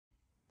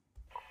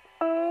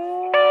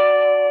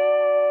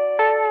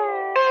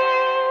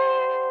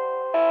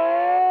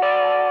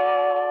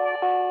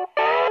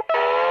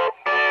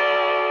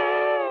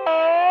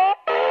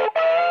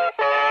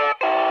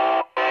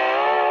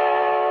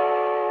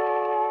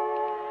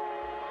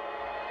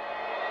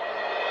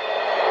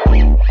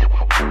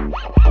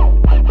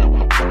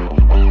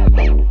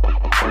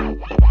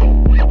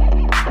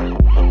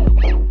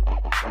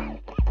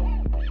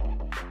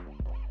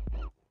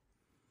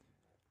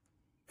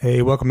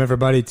Hey, welcome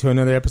everybody to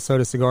another episode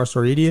of Cigar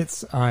Store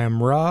Idiots. I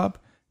am Rob.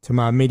 To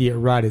my immediate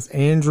right is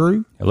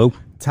Andrew. Hello.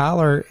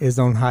 Tyler is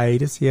on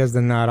hiatus. He has the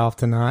night off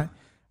tonight.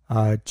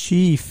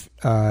 Chief's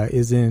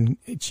in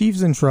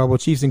trouble.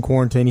 Chief's in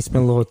quarantine. He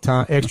spent a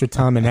little extra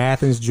time in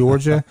Athens,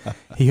 Georgia.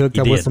 He hooked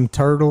up with some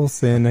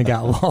turtles and they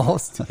got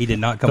lost. He did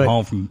not come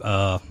home from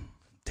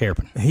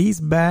Terrapin. He's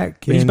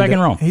back. He's back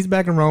in Rome. He's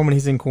back in Rome and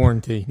he's in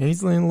quarantine. And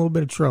he's in a little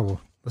bit of trouble.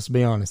 Let's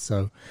be honest.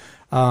 So,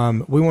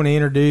 we want to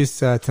introduce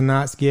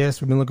tonight's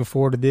guest. We've been looking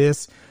forward to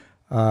this.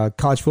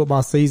 College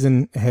football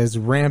season has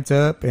ramped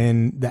up,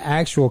 and the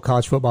actual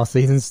college football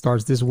season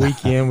starts this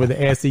weekend with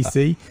the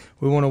SEC.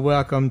 We want to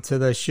welcome to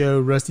the show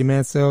Rusty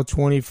Mansell,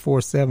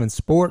 24/7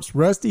 Sports.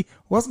 Rusty,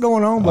 what's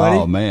going on, buddy?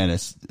 Oh man,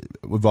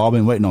 we've all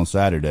been waiting on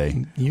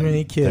Saturday. You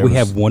ain't kidding. We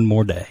have one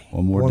more day.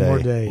 One more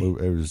day.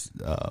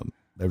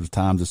 There was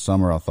times this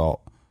summer I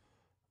thought,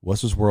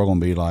 what's this world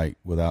going to be like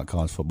without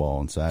college football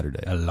on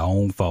Saturday? A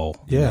long fall.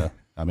 Yeah.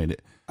 I mean,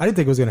 I didn't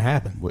think it was going to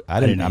happen.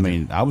 I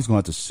was going to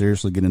have to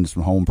seriously get into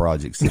some home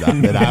projects that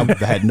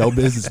I had no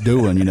business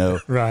doing,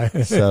 Right.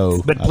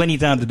 So, but plenty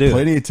of time to do it.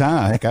 Plenty of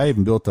time. Heck, I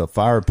even built a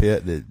fire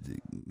pit that,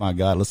 my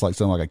God, looks like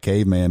something like a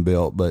caveman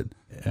built, but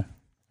yeah.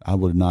 I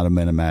would not have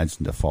been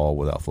imagined a fall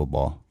without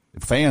football.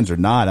 If fans or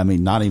not,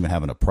 not even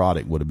having a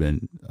product would have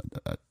been,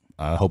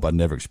 I hope I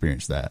never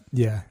experienced that.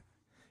 Yeah.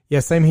 Yeah,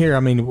 same here.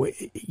 I mean,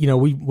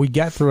 we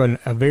got through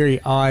a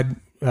very odd,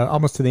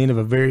 almost to the end of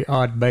a very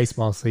odd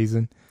baseball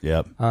season.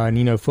 Yep.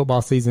 And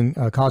football season,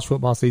 college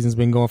football season's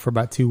been going for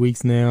about 2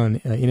 weeks now, and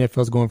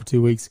NFL's going for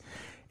 2 weeks.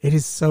 It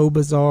is so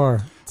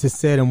bizarre to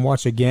sit and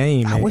watch a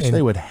game. I wish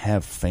they would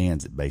have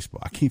fans at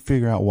baseball. I can't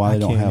figure out why they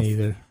don't have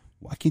either.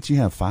 Why can't you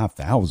have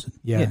 5,000?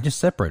 Yeah, just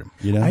separate them.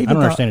 I don't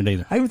understand it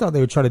either. I even thought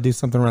they would try to do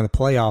something around the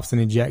playoffs and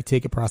then jack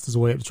ticket prices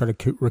way up to try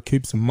to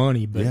recoup some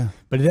money. But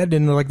that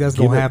didn't look like that's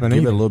going to happen.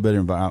 Give it a little bit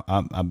of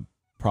I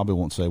probably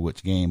won't say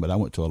which game, but I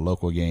went to a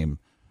local game,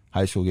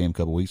 high school game a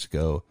couple weeks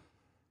ago,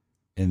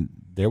 and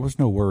there was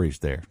no worries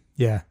there.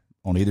 Yeah.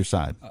 On either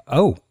side.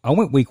 I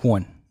went week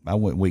 1. I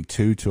went week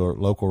 2 to a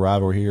local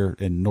rival here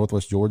in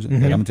Northwest Georgia. Mm-hmm.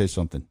 And I'm going to tell you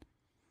something.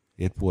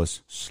 It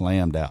was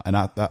slammed out. And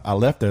I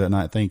left there that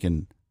night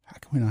thinking, how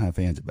can we not have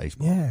fans at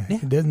baseball? Yeah.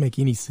 It doesn't make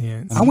any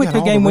sense. I went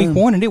to a game week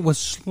 1, and it was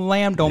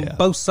slammed on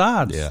both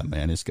sides. Yeah,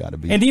 man, it's got to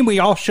be. And then we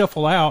all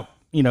shuffle out,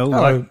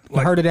 like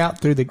herded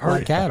out through the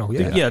cattle.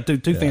 Yeah. Through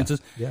two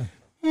fences. Yeah.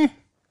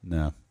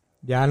 No.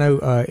 Yeah, I know.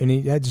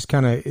 That just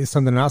kind of is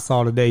something I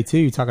saw today,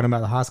 too, talking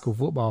about the high school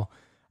football.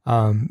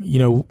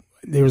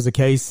 There was a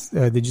case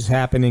that just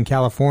happened in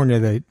California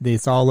that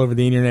it's all over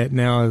the internet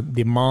now.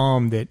 The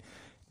mom that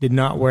did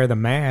not wear the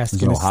mask.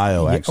 It was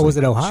Ohio, actually. Oh, was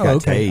it Ohio?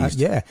 She got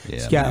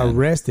tased. She got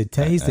arrested,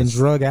 tased, and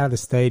drug out of the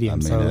stadium.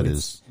 That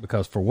is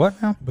because for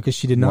what now? Because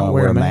she did not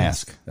wear a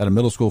mask. At a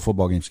middle school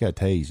football game, she got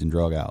tased and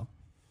drug out.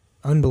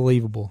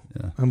 Unbelievable.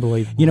 Yeah.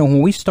 Unbelievable.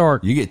 When we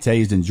start... You get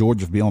tased in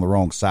Georgia for being on the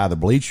wrong side of the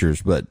bleachers,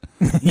 but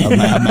a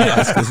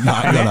mask is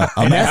not going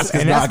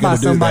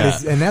to do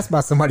that. And that's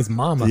by somebody's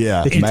mama.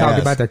 Yeah, that you talk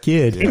about their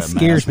kid. It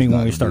scares me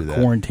when we start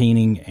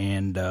quarantining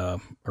and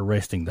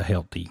arresting the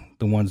healthy,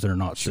 the ones that are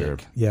not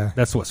sick. Yeah.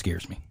 That's what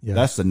scares me. Yeah.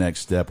 That's the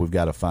next step. We've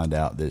got to find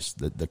out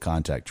the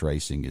contact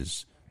tracing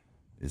is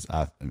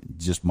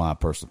just my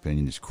personal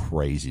opinion, is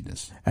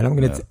craziness. And I'm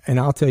gonna and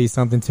I'll tell you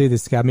something too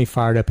that's got me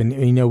fired up.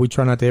 And we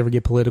try not to ever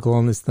get political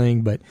on this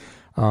thing, but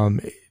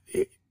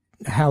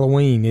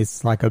Halloween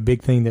is like a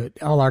big thing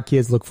that all our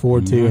kids look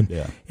forward to.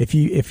 And if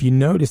you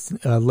notice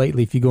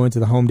lately, if you go into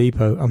the Home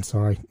Depot, I'm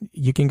sorry,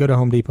 you can go to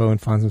Home Depot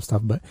and find some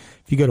stuff, but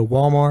if you go to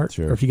Walmart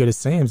or if you go to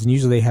Sam's, and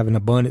usually they have an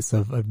abundance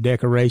of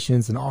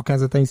decorations and all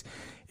kinds of things.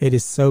 It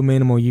is so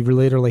minimal. You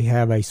literally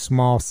have a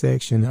small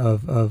section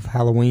of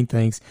Halloween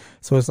things.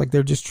 So it's like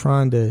they're just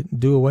trying to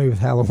do away with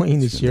Halloween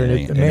this year.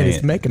 And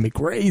it's making me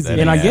crazy.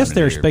 And I guess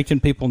they're expecting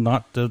people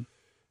not to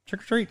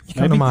trick or treat.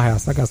 Come to my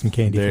house. I got some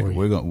candy for you.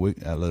 We're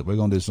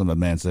gonna do some of the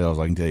Mansell's.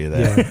 I can tell you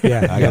that.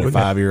 Yeah. I got a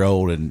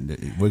 5-year-old,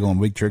 and we're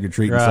gonna trick or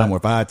treating somewhere.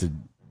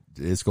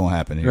 It's gonna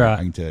happen here. Right.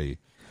 I can tell you.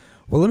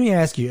 Well, let me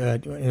ask you.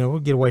 We'll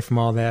get away from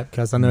all that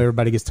because I know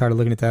everybody gets tired of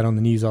looking at that on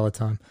the news all the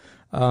time.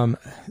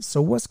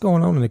 So what's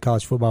going on in the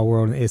college football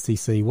world in the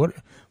SEC?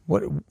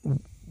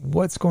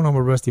 What's going on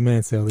with Rusty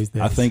Mansell these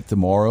days? I think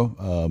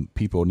tomorrow,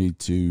 people need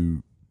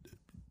to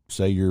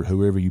say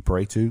whoever you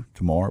pray to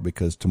tomorrow,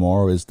 because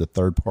tomorrow is the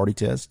third-party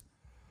test.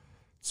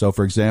 So,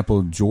 for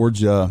example,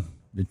 Georgia,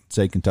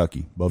 say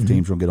Kentucky, both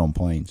teams are going to get on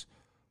planes.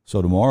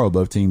 So tomorrow,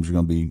 both teams are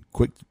going to be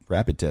quick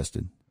rapid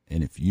tested,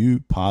 and if you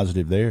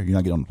positive there, you're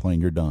not getting on the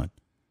plane. You're done.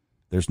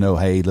 There's no,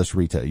 hey, let's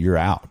retest. You're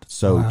out.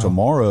 So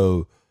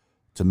tomorrow,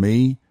 to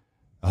me,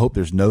 I hope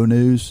there's no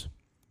news,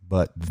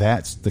 but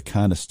that's the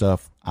kind of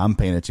stuff I'm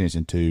paying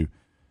attention to,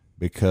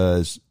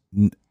 because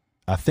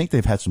I think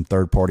they've had some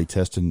third-party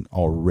testing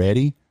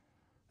already.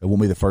 It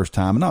won't be the first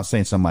time. I'm not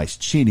saying somebody's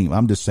cheating.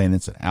 I'm just saying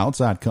it's an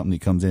outside company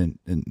that comes in,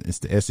 and it's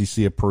the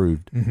SEC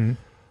approved. Mm-hmm.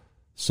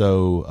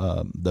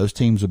 So those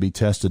teams will be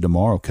tested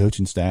tomorrow,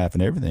 coaching staff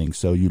and everything.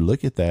 So you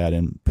look at that,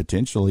 and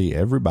potentially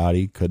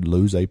everybody could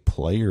lose a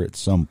player at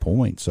some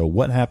point. So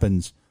what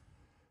happens,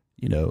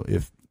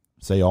 if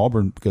say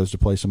Auburn goes to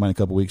play somebody in a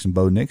couple of weeks and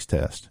Bo Nix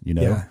test,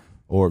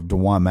 or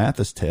DeJuan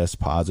Mathis test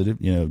positive,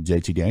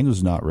 JT Daniels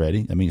is not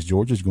ready. That means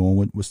Georgia's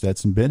going with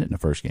Stetson Bennett in the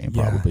first game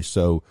probably.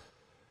 So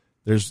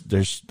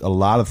there's a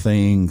lot of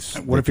things.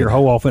 What if your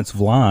whole offensive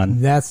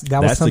line? That's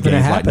the something games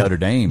that happened. like Notre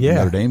Dame. Yeah.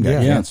 Notre Dame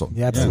got canceled.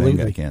 Yeah, absolutely. Notre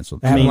Dame got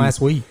canceled. That happened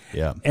last week.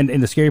 Yeah. And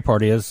the scary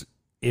part is,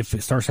 if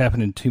it starts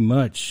happening too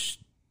much,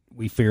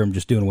 we fear them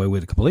just doing away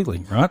with it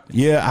completely, right?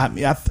 Yeah.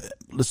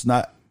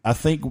 I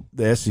think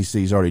the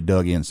SEC's already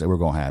dug in and said we're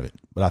going to have it.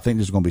 But I think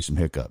there's going to be some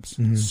hiccups.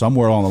 Mm-hmm.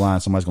 Somewhere along the line,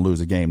 somebody's going to lose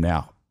a game.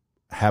 Now,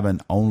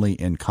 having only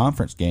in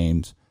conference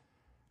games,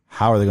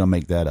 how are they going to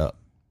make that up?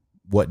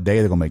 What day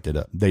are they going to make that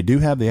up? They do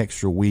have the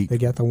extra week. They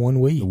got the 1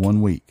 week. The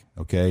 1 week,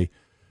 okay?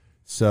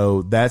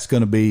 So that's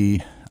going to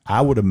be,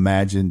 I would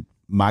imagine,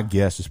 my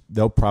guess is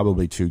there'll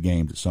probably 2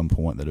 games at some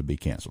point that'll be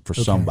canceled for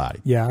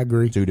somebody. Yeah, I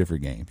agree. 2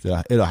 different games.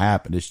 It'll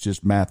happen. It's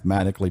just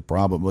mathematically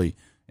probably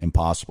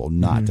impossible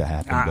not to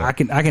happen. I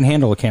can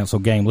handle a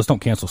canceled game. Let's don't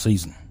cancel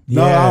season.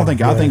 No, I don't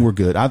think. I think we're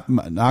good.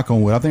 Knock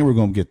on wood. I think we're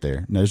going to get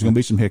there. Now, there's going to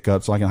be some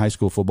hiccups. Like in high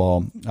school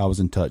football, I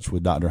was in touch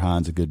with Dr.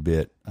 Hines a good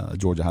bit,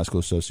 Georgia High School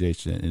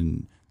Association,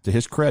 and to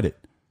his credit,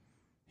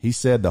 he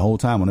said the whole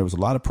time when there was a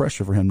lot of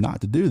pressure for him not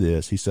to do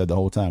this, he said the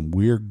whole time,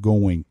 we're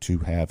going to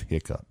have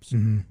hiccups.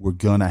 Mm-hmm. We're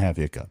going to have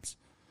hiccups,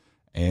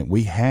 and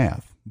we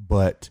have.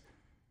 But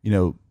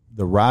the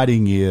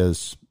writing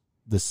is,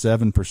 the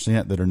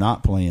 7% that are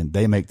not playing,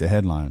 they make the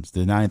headlines.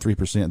 The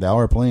 93% that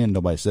are playing,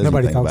 nobody says anything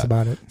about it. Nobody talks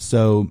about it.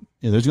 So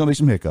there's going to be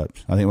some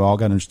hiccups. I think we all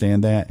got to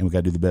understand that, and we got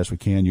to do the best we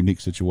can.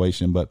 Unique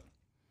situation, but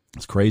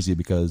it's crazy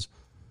because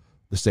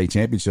the state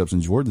championships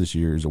in Georgia this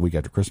year is a week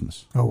after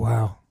Christmas. Oh,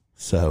 wow.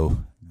 So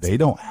they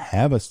don't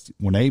have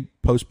when they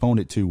postponed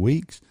it 2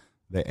 weeks,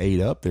 they ate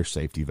up their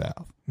safety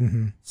valve.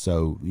 Mm-hmm.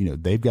 So,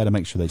 they've got to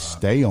make sure they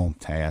stay on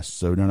task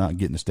so they're not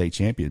getting the state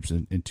championships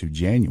into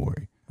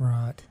January.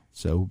 Right.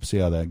 So we'll see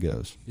how that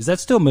goes. Is that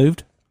still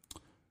moved?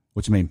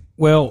 What you mean?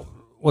 Well,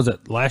 was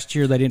it last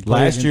year they didn't play?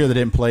 Last year they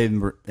didn't play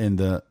in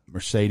the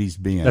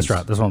Mercedes-Benz. That's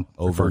right. That's what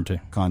I'm referring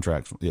to.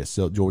 Contracts. Yes,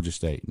 still Georgia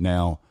State.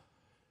 Now,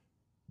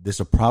 this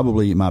will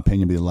probably, in my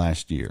opinion, be the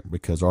last year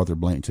because Arthur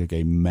Blank took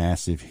a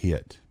massive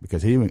hit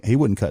because he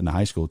wouldn't cut in the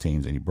high school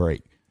teams any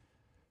break.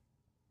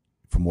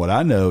 From what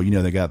I know,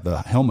 they got the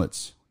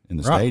helmets in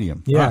the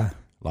stadium. Yeah.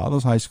 A lot of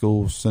those high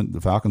schools sent the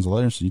Falcons a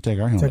letter and said, you take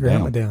our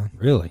helmet down.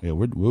 Really?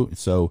 Yeah.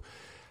 So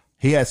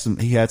he had some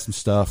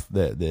stuff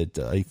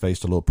that he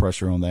faced a little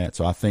pressure on that.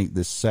 So I think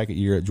this second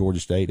year at Georgia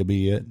State will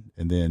be it,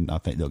 and then I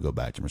think they'll go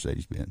back to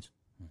Mercedes-Benz.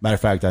 Matter of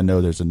fact, I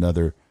know there's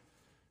another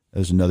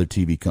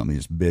TV company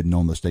that's bidding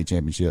on the state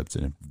championships,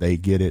 and if they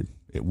get it,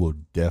 it will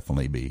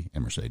definitely be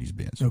a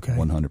Mercedes-Benz. Okay,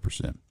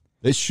 100%.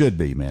 It should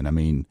be, man. I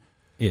mean,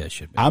 yeah, it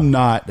should be. I'm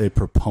not a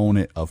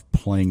proponent of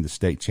playing the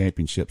state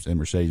championships in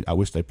Mercedes. I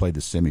wish they played the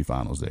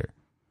semifinals there.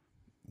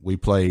 We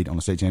played on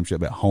the state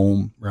championship at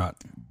home. Right.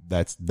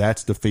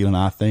 That's the feeling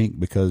I think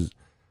because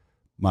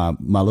my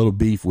little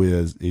beef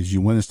is you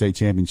win the state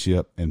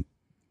championship and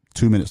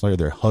 2 minutes later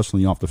they're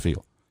hustling you off the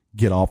field.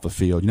 Get off the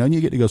field. And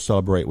you get to go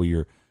celebrate with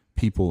your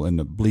people in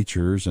the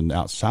bleachers and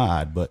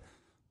outside, but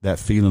that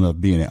feeling of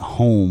being at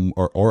home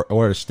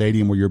or at a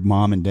stadium where your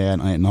mom and dad,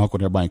 aunt and uncle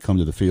and everybody come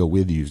to the field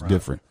with you is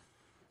different.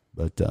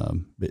 But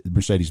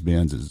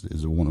Mercedes-Benz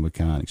is a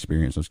one-of-a-kind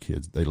experience. Those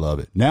kids, they love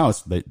it. Now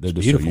they're just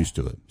beautiful. So used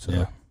to it. So.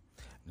 Yeah.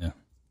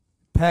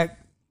 Pac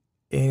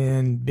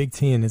and Big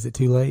Ten, is it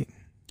too late?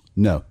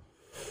 No,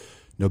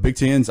 Big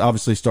Ten's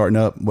obviously starting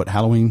up,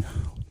 Halloween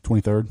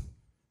 23rd?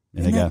 And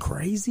Isn't that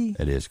crazy?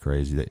 It is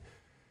crazy.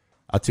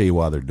 I'll tell you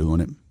why they're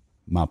doing it.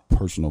 My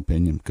personal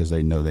opinion, because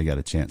they know they got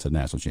a chance at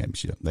national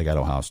championship. They got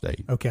Ohio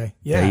State. Okay.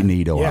 Yeah. They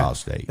need Ohio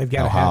State. They've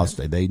got Ohio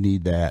State. They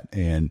need that,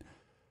 and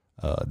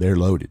they're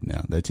loaded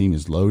now. That team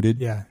is loaded.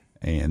 Yeah.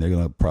 And they're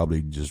going to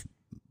probably just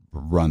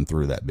run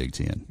through that Big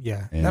Ten.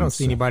 Yeah. And I don't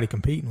see anybody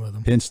competing with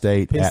them. Penn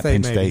State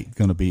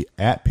going to be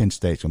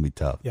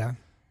tough. Yeah.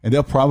 And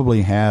they'll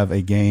probably have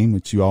a game,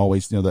 which you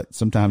always that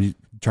sometimes you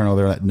turn over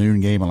there that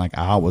noon game and like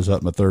Iowa's up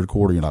in the third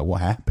quarter. You're like,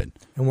 what happened?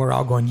 And we're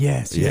all going,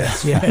 yes.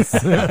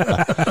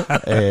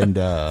 And,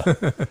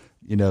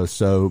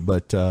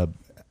 but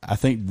I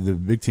think the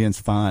Big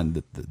Ten's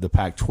fine. The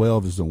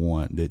Pac-12 is the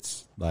one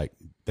that's like,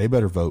 they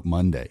better vote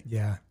Monday.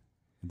 Yeah.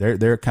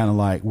 They're kind of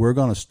like, we're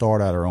going to start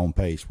at our own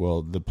pace.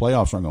 Well, the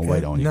playoffs aren't going to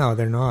wait on you. No,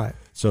 they're not.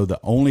 So the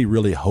only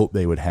really hope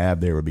they would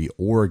have there would be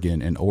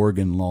Oregon, and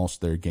Oregon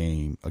lost their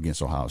game against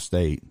Ohio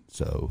State.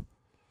 So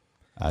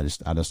I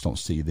just don't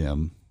see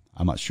them.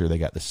 I'm not sure they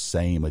got the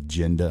same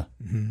agenda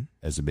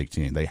as the Big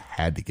Ten. They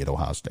had to get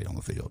Ohio State on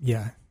the field.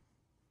 Yeah.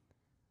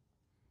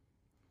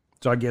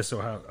 So I guess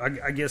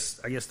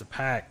the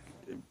Pac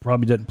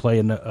probably doesn't play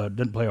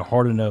a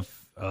hard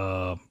enough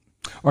or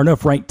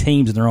enough ranked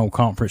teams in their own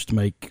conference to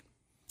make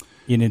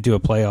it into a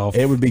playoff.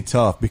 It would be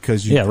tough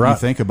because you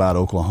think about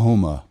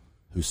Oklahoma,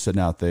 who's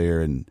sitting out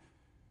there, and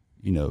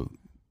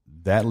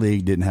that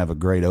league didn't have a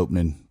great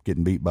opening,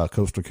 getting beat by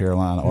Coastal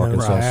Carolina,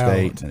 Arkansas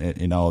State,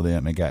 and all of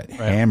them, and got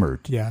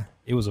hammered. Yeah,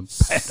 it was a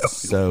bad opening.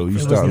 So you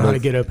it start was not a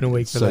good opening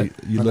week for so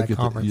that. You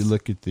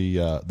look at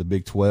the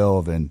Big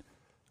 12, and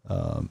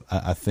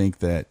I think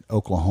that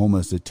Oklahoma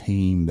is the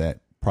team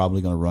that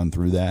probably going to run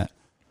through that.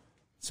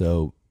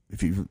 So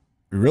if you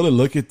really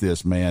look at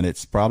this, man,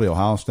 it's probably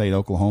Ohio State,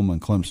 Oklahoma,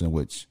 and Clemson,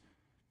 which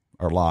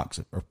are locks,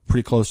 are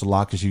pretty close to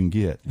lock as you can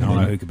get. I don't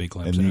know who could be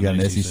Clemson. And then you got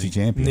an SEC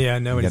champion. Yeah,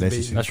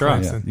 nobody's That's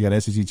right. Yeah, you got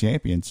an SEC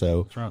champion.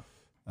 So That's right.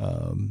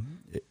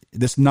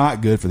 It's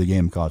not good for the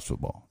game of college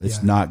football.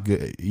 It's not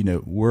good. You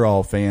know, we're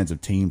all fans of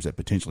teams that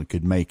potentially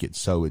could make it,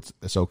 so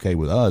it's okay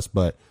with us,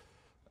 but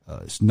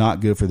it's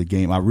not good for the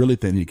game. I really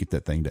think they need to get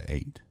that thing to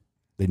 8.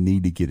 They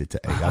need to get it to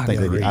 8. I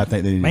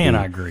think they need Man, to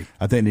I agree.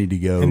 I think they need to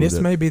go. And this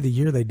may be the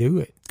year they do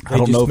it. They I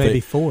don't just know if may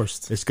be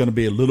forced. It's going to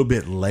be a little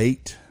bit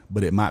late,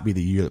 but it might be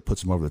the year that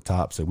puts them over the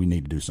top. So we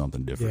need to do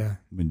something different. Yeah.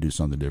 We need to do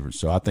something different.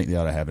 So I think they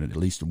ought to have at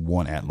least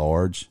one at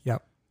large.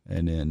 Yep.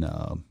 And then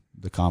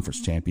the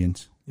conference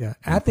champions. Yeah,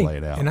 and I think, play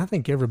it out. and I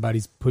think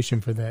everybody's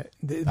pushing for that.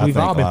 I We've think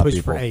all a been lot of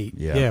pushing for people- 8.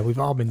 yeah. Yeah, we've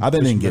all been. I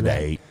think they pushing can for get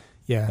to that. 8.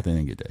 Yeah, I think they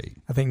can get to 8.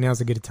 I think now's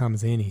as good a time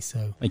as any. So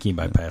I think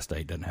anybody past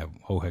 8 doesn't have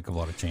a whole heck of a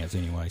lot of chance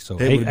anyway. So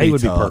It 8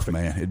 would be tough, perfect.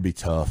 man. It'd be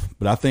tough.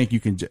 But I think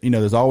you can,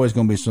 there's always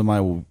going to be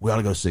somebody, well, we ought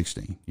to go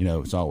 16.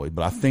 It's always.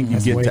 But I think you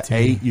That's way get too to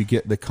 8, many. you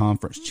get the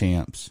conference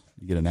champs,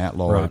 you get an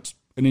at-large, Right.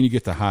 and then you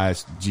get the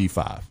highest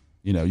G5.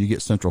 You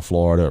get Central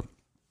Florida,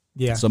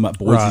 yeah, some at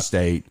Boise Right.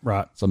 State,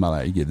 Right. something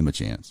like that. You give them a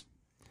chance.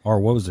 Or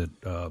what was it?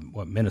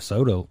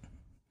 Minnesota?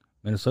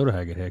 Minnesota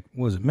had good heck.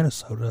 What was it?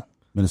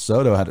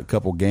 Minnesota had a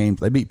couple games.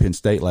 They beat Penn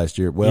State last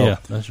year. Well, Yeah,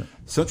 that's right.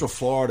 Central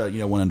Florida,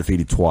 went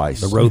undefeated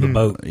twice. The row the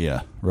boat.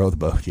 Yeah, row the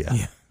boat.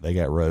 Yeah, they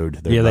got rowed.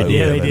 Their Yeah, they boat.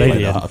 did. They played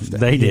did. off state.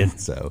 They did.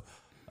 So,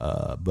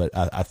 but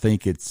I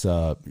think it's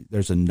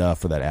there's enough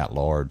for that at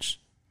large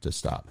to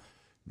stop.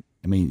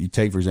 I mean, you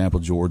take for example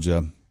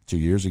Georgia 2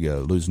 years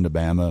ago losing to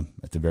Bama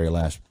at the very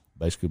last,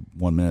 basically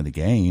 1 minute of the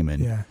game,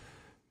 and yeah.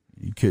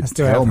 you could I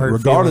still tell have hurt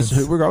regardless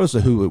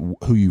of feelings.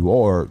 who you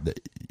are, that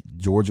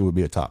Georgia would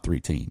be a top 3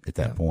 team at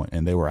that point,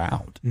 and they were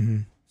out. Mm-hmm.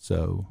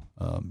 So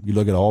you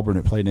look at Auburn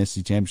that played an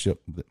SEC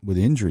championship with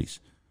injuries.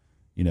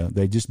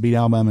 They just beat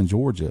Alabama and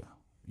Georgia.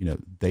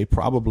 They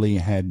probably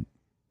had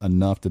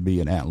enough to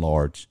be an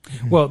at-large.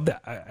 Well,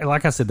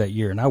 like I said that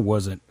year, and I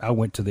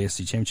went to the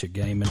SEC championship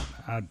game,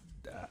 and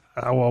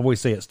I will always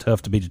say it's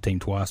tough to beat a team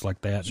twice like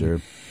that. Sure.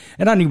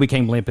 And I knew we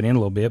came limping in a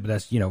little bit, but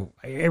that's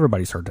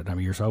everybody's hurt that time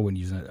of year, so I wouldn't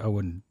use it. I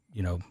wouldn't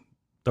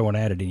throwing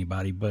at it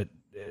anybody. But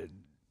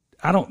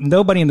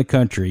nobody in the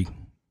country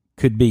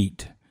could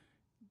beat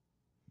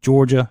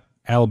Georgia,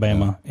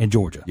 Alabama, and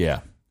Georgia.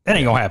 Yeah. That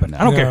ain't gonna happen.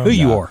 I don't care who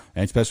you are.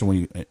 And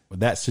especially when with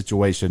that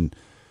situation,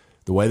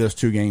 the way those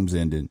 2 games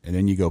ended, and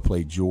then you go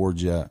play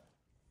Georgia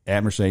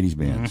at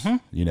Mercedes-Benz,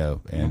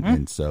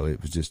 and so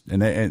it was just,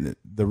 and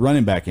the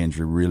running back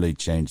injury really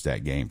changed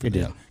that game for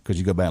them. Because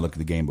you go back and look at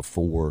the game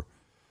before,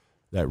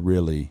 that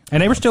really.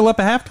 And they were still up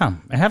at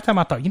halftime. At halftime,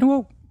 I thought, you know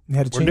what?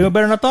 We're doing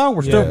better than I thought.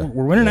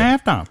 We're winning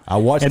at halftime. I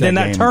watched and that then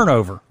that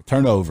game.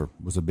 turnover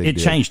was a big it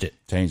deal. changed it.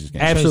 Changed the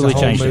game. Absolutely Changed the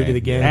whole changed mood it. of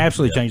the game.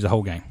 Absolutely changed the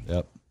whole game.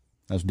 Yep.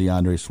 That's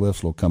DeAndre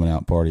Swift's little coming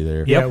out party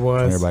there. Yeah, it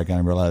was. And everybody kind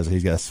of realized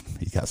he's got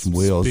some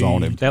wheels Speed.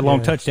 on him. That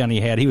long touchdown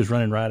he had, he was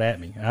running right at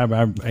me.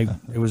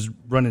 It was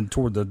running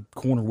toward the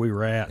corner we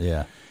were at.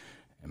 Yeah.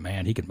 And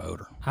man, he could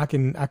motor. I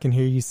can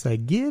hear you say,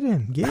 "Get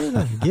him, get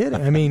him, get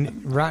him." I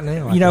mean, right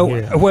now, I You can know,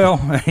 hear it.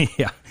 well,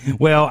 yeah.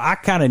 Well, I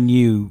kind of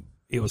knew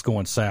it was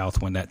going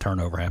south when that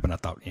turnover happened. I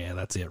thought, yeah,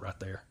 that's it right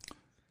there.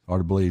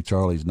 Hard to believe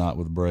Charlie's not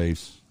with the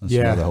Braves. That's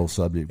Yeah. the whole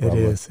subject. It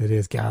Probably.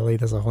 is. Golly,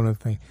 that's a whole other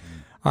thing.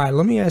 All right,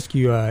 let me ask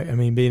you.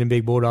 Being a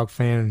big Bulldog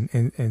fan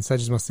and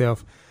such as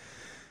myself,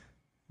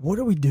 what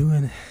are we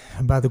doing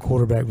about the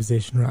quarterback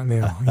position right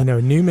now?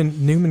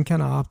 Newman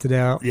kind of opted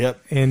out. Yep.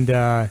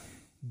 And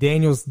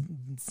Daniels,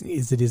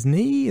 is it his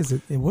knee? Is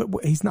it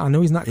what? He's not. I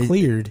know he's not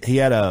cleared.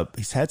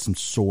 He's had some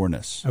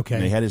soreness. Okay.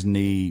 And he had his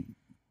knee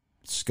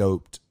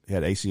scoped. He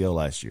had ACL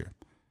last year,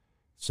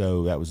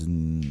 so that was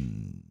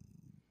in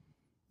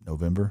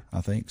November,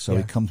 I think. So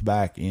he comes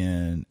back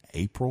in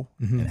April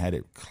and had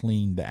it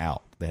cleaned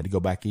out. They had to go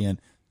back in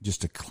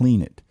just to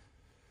clean it.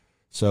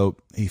 So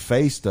he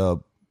faced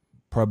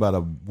probably about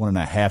a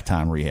 1.5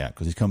 time rehab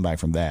because he's come back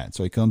from that.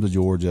 So he comes to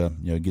Georgia,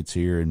 gets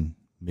here in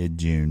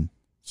mid-June.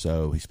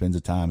 So he spends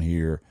the time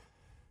here.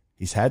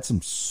 He's had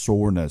some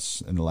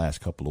soreness in the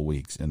last couple of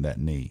weeks in that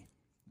knee.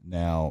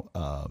 Now,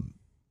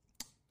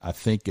 I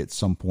think at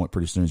some point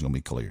pretty soon he's going to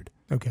be cleared.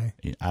 Okay.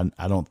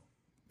 I don't.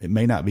 It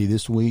may not be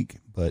this week,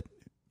 but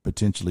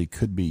potentially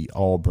could be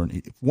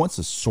Auburn. Once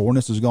the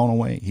soreness has gone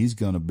away, he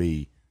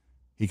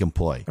can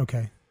play.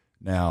 Okay.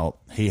 Now,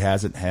 he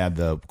hasn't had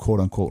the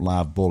quote-unquote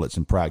live bullets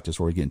in practice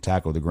where he's getting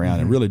tackled to the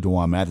ground. And really,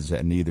 DeJuan Mathis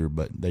hadn't either,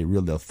 but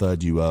they'll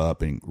thud you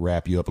up and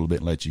wrap you up a little bit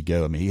and let you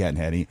go. I mean, he hadn't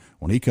had any.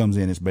 When he comes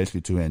in, it's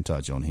basically two-hand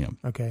touch on him.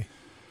 Okay.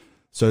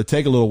 So it'll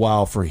take a little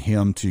while for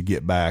him to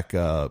get back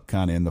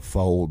kind of in the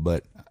fold.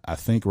 But I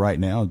think right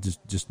now,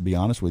 just to be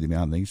honest with you,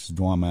 man, I think it's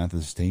DeJuan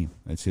Mathis' team.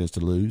 It's his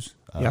to lose.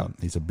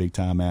 He's a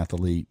big-time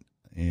athlete.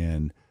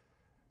 And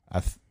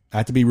I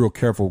have to be real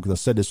careful because I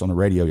said this on the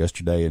radio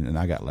yesterday, and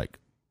I got like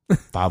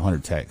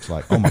 500 texts.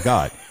 Like, oh, my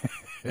God.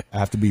 I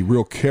have to be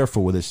real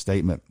careful with this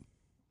statement.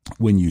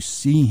 When you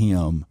see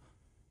him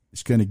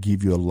it's going to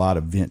give you a lot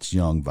of Vince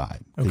Young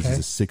vibe. Because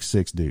he's a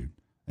 6'6" dude,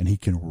 and he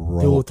can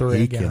roll. Dual threat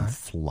he guy. can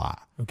fly.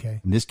 Okay.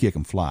 And this kid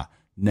can fly.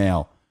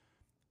 Now,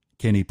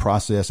 can he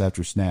process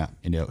after snap?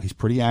 He's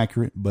pretty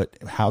accurate, but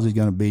how's he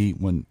going to be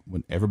when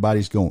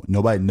everybody's going?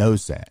 Nobody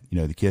knows that.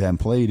 The kid hadn't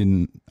played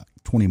in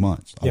 20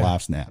 months, a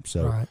live snap.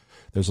 So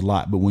there's a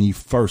lot. But when you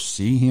first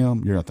see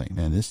him, you're going to think,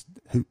 man,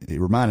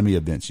 it reminded me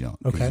of Vince Young.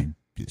 Okay.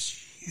 He's this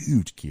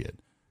huge kid.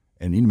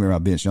 And you remember how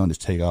Vince Young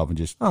just take off and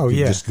just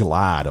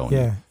glide on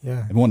you.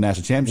 Yeah. And won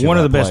national championship. One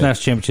of the best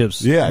national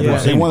championships. Yeah.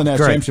 He won the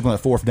national championship on that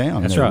fourth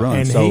down. That's right. Run.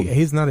 And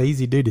he's not an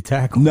easy dude to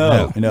tackle.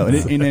 No.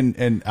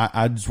 And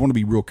I just want to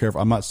be real careful.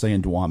 I'm not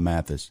saying DeJuan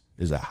Mathis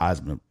is a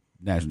Heisman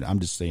national.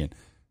 I'm just saying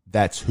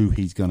that's who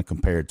he's going to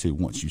compare it to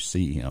once you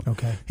see him.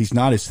 Okay. He's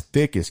not as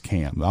thick as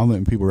Cam. I don't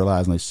think people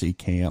realize when they see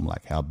Cam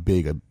like how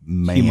big a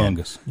man.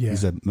 Humongous. Yeah. He's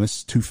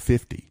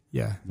 250.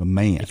 Yeah. A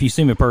man. If you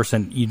see him in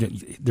person,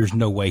 there's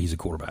no way he's a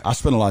quarterback. I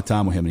spent a lot of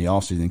time with him in the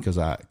offseason because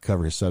I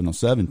cover his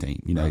 7-on-7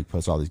 team. He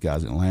puts all these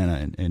guys in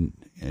Atlanta,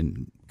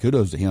 and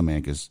kudos to him, man,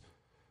 because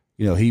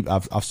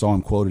I saw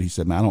him quoted. He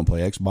said, "Man, I don't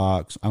play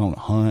Xbox. I don't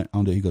hunt. I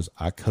don't do." He goes,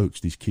 "I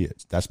coach these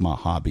kids. That's my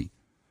hobby,"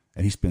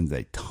 and he spends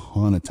a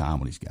ton of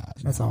time with these guys.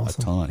 That's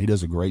awesome. A ton. He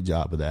does a great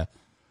job of that.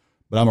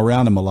 But I'm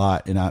around him a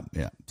lot, and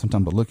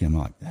sometimes I look at him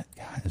like, that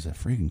guy is a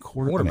freaking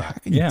quarterback. How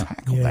can you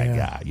tackle that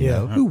guy? You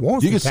know, who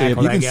wants to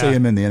tackle that guy? You can see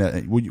him in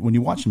the when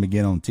you watch him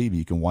again on TV.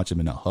 You can watch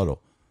him in a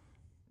huddle,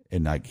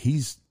 and like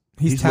he's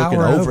looking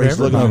over. He's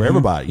looking over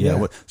everybody. You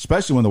know,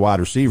 especially when the wide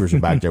receivers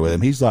are back there with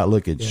him. He's like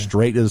looking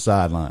straight to the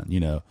sideline. You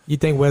know, you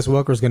think Wes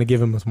Welker's going to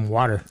give him some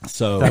water?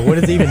 So like, what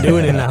is he even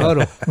doing in the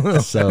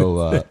huddle?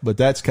 So, but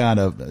that's kind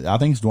of. I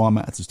think it's DeJuan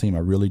Mathis' team. I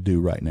really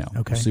do right now.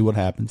 Okay, we'll see what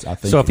happens. I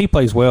think so. If he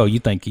plays well, you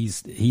think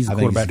he's a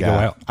quarterback to go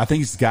out? I think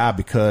he's the guy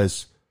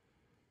because.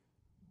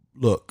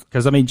 Look,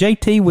 because I mean,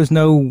 JT was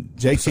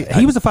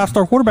he was a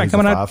 5-star quarterback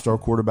coming out. 5-star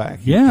quarterback.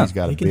 Yeah, he's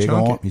got a big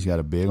arm. He's got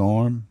a big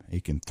arm.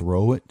 He can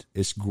throw it.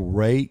 It's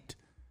great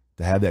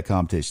to have that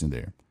competition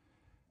there.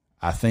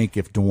 I think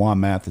if DeJuan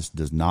Mathis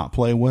does not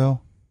play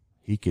well,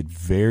 he could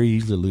very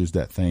easily lose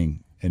that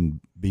thing and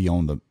be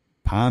on the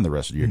pine the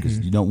rest of the year because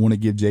you don't want to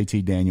give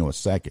JT Daniel a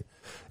second.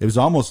 It was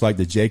almost like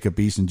the Jacob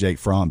Eason, Jake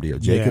Fromm deal.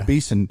 Jacob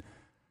Eason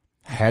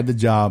had the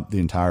job the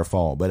entire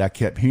fall, but I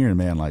kept hearing,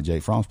 man, like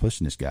Jake Fromm's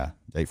pushing this guy.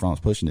 Jake Fromm's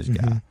pushing this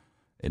guy.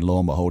 And lo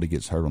and behold, he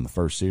gets hurt on the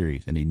first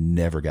series, and he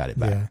never got it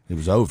back. Yeah. It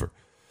was over.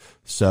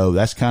 So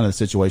that's kind of the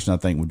situation I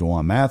think with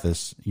DeJuan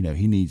Mathis. You know,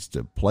 he needs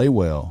to play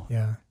well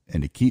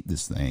and to keep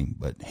this thing,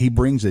 but he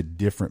brings a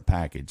different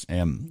package.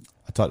 And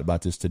I talked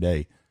about this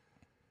today.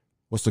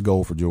 What's the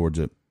goal for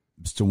Georgia?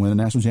 It's to win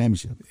the national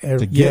championship.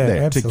 To get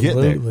there.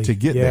 Absolutely. To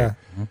get there.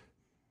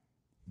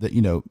 That,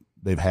 you know,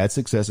 they've had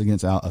success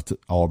against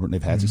Auburn.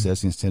 They've had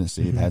success against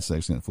Tennessee. They've had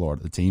success against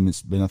Florida. The team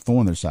has been a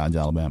thorn in their side in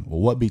Alabama.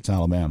 Well, what beats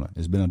Alabama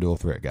has been a dual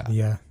threat guy.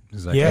 Yeah.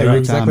 Exactly. Yeah, you're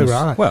exactly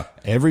right. Well,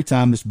 every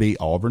time this beat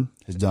Auburn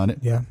has done it.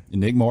 Yeah. And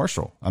Nick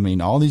Marshall. I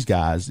mean, all these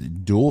guys,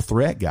 dual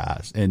threat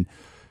guys. And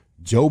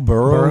Joe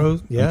Burrow,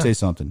 let me tell you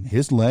something.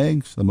 His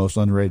legs, the most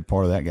underrated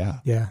part of that guy.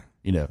 Yeah.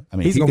 You know, I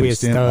mean, he's going to be a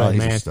stud,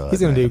 man. He's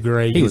going to do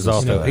great. He was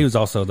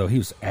also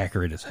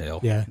accurate as hell.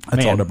 Yeah. I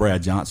talked to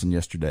Brad Johnson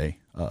yesterday.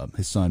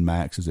 His son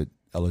Max is at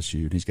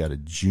LSU, and he's got a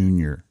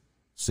junior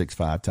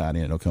 6'5" tight end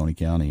in Oconee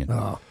County.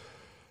 And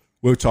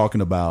we were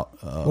talking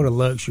about what a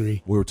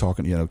luxury. We were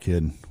talking, no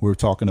kidding. We were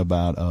talking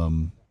about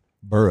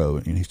Burrow,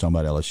 and he's talking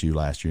about LSU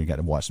last year. He got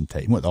to watch some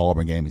tape. He went to the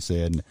Auburn game, he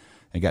said,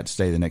 and got to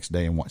stay the next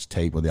day and watch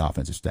tape with the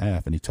offensive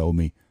staff. And he told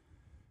me,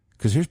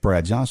 because here's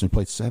Brad Johnson, who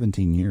played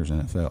 17 years in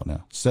the NFL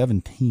now,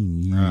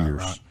 17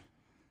 years, right.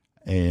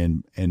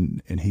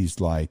 and he's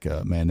like,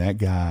 man, that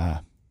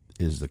guy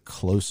is the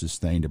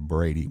closest thing to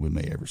Brady we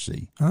may ever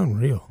see.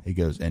 Unreal. He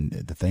goes, and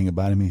the thing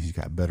about him is he's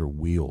got better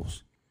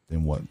wheels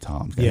than what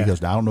Tom's got. Yeah. He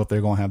goes, I don't know if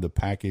they're going to have the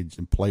package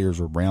and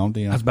players around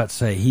him. I was about to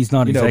say, he's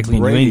not exactly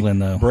in New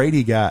England, though.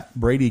 Brady got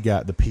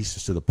the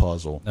pieces to the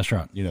puzzle. That's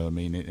right. You know what I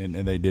mean?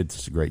 And they did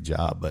such a great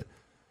job. But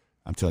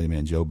I'm telling you,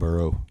 man, Joe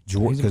Burrow,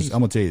 because I'm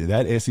going to tell you,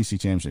 that SEC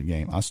championship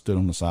game, I stood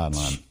on the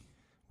sideline.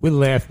 We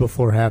left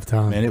before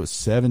halftime. Man, it was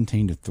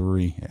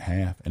 17-3 at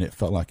half, and it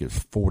felt like it was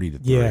 40-3.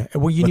 Yeah,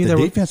 well, you knew the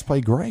defense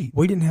played great.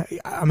 We didn't have.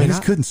 I mean, he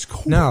just couldn't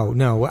score.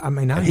 No. I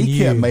mean, he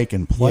kept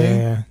making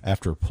play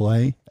after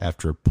play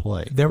after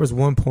play. There was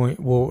one point.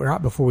 Well, right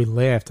before we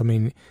left, I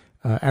mean,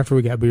 after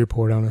we got beer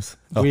poured on us,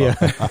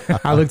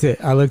 I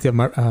looked at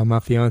my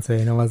fiance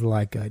and I was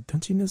like,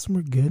 "Don't you know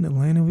somewhere good in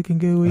Atlanta we can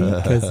go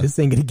eat? Because this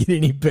ain't gonna get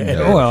any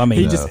better." Well, I mean,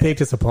 he just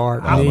picked us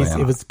apart.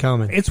 It was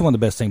coming. It's one of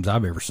the best teams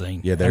I've ever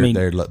seen. Yeah, man,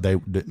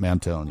 I'm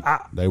telling you,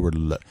 they were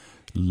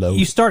low.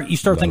 You start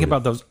thinking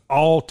about those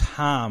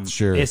all-time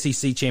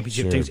SEC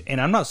championship teams, and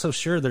I'm not so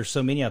sure there's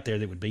so many out there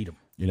that would beat them.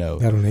 You know,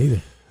 I don't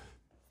either.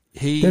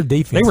 Their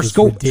defense they were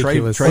scoring.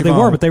 ridiculous. They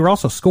were, but they were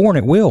also scoring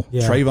at will.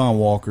 Yeah. Trayvon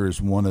Walker is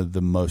one of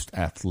the most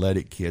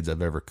athletic kids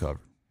I've ever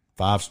covered.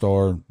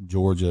 5-star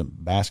Georgia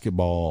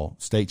basketball,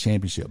 state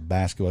championship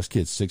basketball. This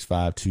kid's 6'5",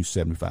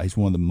 275. He's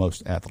one of the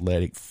most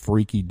athletic,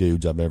 freaky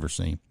dudes I've ever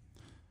seen.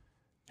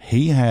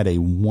 He had a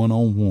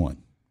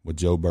one-on-one with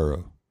Joe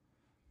Burrow,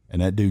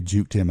 and that dude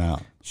juked him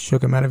out.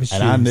 Shook him out of his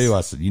shoes. And I knew, I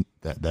said,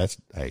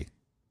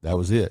 that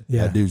was it.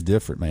 Yeah. That dude's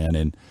different, man.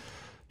 And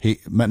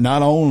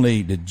not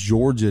only did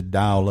Georgia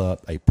dial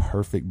up a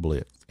perfect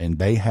blitz, and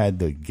they had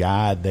the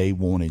guy they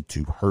wanted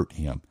to hurt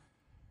him,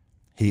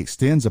 he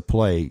extends a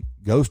play,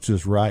 goes to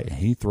his right, and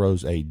he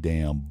throws a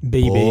damn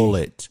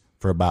bullet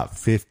for about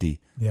 50.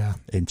 Yeah.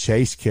 And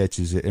Chase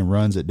catches it and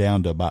runs it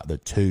down to about the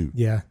 2.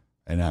 Yeah.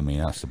 And I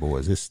mean, I said,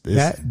 boys, this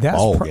that's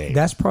ball game.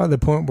 That's probably the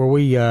point where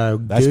we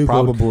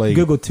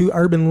Googled 2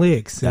 urban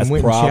licks and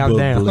went and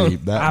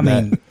shouted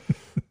down.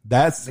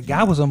 That's the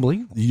guy was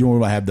unbelievable. You don't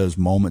really have those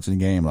moments in the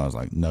game. I was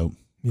like, nope.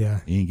 Yeah.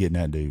 You ain't getting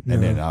that dude. No.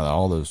 And then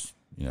all those,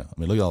 look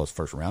at all those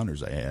first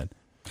rounders they had.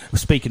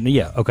 Speaking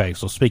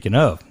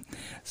of,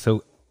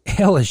 so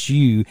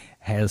LSU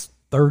has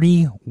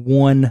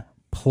 31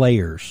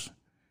 players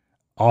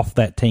off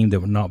that team that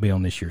would not be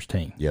on this year's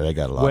team. Yeah, they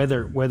got a lot.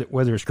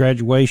 Whether it's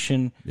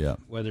graduation,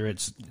 whether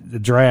it's the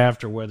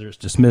draft, or whether it's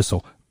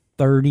dismissal,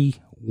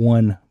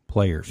 31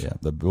 players. Yeah,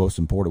 the most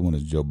important one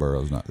is Joe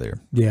Burrow's not there.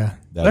 Yeah,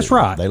 that's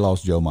right. They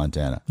lost Joe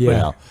Montana. Yeah.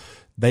 Now,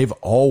 they've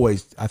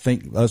always, I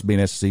think us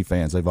being SEC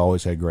fans, they've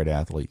always had great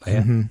athletes. Yeah.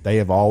 Mm-hmm. They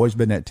have always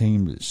been that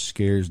team that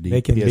scares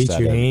the piss out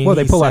of them. Well,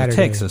 they pull out of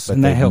Texas, but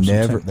and that helps.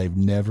 They've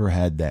never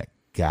had that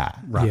guy,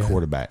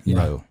 quarterback, you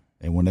know.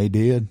 And when they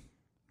did,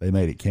 they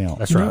made it count.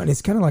 That's right. And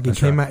it's kind of like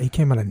he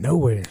came out of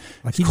nowhere.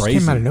 Like he just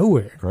came out of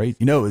nowhere. Crazy.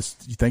 You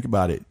think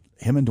about it.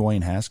 Him and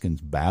Dwayne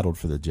Haskins battled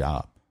for the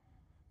job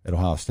at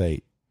Ohio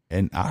State.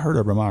 And I heard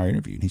Urban Meyer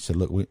interview, and he said,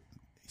 "Look, we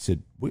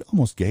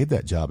almost gave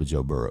that job to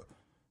Joe Burrow."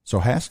 So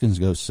Haskins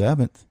goes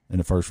 7th in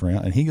the first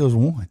round, and he goes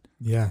 1.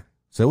 Yeah.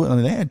 So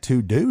they had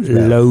 2 dudes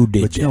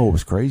loaded. But you know what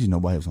was crazy?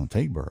 Nobody was going to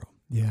take Burrow.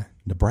 Yeah.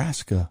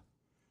 Nebraska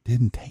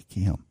didn't take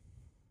him.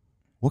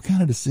 What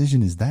kind of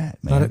decision is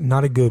that, man?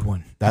 Not a good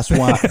one. That's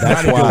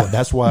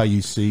why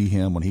you see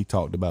him when he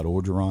talked about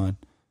Orgeron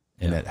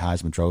and that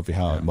Heisman Trophy,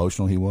 how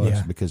emotional he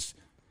was because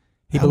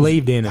he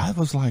believed in it. That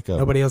was like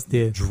nobody else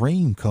did.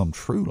 Dream come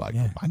true. Like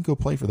I can go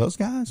play for those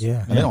guys.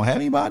 Yeah, and they don't have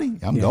anybody.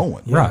 I'm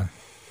going. Yeah. Right.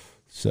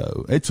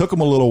 So it took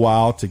him a little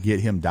while to get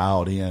him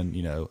dialed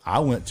in. I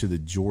went to the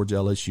Georgia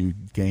LSU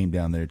game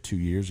down there 2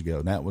 years ago,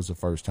 and that was the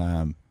first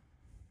time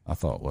I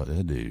thought, well,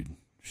 that dude,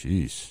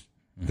 jeez.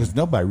 Because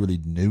nobody really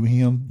knew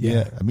him.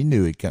 Yeah. I mean,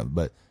 knew it,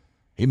 but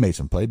he made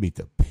some play, beat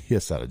the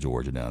piss out of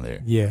Georgia down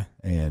there. Yeah.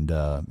 And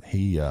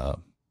he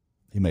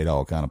made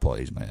all kind of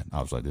plays, man.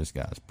 I was like, this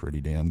guy's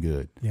pretty damn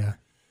good. Yeah.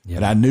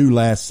 And I knew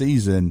last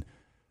season,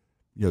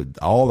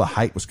 all the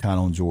hype was kind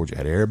of on Georgia.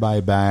 Had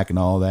everybody back and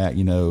all that.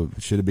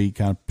 Should have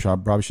been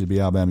probably should be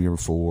Alabama the year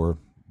before.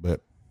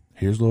 But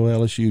here's little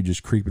LSU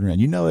just creeping around.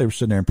 They were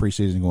sitting there in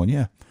preseason going,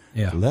 yeah.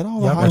 Let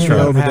all the hype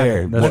over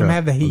there. Let them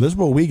have the heat. This is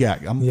what we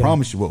got. I'm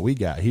promise you what we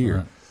got here.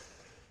 Right.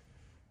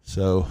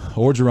 So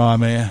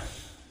Orgeron, man,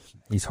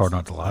 he's hard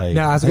not to like.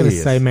 No, I was going to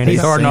say, man, he's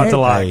hard not to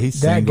like.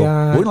 He's that single.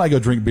 guy. Wouldn't like go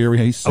drink beer with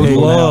him. He's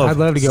single. I'd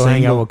love to go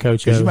hang out with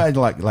Coach. Could you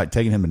imagine like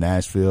taking him to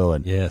Nashville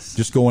and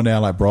just going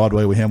down like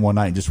Broadway with him one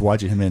night and just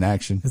watching him in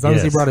action? As long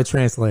as he brought a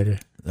translator.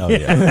 Oh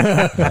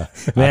yeah,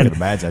 Man, I can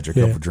imagine after a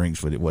couple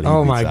drinks with it.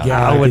 Oh my God,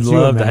 I would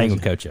love to hang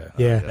with Coach O.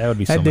 Yeah, that would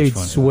be so much fun. That dude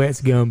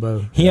sweats gumbo.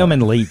 Him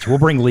and Leach. We'll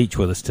bring Leach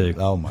with us too.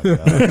 Oh my God,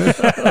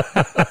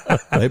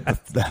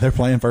 they're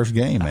playing first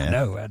game, man. I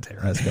know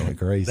that's going to be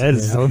crazy. That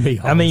would be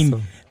awesome. I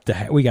mean,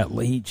 we got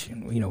Leach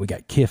and we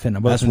got Kiffin.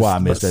 That's why I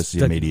missed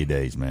SC Media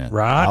Days, man.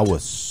 Right, I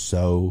was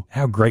so.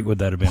 How great would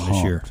that have been pumped.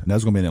 this year? And that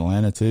was going to be in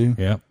Atlanta too.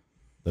 Yeah,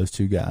 those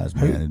 2 guys,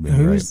 man. It'd been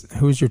great.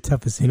 Who's your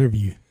toughest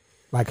interview?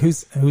 Like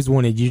who's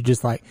one that you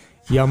just like?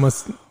 You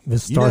almost the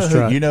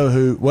starstruck. You know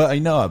who? Well,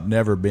 I've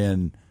never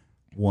been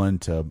one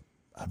to.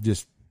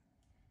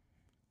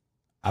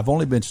 I've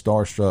only been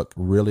starstruck,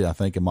 really. I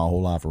think in my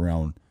whole life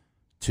around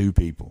 2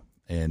 people,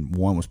 and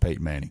one was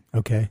Peyton Manning.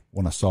 Okay.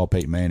 When I saw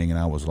Peyton Manning, and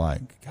I was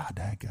like, God,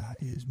 that guy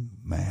is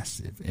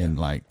massive, and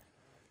like,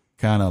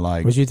 kind of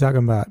like. Was you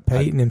talking about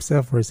Peyton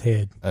himself or his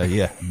head?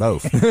 Yeah,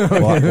 both.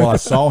 Well, I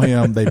saw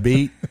him. They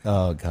beat.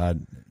 Oh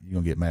God, you're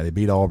gonna get mad. They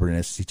beat Auburn in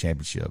the SEC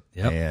championship.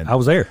 Yeah, and I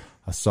was there.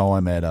 I saw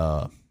him at.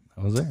 I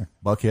was there.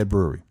 Buckhead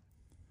Brewery.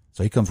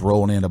 So he comes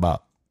rolling in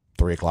about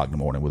 3:00 in the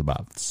morning with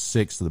about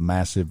 6 of the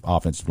massive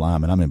offensive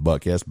linemen. I'm in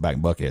Buckhead, back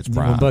in Buckhead's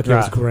prime.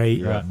 Buckhead's great.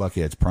 Yeah,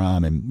 Buckhead's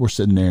prime, and we're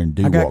sitting there, and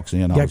dude walks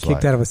in. I got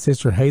kicked out of a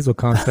Sister Hazel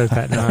concert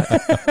that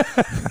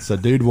night. So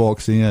dude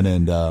walks in,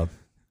 and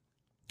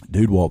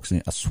dude walks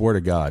in. I swear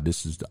to God,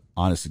 this is the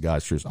honest to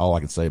God's truth. All I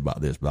can say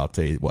about this, but I'll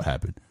tell you what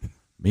happened.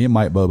 Me and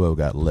Mike Bobo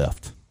got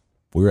left.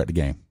 We were at the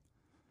game.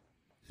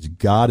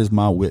 God is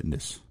my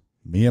witness.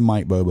 Me and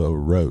Mike Bobo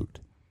rode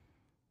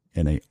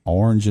in a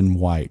orange and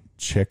white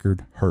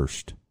checkered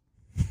hearse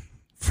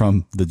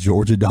from the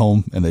Georgia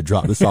Dome, and they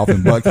dropped us off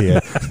in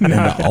Buckhead. Nice. And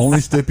the only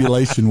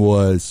stipulation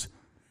was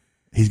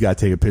he's got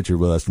to take a picture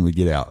with us when we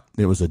get out.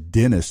 It was a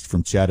dentist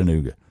from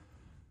Chattanooga.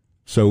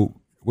 So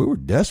we were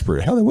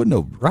desperate. Hell, there wasn't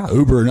no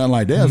Uber or nothing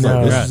like that. I was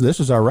like, this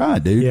is our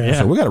ride, dude. Yeah.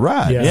 So we got to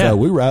ride. Yeah. So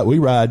we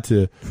ride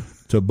to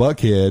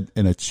Buckhead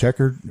in a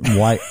checkered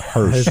white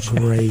hearse. That's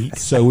great.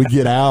 So we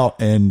get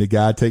out, and the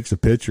guy takes a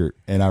picture,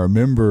 and I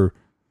remember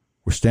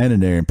we're standing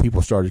there, and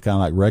people started kind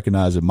of like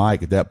recognizing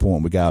Mike. At that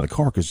point, we got out of the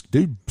car because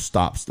dude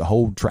stops the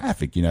whole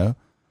traffic, you know.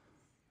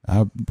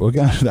 We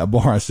got to that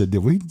bar. I said,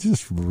 did we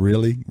just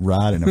really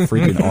ride in a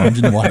freaking orange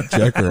and white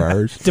checker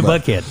hearse? It's a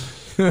Buckhead.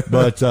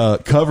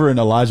 But covering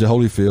Elijah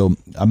Holyfield,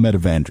 I met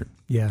Evander.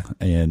 Yeah.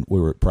 And we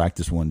were at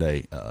practice one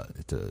day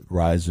at the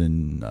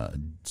Rising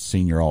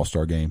Senior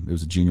All-Star game. It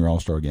was a Junior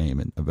All-Star game,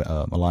 and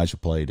Elijah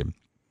played. And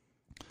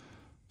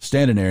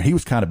standing there, he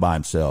was kind of by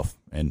himself,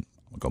 and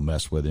I'm going to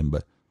mess with him,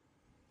 but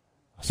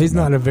he's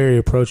not a very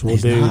approachable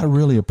dude. He's not a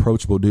really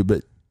approachable dude,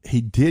 but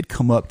he did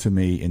come up to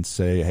me and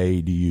say,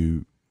 hey, do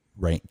you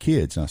rank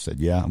kids? And I said,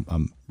 yeah,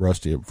 I'm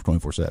Rusty for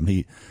 24/7.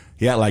 He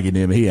acted like he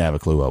didn't, but he didn't have a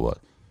clue who I was.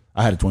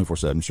 I had a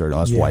 24/7 shirt.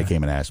 That's why he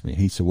came and asked me.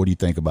 He said, what do you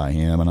think about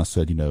him? And I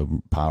said, you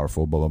know,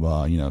 powerful, blah, blah,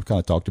 blah. You know, kind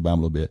of talked about him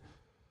a little bit.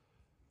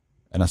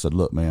 And I said,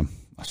 look, man,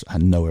 I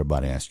know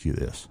everybody asked you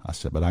this. I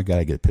said, but I got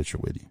to get a picture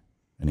with you.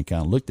 And he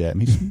kind of looked at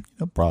me. He said,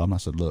 no problem. I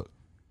said, look,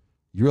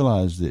 you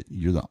realize that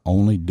you're the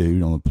only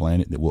dude on the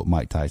planet that whooped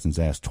Mike Tyson's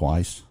ass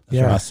twice?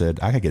 So I said,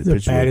 I got to get a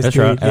picture with you. That's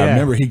right. And I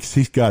remember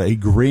he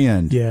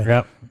grinned. Yeah.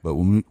 Yep. But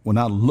when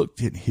I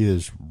looked at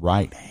his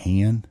right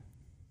hand,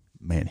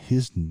 man,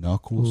 his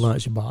knuckles.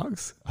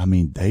 Lunchbox. I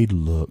mean, they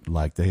looked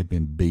like they had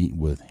been beat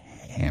with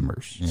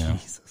hammers. Yeah.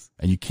 Jesus.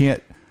 And you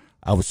can't,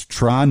 I was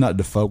trying not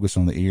to focus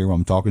on the ear when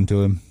I'm talking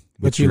to him.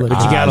 But you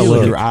gotta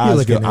look. Your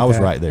eyes go, I was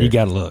right there. You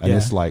got to look. And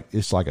it's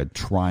like a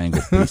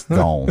triangle piece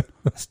gone.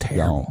 It's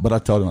terrible. Gone. But I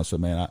told him, I said,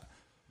 man, I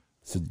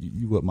said,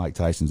 you whipped Mike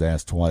Tyson's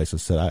ass twice. I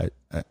said,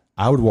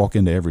 I would walk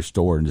into every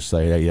store and just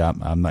say, hey,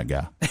 I'm that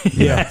guy.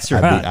 Yeah, that's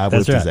right. I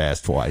whipped his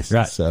ass twice.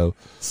 Right. So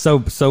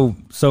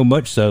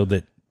much so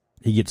that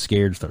he gets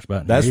scared and starts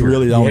biting. That's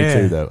really the only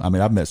two, though. I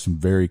mean, I've met some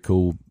very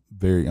cool,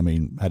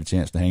 had a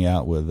chance to hang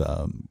out with,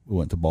 we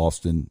went to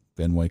Boston,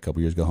 Fenway a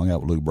couple years ago, hung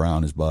out with Luke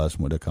Brown, his bus,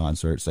 went to a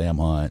concert, Sam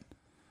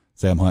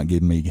Hunt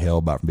giving me hell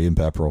about being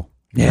Pepperell.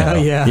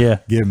 Yeah.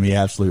 Giving me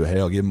absolute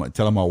hell.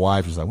 Telling my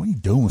wife, she's like, what are you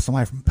doing with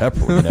somebody from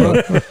Pepperell?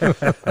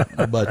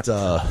 You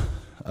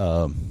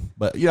know?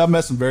 But yeah, I've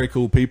met some very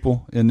cool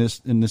people in this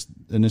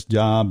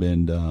job,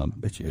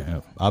 and Bet you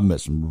have. I've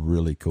met some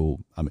really cool.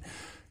 I mean,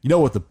 you know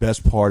what the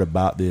best part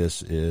about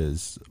this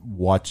is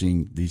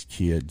watching these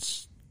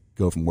kids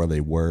go from where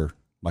they were.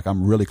 Like,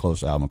 I'm really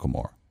close to Alvin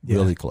Kamara,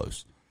 really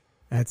close.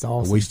 That's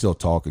awesome. But we still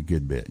talk a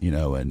good bit, you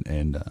know, and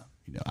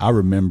you know, I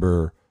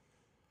remember,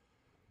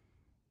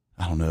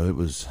 I don't know, it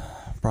was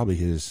probably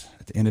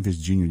at the end of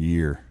his junior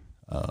year,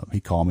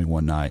 he called me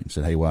one night and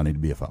said, hey, what I need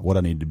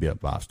to be a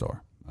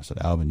 5-star. I said,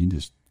 Alvin, you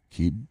just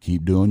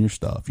keep doing your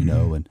stuff, you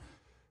know, and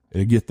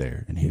it'll get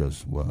there. And he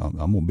goes, well,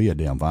 I'm going to be a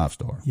damn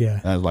 5-star.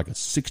 Yeah. And I was like a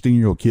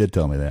 16-year-old kid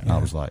telling me that. And I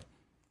was like,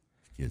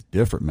 it's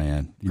different,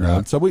 man. You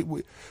know, so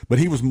but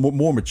he was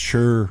more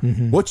mature.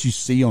 What you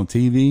see on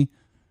TV,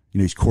 you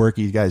know, he's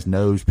quirky. He's got his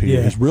nose pierced.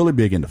 Yeah. He's really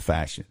big into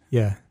fashion.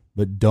 Yeah.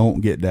 But don't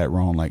get that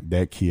wrong. Like,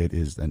 that kid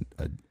is a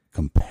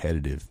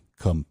competitive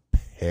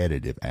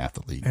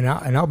athlete. And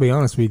I'll be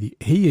honest with you,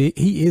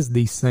 he is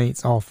the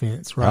Saints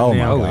offense right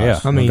now. Oh, yeah.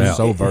 I mean,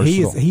 so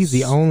versatile. He's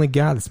the only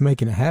guy that's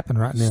making it happen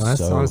right now.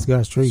 That's honest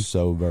God's truth.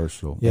 So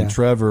versatile. Yeah. And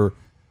Trevor's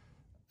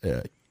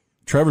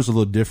a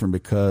little different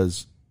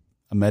because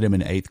I met him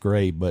in 8th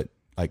grade, but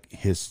like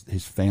his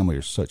family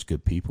are such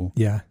good people.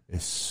 Yeah.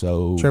 It's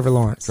so Trevor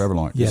Lawrence.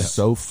 Yes. It's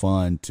so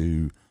fun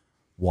to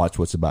watch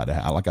what's about to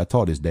happen. Like, I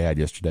taught his dad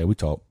yesterday. We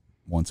talk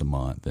once a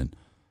month, and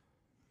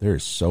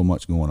there's so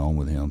much going on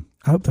with him.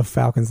 I hope the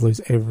Falcons lose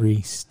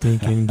every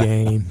stinking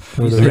game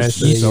for the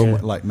rest of the year.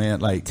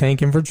 Like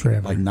Tanking for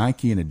Trevor. Like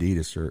Nike and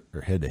Adidas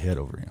are head to head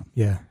over him.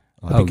 Yeah.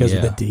 Like, Because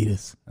of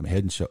Adidas. I mean,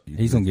 Head and Shoulders.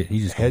 He's gonna get.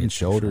 He's just Head and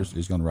Shoulders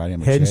is going to write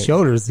him a check. Head and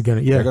Shoulders is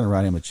going to. They're going to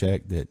write him a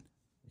check that,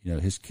 you know,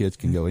 his kids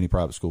can go any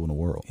private school in the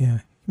world. Yeah.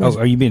 Oh,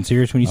 are you being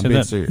serious when you I'm said being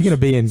that? serious. You're going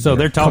to be in So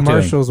they're talking to him.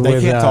 commercials They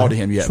with can't talk to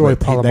him yet. Troy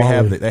But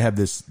Polamalu. they have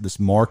this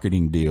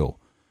marketing deal.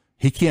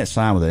 He can't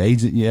sign with an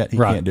agent yet. He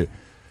can't do it.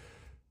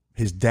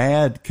 His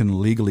dad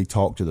can legally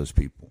talk to those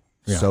people.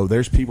 Yeah. So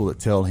there's people that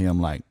tell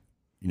him, like,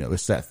 you know,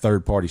 it's that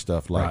third party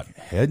stuff. Like,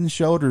 Head and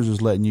Shoulders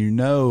is letting you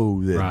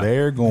know that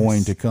they're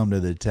going to come to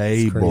the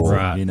table.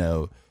 You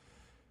know,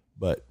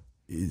 but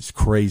it's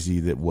crazy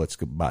that what's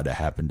about to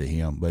happen to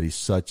him. But he's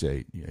such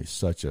a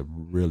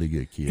really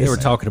good kid. They were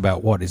talking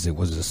about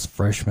was this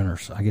freshman, or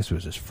I guess it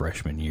was his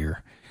freshman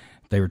year.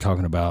 They were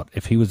talking about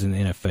if he was in the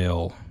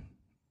NFL,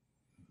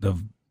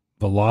 the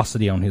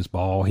velocity on his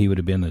ball, he would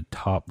have been the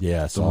top 3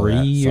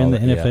 in the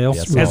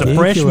NFL as a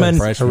freshman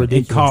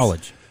in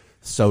college.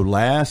 So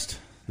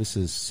this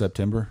is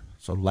September.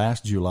 So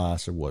last July,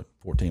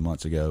 14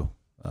 months ago,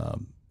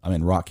 I'm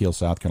in Rock Hill,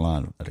 South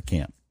Carolina at a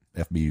camp,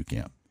 FBU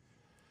camp.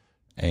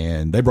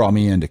 And they brought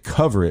me in to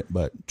cover it,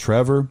 but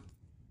Trevor,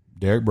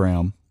 Derek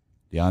Brown,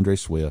 DeAndre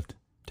Swift,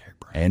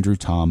 Andrew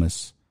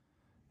Thomas,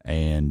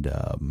 and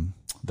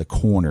the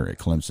corner at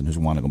Clemson, who's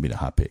one going to be the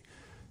high pick,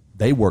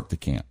 they work the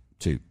camp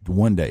too.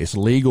 One day, it's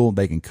legal.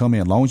 They can come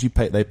in as long as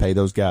they pay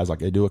those guys like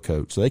they do a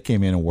coach. So they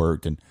came in and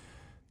worked, and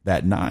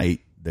that night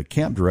the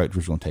camp director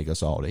was going to take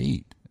us all to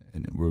eat,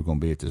 and we were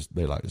going to be at this.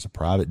 They're like, it's a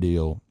private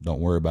deal.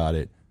 Don't worry about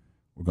it.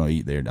 we're going to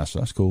eat there. And I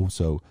said, that's cool.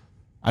 So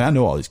I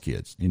know all these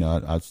kids. You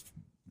know, I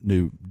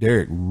knew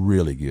Derek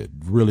really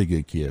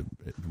good kid.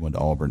 Went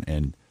to Auburn,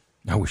 and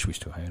I wish we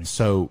still had him.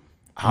 So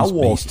I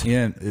walked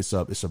in. It's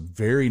a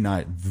very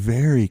nice,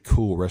 very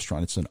cool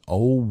restaurant. It's an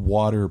old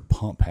water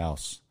pump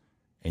house,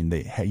 and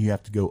you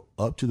have to go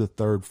up to the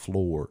 3rd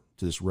floor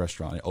to this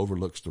restaurant. It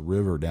overlooks the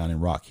river down in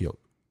Rock Hill.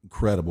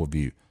 Incredible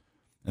view.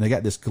 And they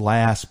got this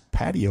glass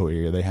patio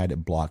area. They had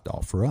it blocked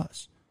off for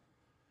us.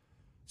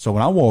 So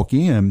when I walk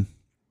in,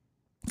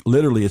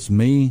 literally it's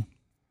me,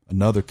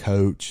 another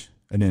coach,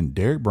 and then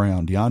Derek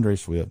Brown, DeAndre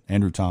Swift,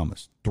 Andrew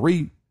Thomas.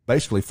 3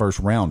 basically first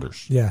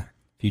rounders. Yeah.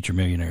 Future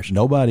millionaires.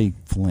 Nobody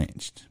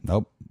flinched.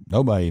 Nope.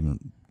 Nobody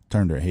even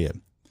turned their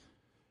head.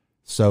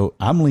 So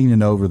I'm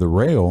leaning over the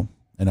rail,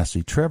 and I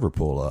see Trevor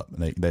pull up.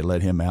 And they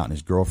let him out, and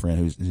his girlfriend,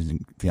 who's his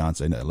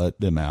fiance, they let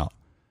them out.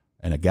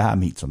 And a guy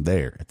meets them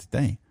there at the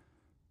thing.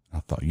 I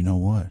thought, you know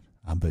what?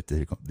 I bet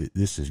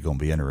this is going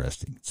to be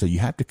interesting. So you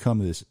have to come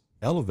to this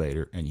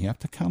elevator, and you have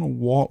to kind of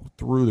walk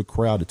through the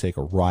crowd to take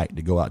a right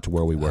to go out to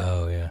where we were.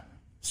 Oh, yeah.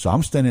 So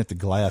I'm standing at the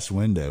glass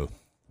window.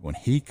 When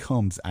he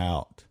comes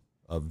out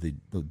of the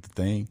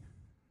thing,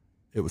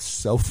 it was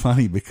so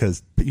funny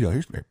because, you know,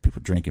 here's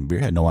people drinking beer.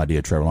 I had no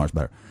idea Trevor Lawrence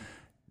better.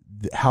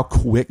 How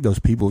quick those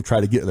people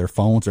try to get their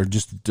phones, or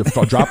just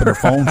dropping their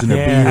phones in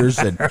their beers,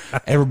 and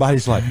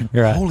everybody's like,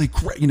 holy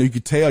crap. You know, you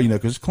could tell, you know,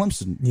 because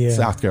Clemson,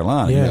 South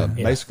Carolina, you know,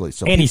 basically.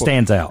 So and he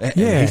stands out.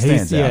 He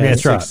stands out.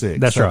 That's right. 6'6".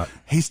 That's so right.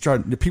 He's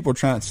trying, the people are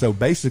trying, so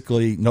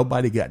basically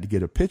nobody got to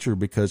get a picture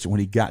because when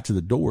he got to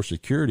the door,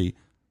 security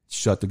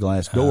shut the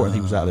glass door and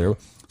he was out there.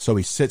 So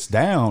he sits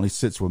down, he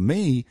sits with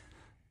me,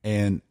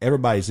 and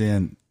everybody's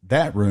in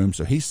that room.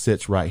 So he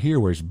sits right here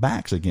where his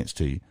back's against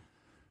to you.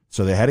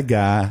 So they had a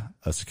guy,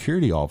 a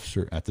security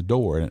officer at the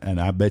door, and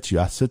I bet you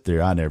I sit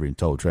there. I never even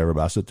told Trevor,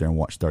 but I sit there and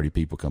watch 30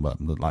 people come up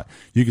and look like,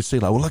 you can see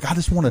like, well, look, I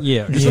just want to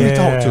let me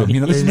talk to him.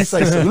 You know, let me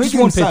say something. Let me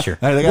one picture.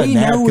 They got we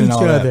know each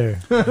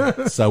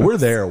other. So we're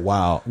there a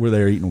while. We're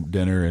there eating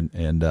dinner,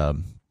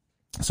 and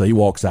so he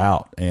walks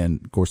out, and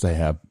of course they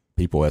have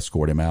people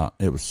escort him out.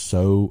 It was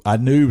so, I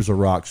knew he was a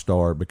rock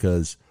star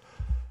because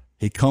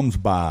he comes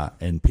by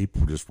and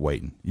people are just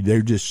waiting.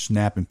 They're just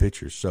snapping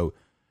pictures. So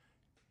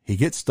he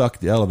gets stuck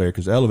at the elevator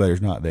because the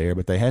elevator's not there,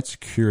 but they had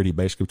security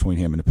basically between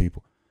him and the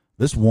people.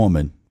 This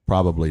woman,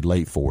 probably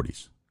late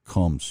 40s,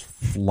 comes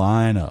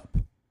flying up,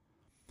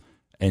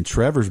 and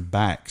Trevor's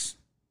back's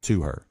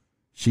to her.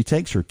 She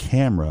takes her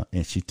camera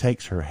and she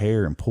takes her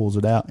hair and pulls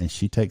it out, and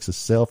she takes a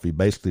selfie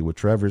basically with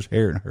Trevor's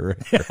hair in her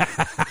hair.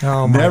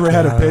 Oh my never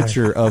had God. a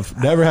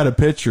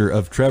picture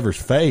of Trevor's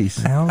face.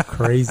 How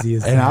crazy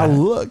is that? And I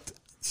looked,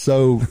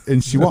 so,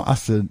 and she I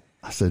said,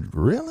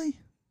 really?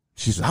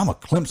 She said, I'm a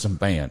Clemson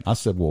fan. I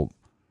said, well,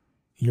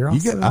 you got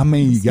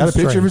a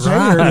picture of his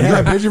hair. You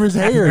got a picture of his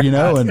hair, you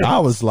know, and I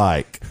was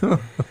like,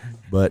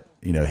 but,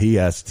 you know, he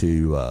has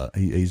to,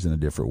 he's in a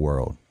different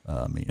world.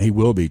 I mean, he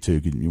will be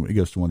too. He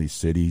goes to one of these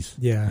cities.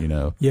 Yeah. You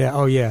know. Yeah.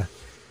 Oh, yeah.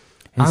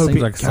 He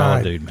seems like a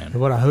solid dude, man.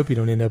 What I hope you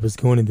don't end up is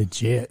going to the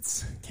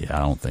Jets. Yeah,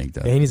 I don't think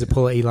that. Yeah, he needs to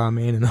pull Eli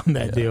Manning on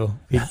that deal.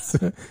 You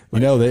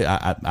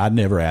know, I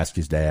never asked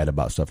his dad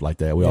about stuff like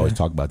that. We always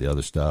talk about the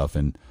other stuff,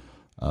 and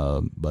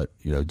but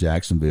you know,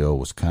 Jacksonville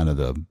was kind of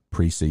the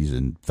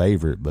preseason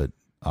favorite, but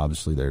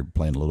obviously they're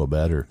playing a little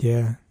better.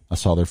 Yeah. I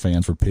saw their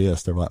fans were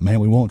pissed. They're like, "Man,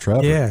 we want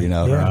Trevor." Yeah, you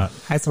know, right.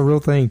 That's a real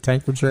thing.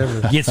 Tank for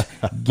Trevor.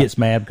 gets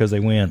mad because they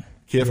win.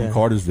 Kid from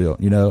Cartersville,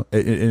 you know.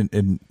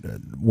 And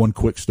one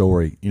quick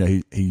story, you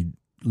know, he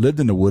lived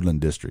in the Woodland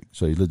district,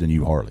 so he lived in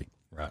New Harley,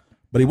 right?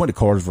 But he went to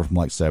Cartersville from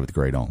like 7th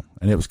grade on,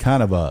 and it was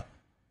kind of a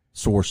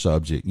sore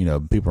subject. You know,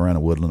 people around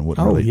the Woodland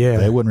wouldn't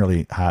they wouldn't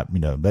really hype. You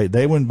know,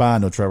 they wouldn't buy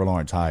no Trevor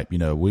Lawrence hype. You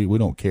know, we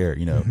don't care.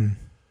 You know,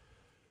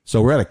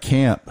 So we're at a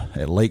camp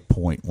at Lake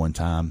Point one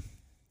time.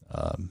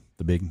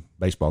 The big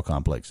baseball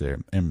complex there,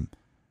 and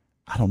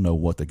I don't know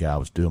what the guy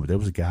was doing, but there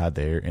was a guy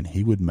there, and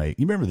he would make.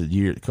 You remember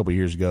a couple of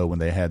years ago when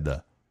they had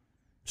the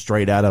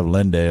straight out of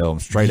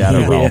Lindale, straight out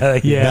of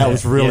that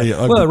was really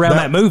around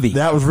that movie.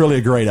 That was really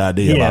a great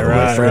idea. Yeah, by the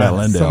way, straight out of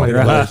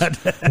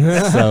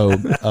Lindale.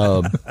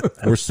 So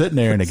we're sitting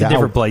there, and the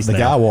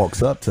guy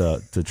walks up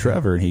to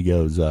Trevor, and he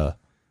goes, "What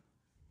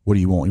do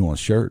you want? You want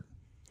a shirt?"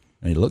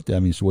 And he looked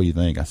at me and said, "What do you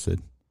think?" I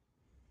said,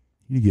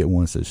 "You get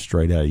one that says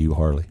straight out of you,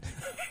 Harley."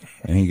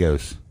 And he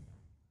goes,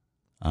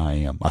 I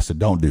am. I said,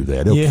 don't do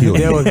that. They'll kill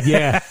you.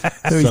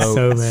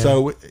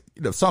 So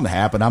you know, something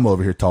happened. I'm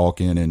over here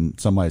talking, and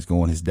somebody's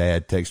going, his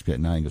dad texts me at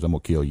night and goes, I'm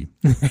going to kill you.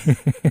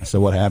 So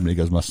what happened? He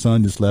goes, my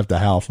son just left the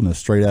house in a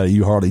straight out of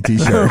you Harley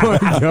t-shirt. Oh,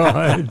 my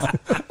God.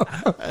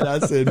 And I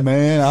said,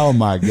 man, oh,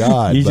 my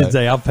God. You should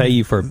say, I'll pay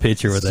you for a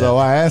picture with that. So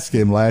I asked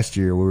him last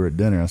year, we were at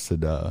dinner, I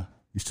said,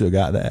 you still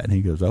got that? And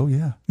he goes, oh,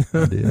 yeah,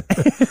 I did.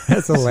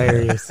 That's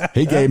hilarious.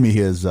 He gave me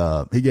his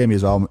Army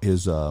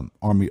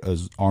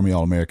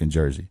All-American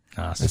jersey.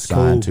 That's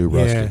signed to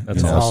Rusty. Yeah,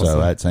 that's awesome. So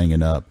that's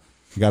hanging up.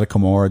 He got a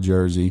Kamara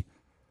jersey.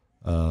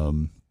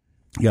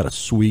 He got a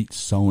sweet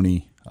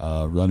Sony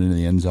running in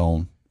the end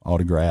zone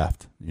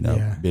autographed. You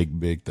know,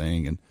 big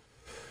thing. And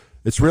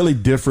it's really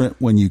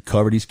different when you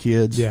cover these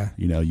kids. Yeah.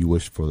 You know, you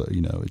wish for the.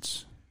 You know,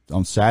 it's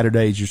on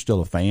Saturdays you're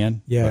still a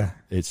fan. Yeah.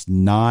 It's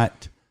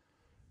not.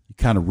 You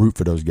kind of root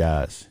for those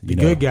guys. The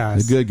good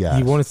guys.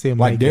 You want to see them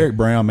like Derek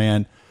Brown,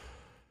 man.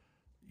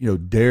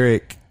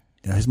 Derek,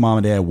 his mom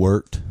and dad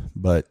worked,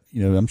 but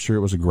I'm sure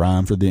it was a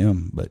grind for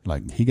them. But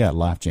like he got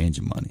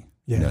life-changing money.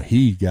 Yeah.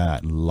 He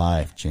got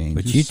life-changing.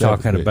 But you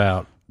talking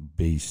about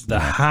beast. The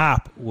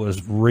hype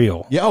was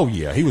real. Yeah, oh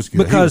yeah, he was good.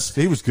 Because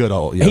he was good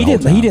all. He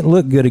didn't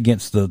look good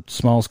against the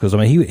small schools. I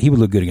mean, he would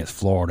look good against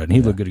Florida, and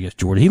he looked good against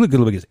Georgia. He looked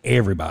good against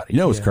everybody.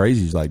 What's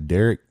crazy is like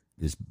Derek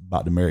is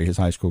about to marry his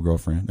high school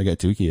girlfriend. They got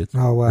 2 kids.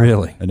 Oh wow,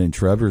 really? And then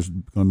Trevor's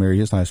going to marry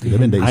his high school. They've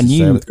been dating since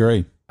 7th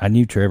grade. I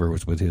knew Trevor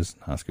was with his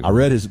high school. I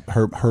read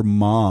her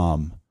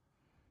mom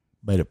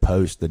made a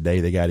post the day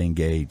they got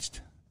engaged,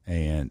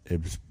 and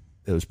it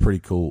was pretty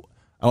cool.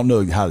 I don't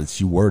know how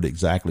she worded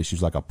exactly. She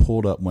was like, I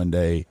pulled up one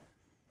day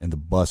in the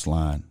bus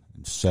line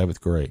in 7th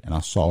grade, and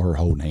I saw her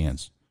holding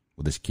hands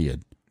with this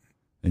kid.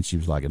 And she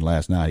was like, and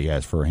last night he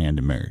asked for her hand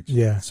in marriage.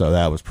 Yeah. So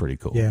that was pretty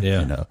cool.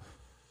 Yeah.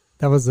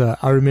 That was, I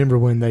remember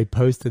when they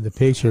posted the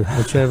picture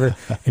of Trevor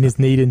and his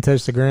knee didn't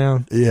touch the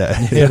ground. Yeah.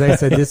 They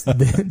said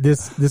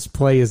this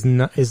play is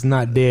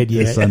not dead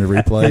yet. It's under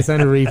replay. It's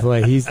under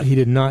replay. He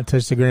did not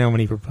touch the ground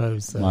when he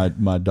proposed. So.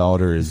 My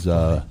daughter is,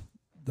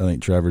 I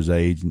think Trevor's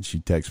age, and she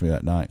texted me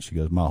that night. She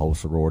goes, my whole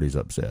sorority's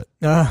upset.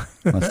 I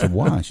said,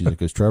 why? She's like,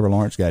 because Trevor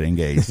Lawrence got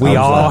engaged. We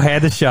all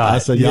had the shot. I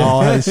said,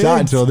 y'all had a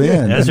shot until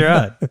then. That's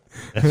right.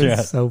 That's right.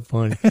 It's so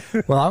funny.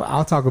 Well,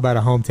 I'll talk about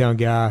a hometown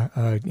guy,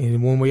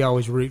 and one we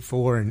always root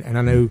for, and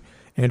I know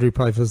Andrew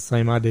probably feels the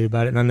same I do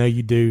about it, and I know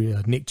you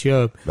do, Nick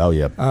Chubb. Oh,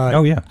 yeah.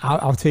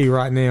 I'll tell you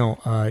right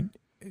now,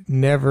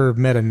 never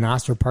met a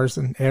nicer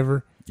person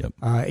ever.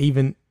 Yep.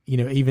 Even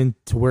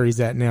to where he's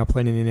at now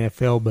playing in the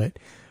NFL, but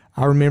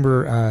I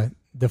remember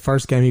the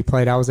first game he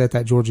played, I was at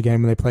that Georgia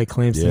game when they played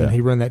Clemson, and he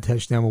run that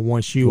touchdown with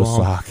one shoe on.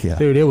 Sock, yeah.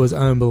 Dude, it was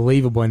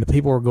unbelievable, and the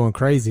people were going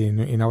crazy.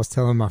 And I was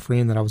telling my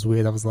friend that I was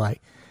with, I was like,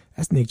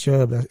 that's Nick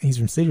Chubb. He's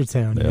from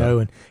Cedartown, you know.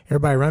 And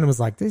everybody around him was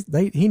like,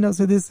 he knows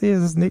who this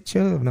is. It's Nick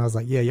Chubb. And I was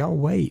like, yeah, y'all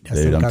wait. I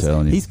said, I'm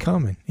telling you. He's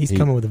coming. He's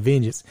coming with a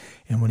vengeance.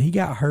 And when he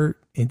got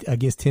hurt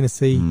against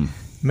Tennessee,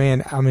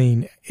 man, I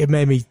mean, it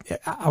made me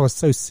 – I was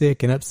so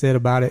sick and upset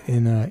about it.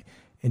 And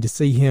to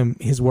see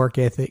his work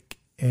ethic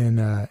 –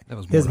 and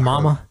his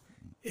mama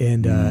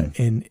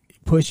and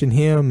pushing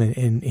him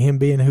and him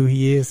being who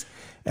he is.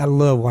 I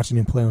love watching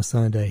him play on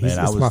Sunday.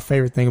 It's my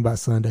favorite thing about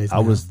Sundays. I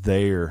was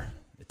there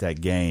at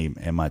that game,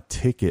 and my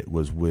ticket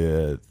was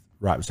right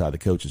beside the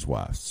coach's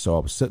wife. So I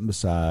was sitting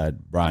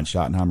beside Brian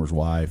Schottenheimer's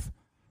wife,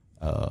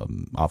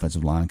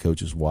 offensive line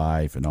coach's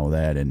wife, and all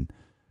that. And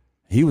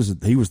he was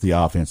the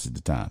offense at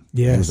the time.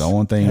 Yes, it was the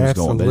only thing that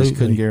was going. They just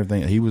couldn't get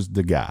everything. He was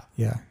the guy.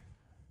 Yeah,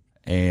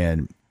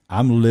 and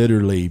I'm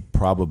literally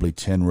probably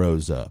 10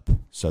 rows up.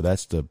 So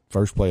that's the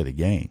first play of the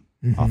game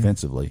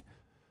offensively.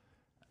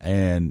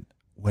 And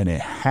when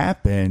it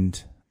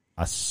happened,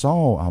 I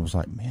was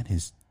like, man,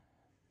 his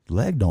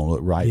leg don't look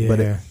right. Yeah. But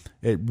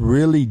it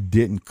really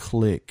didn't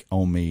click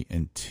on me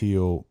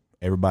until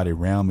everybody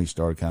around me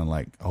started kind of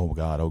like, oh,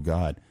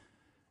 God.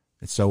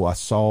 And so I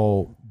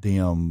saw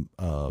them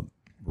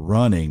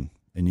running,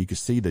 and you could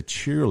see the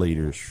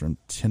cheerleaders from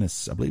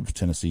Tennessee. I believe it was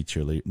Tennessee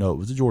cheerleaders. No, it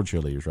was the Georgia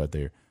cheerleaders right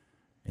there.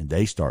 And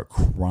they start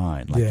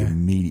crying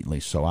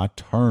immediately. So I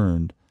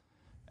turned,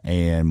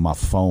 and my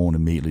phone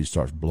immediately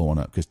starts blowing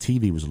up because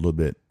TV was a little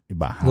bit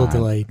behind, a little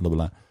delayed.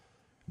 And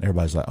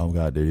everybody's like, "Oh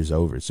God, dude, it's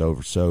over! It's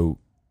over!" So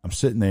I'm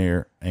sitting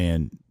there,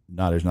 and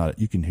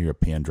you can hear a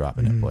pin drop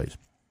in that place.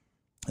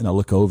 And I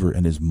look over,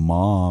 and his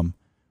mom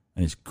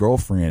and his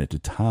girlfriend at the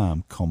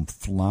time come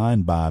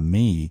flying by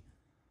me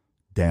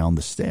down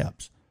the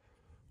steps.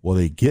 Well,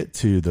 they get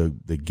to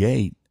the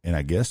gate, and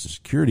I guess the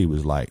security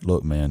was like,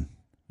 "Look, man.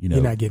 You're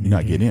not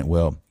getting in.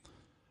 Well,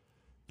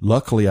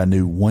 luckily I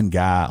knew one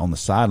guy on the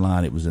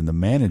sideline. It was in the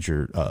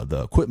manager,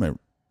 the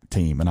equipment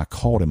team. And I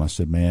called him. I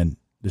said, man,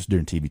 this is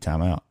during TV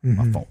timeout.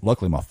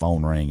 Luckily my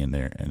phone rang in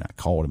there, and I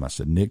called him. I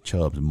said, Nick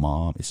Chubb's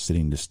mom is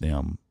sitting in this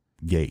damn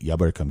gate. Y'all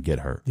better come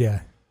get her.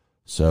 Yeah.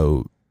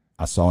 So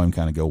I saw him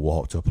kind of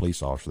walk to a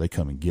police officer. They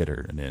come and get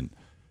her. And then,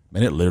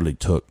 man, it literally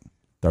took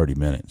 30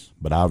 minutes.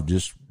 But I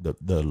just,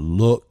 the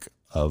look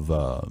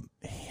of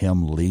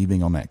him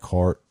leaving on that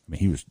cart, I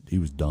mean, he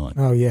was done.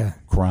 Oh, yeah.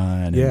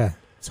 Crying. Yeah.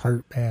 It's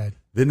hurt bad.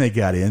 Then they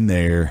got in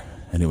there,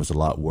 and it was a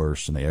lot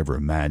worse than they ever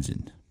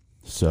imagined.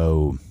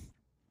 So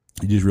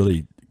it just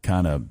really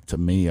kind of, to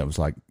me, I was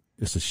like,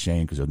 it's a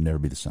shame because he'll never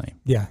be the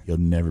same. Yeah. He'll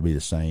never be the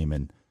same.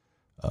 And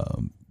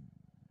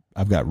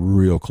I've got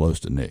real close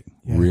to Nick.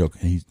 Yeah.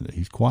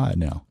 He's quiet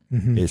now.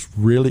 It's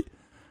really,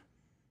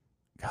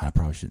 God, I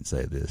probably shouldn't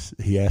say this.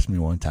 He asked me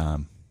one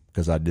time,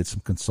 because I did some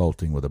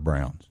consulting with the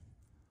Browns.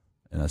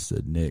 And I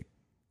said, Nick,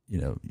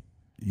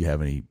 you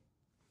have any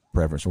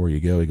preference where you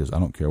go? He goes, I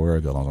don't care where I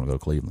go, as long as I'm going to go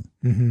to Cleveland.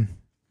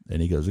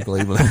 And he goes to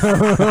Cleveland.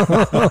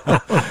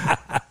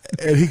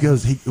 And he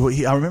goes,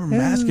 I remember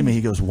him asking me,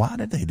 he goes, why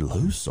did they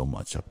lose so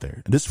much up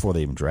there? And this is before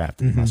they even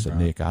drafted him. I said,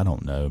 Nick, I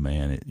don't know,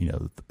 man.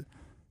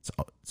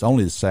 It's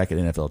only the second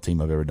NFL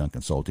team I've ever done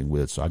consulting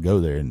with. So I go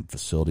there and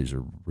facilities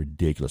are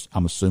ridiculous.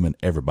 I'm assuming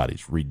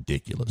everybody's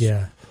ridiculous.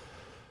 Yeah.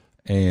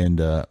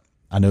 And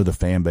I know the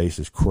fan base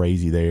is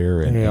crazy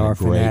there, and, they are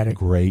fanatic.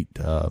 Great.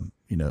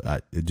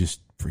 It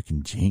just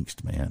freaking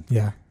jinxed, man.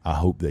 Yeah. I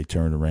hope they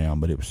turn around,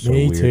 but it was so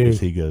weird because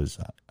he goes,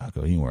 "I'll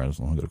go anywhere as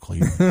long as I go to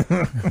Cleveland,"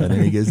 and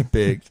then he gets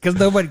picked because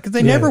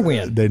they never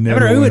win. They never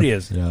matter who it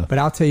is. Yeah. But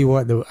I'll tell you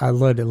what, I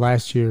loved it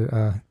last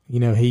year.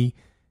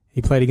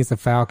 He played against the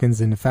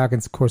Falcons, and the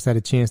Falcons, of course, had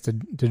a chance to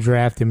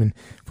draft him. And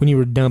when you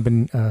were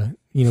dumping,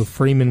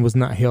 Freeman was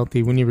not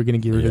healthy. When you were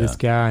going to get rid of this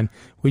guy, and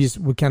we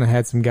kind of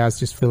had some guys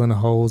just filling the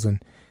holes,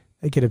 and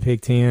they could have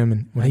picked him.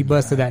 And when he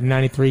busted that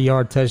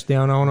 93-yard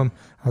touchdown on him,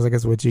 I was like,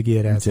 "That's what you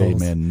get, assholes." I tell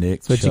you, man,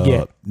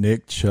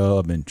 Nick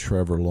Chubb, and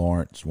Trevor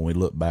Lawrence. When we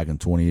look back in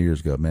 20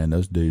 years ago, man,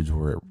 those dudes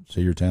were at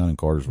Cedartown and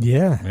Cartersville.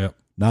 Yeah, yep.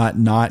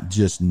 Not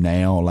just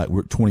now. Like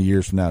we're 20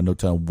 years from now, no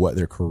telling what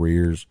their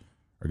careers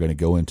are going to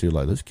go into.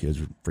 Like those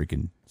kids are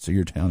freaking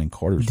Cedartown and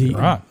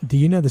Cartersville. Do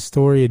you know the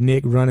story of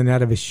Nick running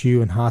out of his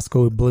shoe in high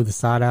school? He blew the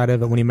side out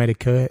of it when he made a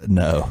cut.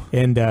 No.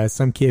 And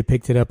some kid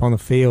picked it up on the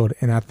field,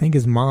 and I think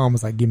his mom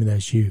was like, "Give me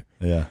that shoe."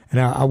 Yeah. And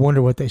I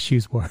wonder what that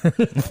shoe's were.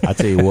 I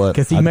tell you what,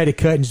 because he made a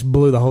cut and just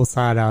blew the whole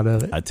side out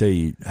of it. I tell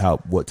you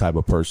what type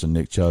of person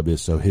Nick Chubb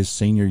is. So his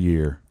senior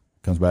year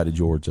comes back to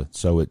Georgia.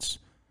 So it's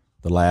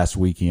the last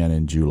weekend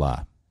in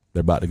July.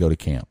 They're about to go to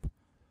camp,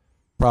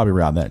 probably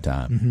around that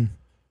time. Mm-hmm.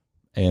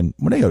 And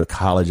when they go to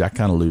college, I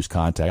kind of lose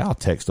contact. I'll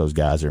text those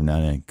guys every now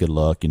and then. Good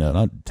luck, And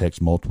I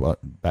text multiple.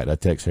 Back, I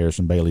text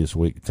Harrison Bailey this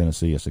week in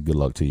Tennessee. I said, "Good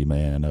luck to you,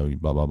 man. I know you,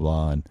 blah, blah,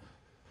 blah." And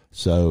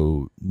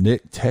so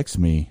Nick texts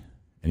me,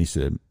 and he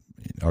said,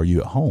 "Are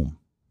you at home?"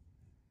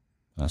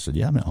 And I said,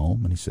 "Yeah, I'm at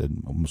home." And he said,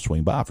 "I'm going to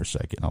swing by for a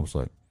second." And I was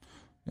like,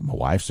 "My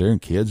wife's there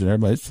and kids and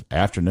everybody. It's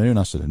afternoon."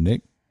 I said,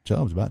 "Nick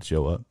Chubb's about to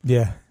show up."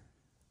 Yeah.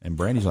 And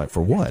Brandy's like,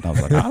 "For what?" And I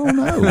was like, "I don't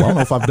know. I don't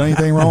know if I've done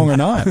anything wrong or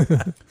not."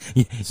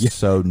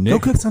 So Nick, go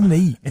cook something to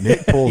eat.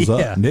 Nick pulls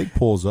up. Nick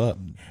pulls up,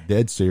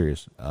 dead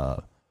serious.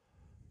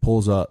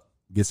 Pulls up,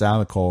 gets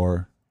out of the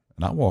car,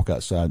 and I walk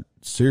outside,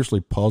 seriously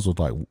puzzled,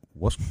 like,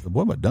 what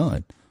have I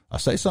done? I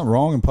say something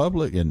wrong in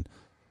public, and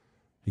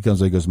he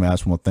comes. He goes, "Man, I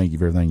just want to thank you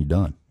for everything you've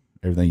done.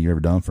 Everything you've ever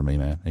done for me,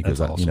 man." Because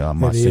awesome.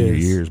 My senior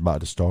year is about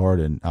to start,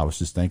 and I was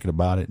just thinking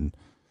about it, and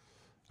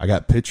I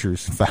got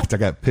pictures. In fact, I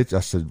got pictures.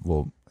 I said,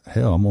 "Well,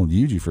 hell, I'm going to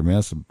use you for a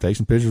minute. So take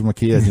some pictures of my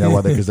kids."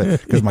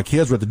 Because my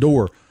kids were at the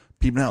door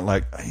peeping out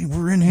like, "Hey,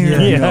 we're in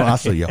here." I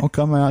said, "Yeah, I'll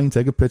come out and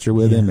take a picture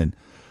with him." And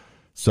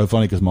so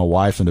funny because my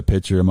wife's in the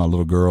picture and my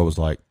little girl was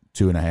like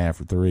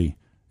 2.5 or 3.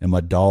 And my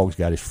dog's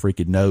got his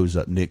freaking nose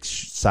up Nick's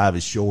side of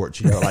his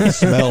shorts, like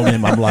smelling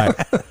him. I'm like,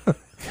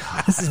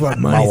 God, this is what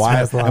my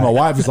wife like. And my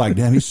wife was like,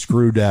 "Damn, he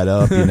screwed that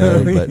up,"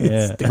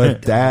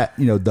 But that,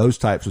 those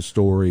types of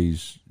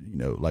stories,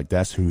 like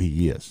that's who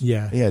he is.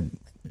 Yeah. He had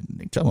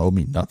Nick Chubb owed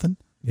me nothing.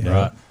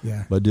 Right.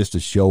 Yeah. But just to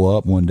show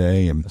up one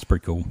day, and that's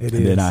pretty cool.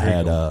 Then I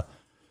had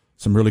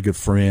some really good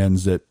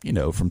friends that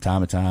from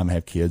time to time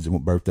have kids that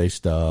want birthday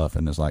stuff,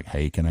 and it's like,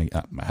 "Hey, can I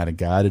had a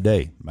guy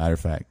today. Matter of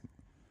fact,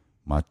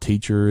 my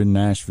teacher in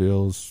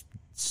Nashville's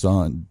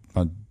son,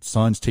 my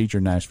son's teacher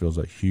in Nashville is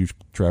a huge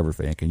Trevor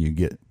fan. Can you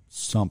get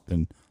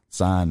something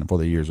signed before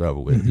the year's over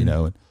with?"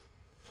 And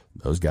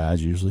those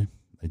guys usually,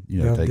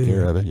 take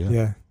care of it.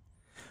 Yeah.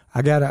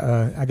 I got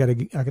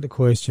a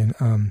question.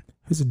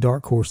 Who's a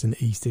dark horse in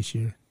the East this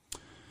year?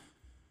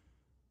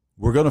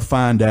 We're going to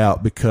find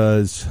out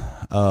because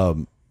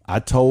I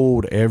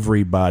told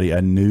everybody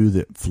I knew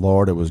that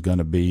Florida was going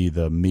to be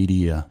the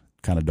media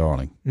kind of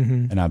darling.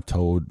 And I've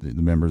told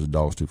the members of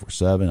Dogs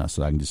 247, I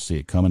said, I can just see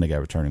it coming. They got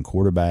a returning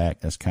quarterback.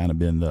 That's kind of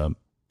been the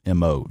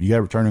MO. You got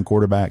a returning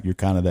quarterback, you're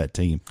kind of that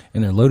team.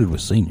 And they're loaded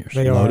with seniors.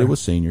 They are loaded with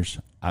seniors.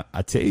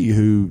 I tell you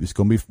who it's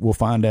going to be, we'll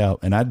find out.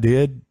 And I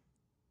did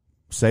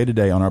say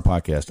today on our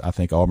podcast, I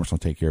think Auburn's going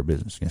to take care of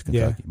business against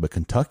Kentucky. Yeah. But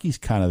Kentucky's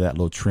kind of that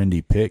little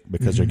trendy pick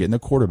because they're getting a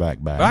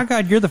quarterback back. My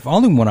God, you're the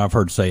only one I've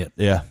heard say it.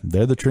 Yeah,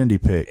 they're the trendy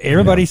pick.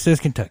 Everybody says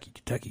Kentucky.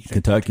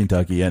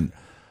 Kentucky. And,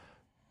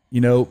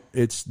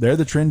 they're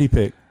the trendy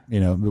pick.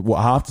 I'll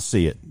have to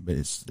see it. But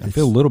I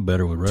feel a little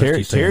better with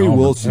Rusty. Terry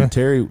Wilson,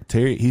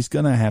 Terry, he's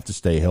going to have to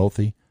stay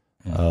healthy.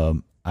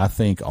 I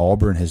think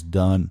Auburn has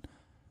done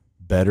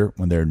better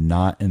when they're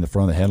not in the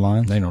front of the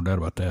headlines. Ain't no doubt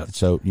about that.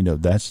 So,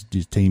 that's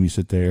the team you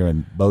sit there,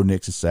 and Bo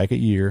Nix's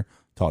second year.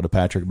 Talked to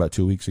Patrick about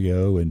 2 weeks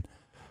ago, and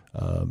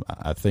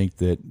I think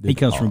that he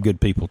comes from good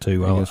people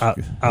too.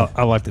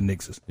 I like the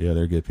Nixes. Yeah,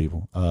 they're good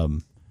people.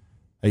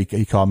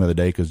 He called me the other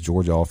day because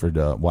Georgia offered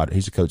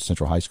he's a coach at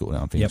Central High School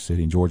now in Phoenix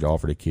City, and Georgia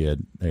offered a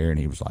kid there, and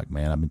he was like,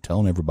 "Man, I've been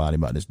telling everybody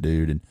about this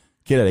dude." And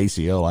kid had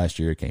ACL last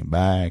year, came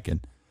back, and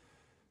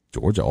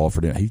Georgia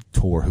offered him. He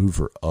tore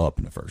Hoover up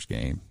in the first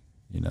game.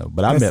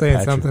 But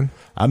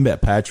I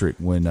met Patrick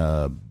when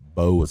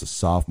Bo was a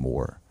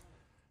sophomore,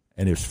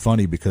 and it was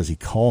funny because he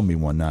called me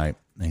one night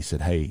and he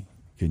said, "Hey,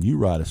 can you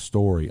write a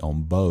story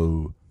on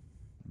Bo?"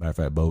 Matter of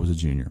fact, Bo was a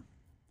junior.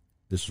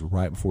 This was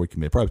right before he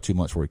committed, probably 2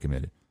 months before he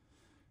committed.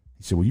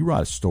 He said, "Will you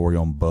write a story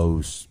on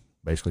Bo's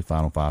basically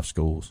Final Five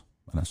schools?"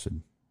 And I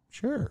said,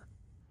 "Sure."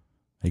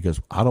 He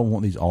goes, I don't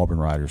want these Auburn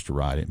writers to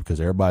write it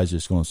because everybody's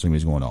just going to assume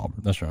he's going to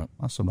Auburn. That's right.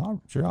 I said,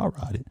 sure, I'll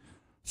write it.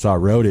 So I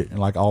wrote it, and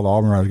like all the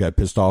Auburn writers got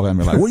pissed off at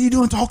me, like, what are you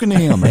doing talking to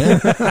him, man?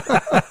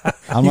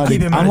 I'm like,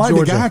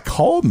 the guy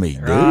called me,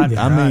 dude. Right,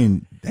 I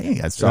mean,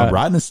 dang. So I'm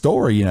writing a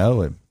story, and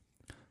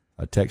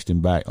I texted him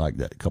back like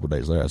that a couple of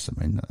days later. I said,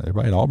 man,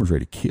 everybody at Auburn's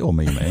ready to kill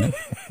me, man.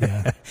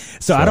 Yeah.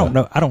 So I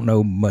don't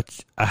know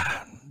much.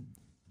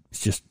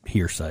 It's just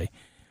hearsay.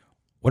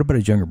 What about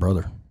his younger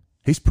brother?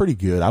 He's pretty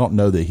good. I don't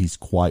know that he's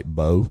quite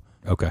Bo.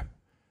 Okay.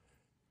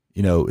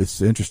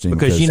 It's interesting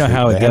because you know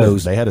how it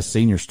goes. They had a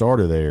senior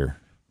starter there,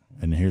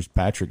 and here's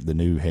Patrick, the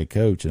new head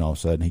coach, and all of a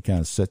sudden he kind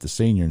of set the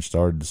senior and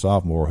started the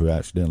sophomore, who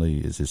accidentally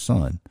is his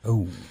son.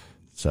 Oh.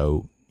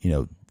 So,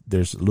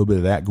 there's a little bit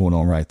of that going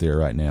on right there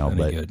right now,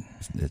 but good.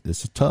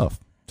 It's tough,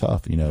 so I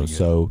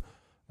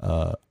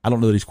don't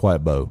know that he's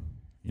quite Bo.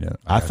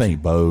 I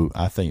think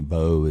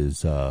Bo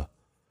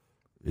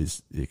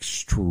is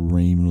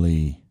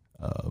extremely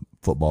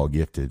football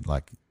gifted,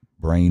 like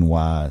brain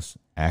wise,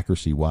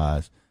 accuracy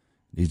wise.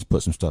 Needs to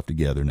put some stuff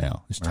together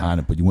now. It's time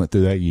to put. You went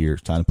through that year.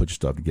 It's time to put your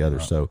stuff together.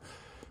 Right. So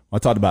when I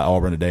talked about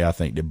Auburn today, I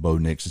think that Bo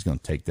Nix is going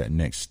to take that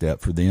next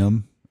step for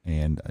them,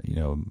 and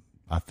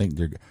I think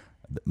they're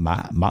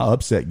my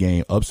upset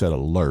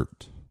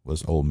alert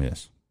was Ole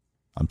Miss.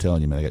 I'm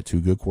telling you, man, they got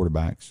two good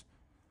quarterbacks.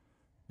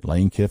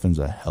 Lane Kiffin's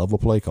a hell of a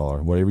play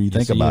caller. Whatever you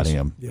think about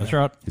him, that's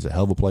right. He's a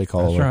hell of a play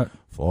caller. That's right.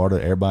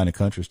 Florida, everybody in the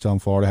country is telling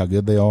Florida how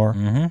good they are.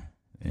 Mm-hmm.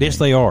 Yes,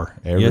 they are.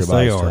 Everybody's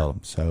telling them.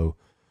 So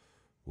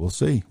we'll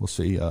see. We'll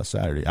see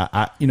Saturday.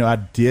 I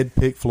did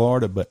pick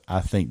Florida, but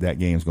I think that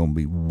game's going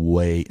to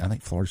be I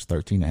think Florida's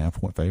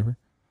 13.5-point favorite.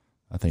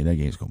 I think that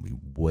game's going to be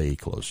way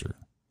closer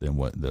than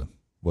what the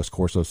West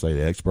Corso say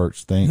the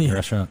experts think. Yeah,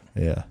 that's right.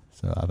 Yeah.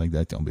 So I think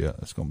that's going to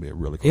be a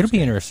really close It'll be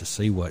game. interesting to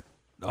see what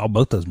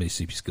both those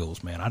Mississippi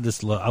schools, man. I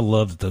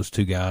love that those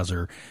two guys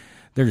they're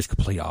just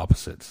complete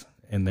opposites,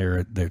 and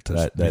they're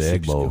that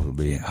Egg Bowl will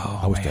be.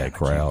 I wish they had a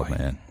crowd,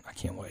 man. I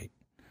can't wait.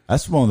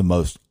 That's one of the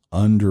most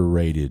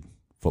underrated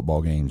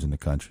football games in the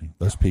country.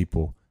 Those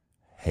people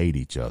hate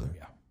each other.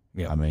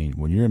 Yeah. I mean,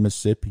 when you're in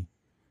Mississippi,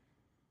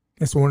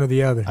 it's one or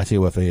the other. I tell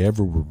you what, if they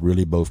ever were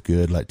really both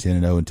good, like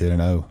 10-0 and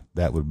 10-0,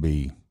 that would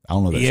be. I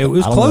don't know. It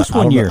was close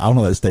one year. I don't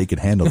know that state could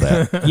handle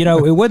that.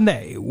 It wasn't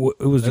that. It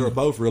was. They were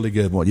both really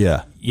good.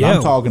 Yeah.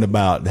 I'm talking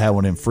about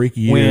having them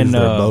freaky years. When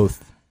they're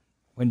both.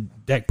 When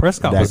Dak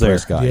Prescott was there,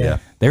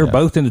 they were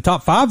both in the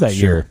top 5 that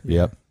year.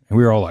 Yep. And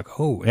we were all like,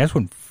 "Oh!" And that's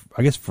when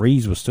I guess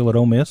Freeze was still at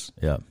Ole Miss.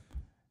 Yep.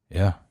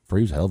 Yeah.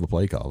 Freeze was a hell of a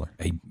play caller.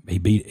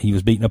 He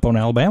was beating up on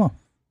Alabama.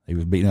 He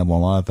was beating up on a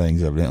lot of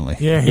things, evidently.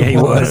 Yeah, he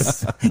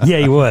was. Yeah,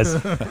 he was.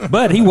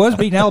 But he was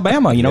beating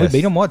Alabama. He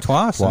beat them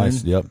twice.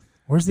 Twice. Yep.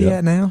 Where's he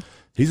at now?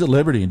 He's at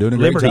Liberty and doing a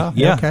great job.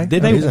 Yeah. Okay.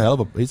 He's a hell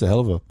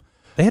of a.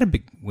 They had a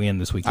big win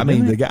this weekend. I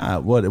mean, the guy,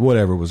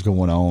 whatever was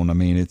going on. I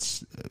mean,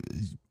 it's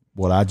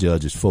what I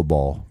judge is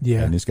football.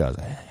 Yeah. And this guy's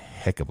a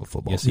heck of a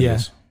football. Yes, he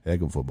is.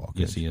 Heck of a football.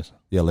 Yes, he is.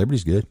 Yeah,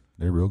 Liberty's good.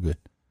 They're real good.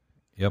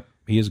 Yep,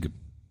 he is good.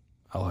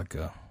 I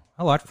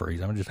like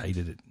Freeze. I just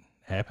hated it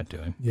happened to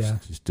him. Yeah.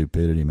 It's just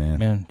stupidity, man.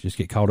 Man, just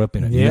get caught up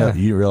in it. Yeah.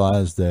 You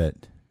realize that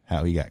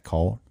how he got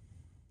caught?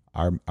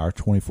 Our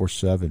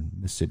 24/7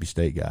 Mississippi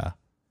State guy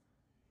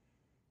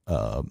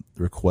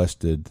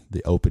requested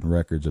the open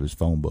records of his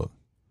phone book.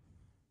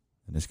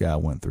 And this guy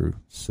went through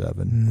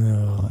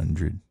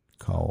 700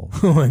 calls.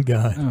 Oh, my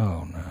God.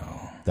 Oh,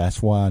 no.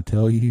 That's why I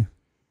tell you,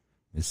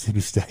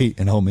 Mississippi State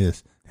and Ole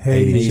Miss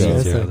hate each other.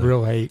 other. That's a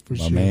real hate for My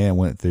sure. man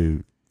went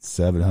through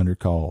 700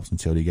 calls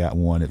until he got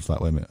one. It was like,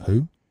 wait a minute,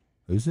 who?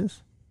 Who's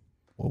this?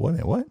 Well, wait a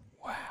minute, what?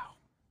 Wow.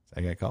 So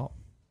I got called.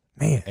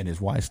 Man. And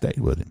his wife stayed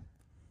with him.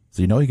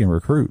 So he can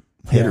recruit.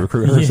 He had to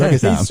recruit her a second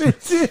time. Sure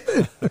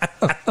did.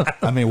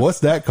 I mean,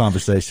 what's that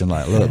conversation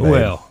like? Look,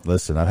 babe,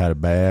 listen, I've had a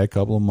bad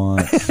couple of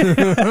months.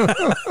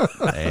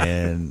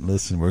 And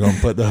listen, we're going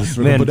to put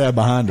that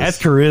behind us.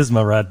 That's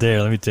charisma right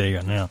there, let me tell you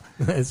right now.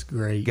 That's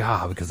great.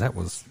 God, because that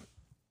was,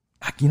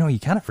 you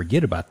kind of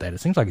forget about that. It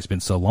seems like it's been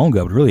so long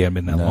ago, but it really hadn't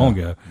been that long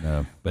ago.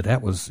 No. But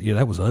that was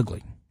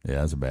ugly.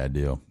 Yeah, that's a bad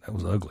deal. That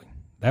was ugly.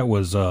 That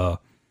was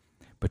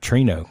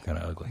Petrino kind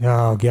of ugly.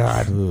 Oh,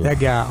 God. Ugh.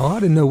 That guy. Oh, I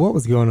didn't know what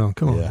was going on.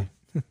 Come on. Yeah.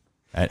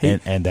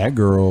 And that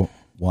girl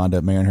wound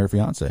up marrying her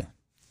fiance.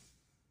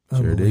 Sure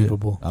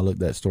Unbelievable. did. I looked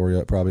that story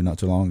up probably not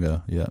too long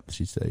ago. Yeah,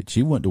 she said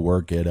she went to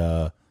work at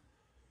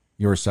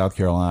South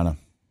Carolina.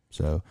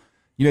 So,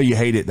 you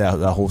hate it, that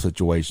whole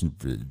situation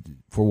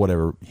for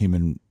whatever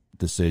human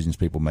decisions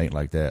people make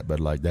like that. But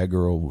like that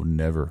girl will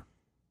never.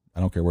 I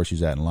don't care where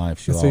she's at in life.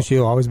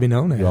 She'll always be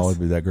known as. She'll always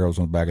be that girl's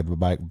on the back of the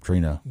bike with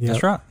Trina. Yep.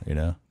 That's right.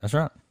 That's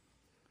right.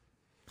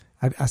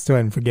 I still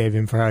hadn't forgave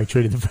him for how he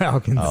treated the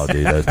Falcons. Oh,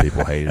 dude, those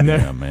people hated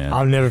him, man.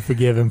 I'll never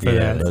forgive him for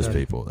that. Those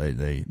people,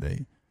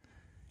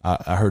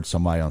 I heard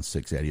somebody on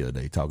 680 the other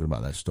day talking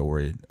about that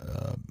story.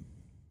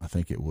 I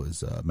think it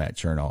was Matt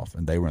Chernoff,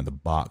 and they were in the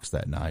box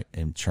that night.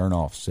 And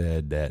Chernoff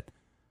said that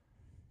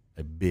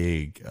a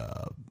big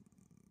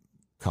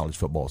college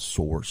football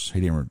source, he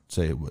didn't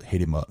say it,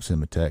 hit him up, send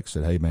him a text,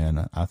 said, "Hey,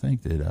 man, I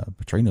think that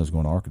Petrino's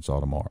going to Arkansas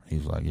tomorrow."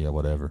 He's like, "Yeah,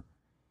 whatever."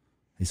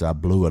 He said, I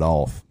blew it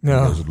off.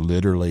 No. It was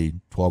literally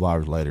 12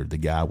 hours later, the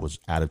guy was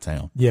out of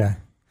town. Yeah.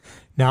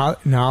 Now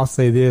I'll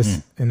say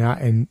this, and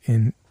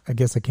I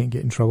guess I can't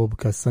get in trouble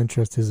because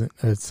SunTrust isn't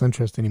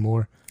SunTrust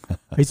anymore. I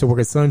used to work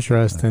at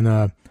SunTrust,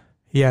 and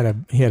he had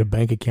a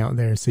bank account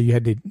there, so you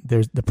had to.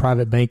 There's the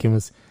private banking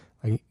was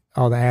like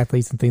all the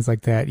athletes and things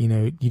like that. You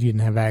know, you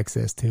didn't have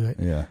access to it.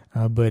 Yeah.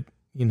 But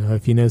you know,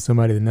 if you know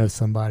somebody that knows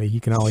somebody,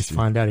 you can always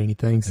find out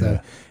anything. So,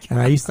 and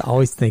I used to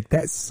always think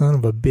that son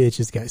of a bitch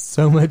has got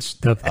so much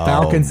the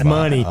Falcons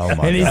money,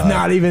 and he's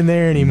not even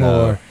there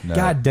anymore. No.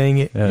 God dang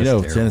it! You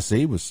know,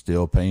 Tennessee was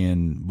still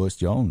paying Butch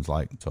Jones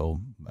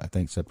until I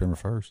think September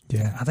 1st.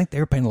 Yeah, I think they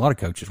were paying a lot of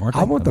coaches, weren't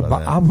they? I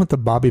want the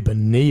Bobby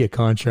Bonilla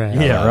contract.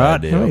 Yeah,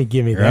 right. Let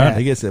Give me that.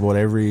 He gets it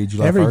every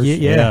July Every 1st.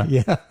 year,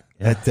 yeah.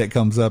 That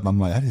comes up. I'm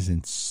like, that is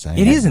insane.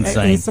 It is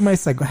insane. And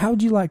somebody's like, how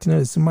would you like to know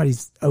that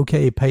somebody's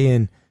okay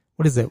paying?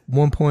 What is it?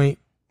 1.3?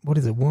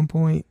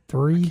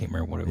 I can't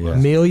remember what it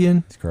was.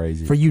 Million? It's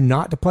crazy. For you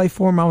not to play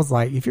for him? I was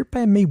like, if you're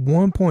paying me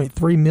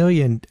 1.3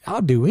 million,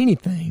 I'll do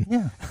anything.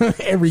 Yeah.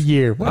 Every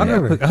year.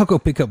 Whatever. I'll go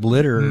pick up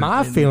litter.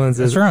 My feelings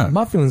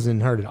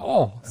didn't hurt at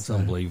all. That's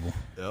unbelievable.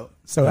 Yep.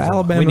 So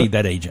Alabama, we need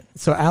that agent.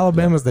 So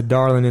Alabama's the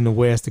darling in the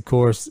West, of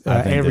course,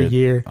 every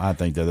year. I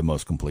think they're the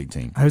most complete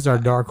team. Who's our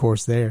dark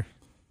horse there?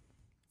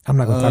 I'm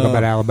not going to talk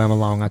about Alabama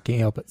long. I can't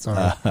help it.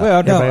 Sorry.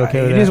 Well, no, it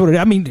is what it.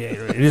 I mean,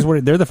 it is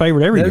what they're the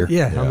favorite every year.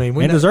 Yeah, I mean,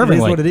 and deservingly. It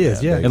is what it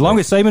is. Yeah, as long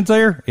as Saban's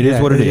there, it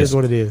is what it is. It is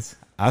what it is.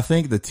 I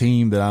think the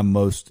team that I'm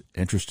most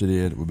interested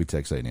in would be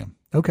Texas A&M.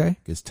 Okay,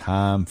 it's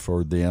time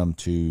for them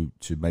to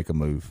make a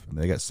move. I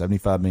mean, they got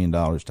 $75 million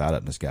tied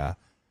up in this guy.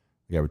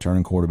 They got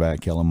returning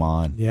quarterback Kellen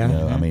Mond. Yeah, you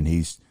know, I mean,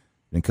 he's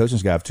been coaching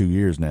this guy for 2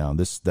 years now.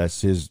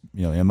 That's his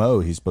MO.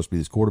 He's supposed to be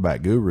this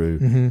quarterback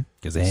guru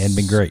because it hadn't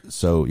been great.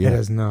 So yeah, it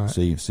has not.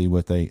 See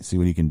what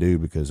he can do,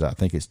 because I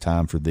think it's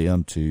time for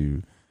them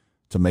to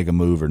make a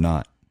move or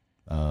not.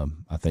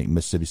 I think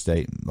Mississippi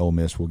State and Ole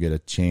Miss will get a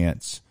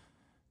chance.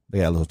 They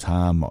got a little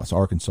time. It's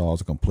Arkansas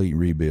is a complete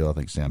rebuild. I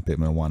think Sam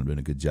Pittman will wind up doing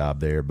a good job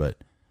there. But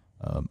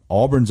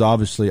Auburn's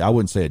obviously, I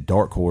wouldn't say a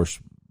dark horse,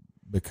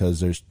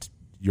 because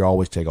you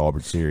always take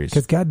Auburn serious.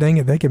 Because God dang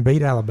it, they can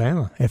beat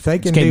Alabama. If they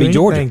can do anything,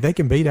 Georgia. They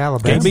can beat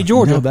Alabama. Can't beat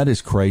Georgia. No, that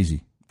is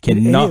crazy.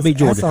 Cannot beat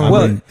Georgia.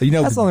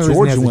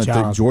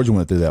 Georgia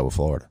went through that with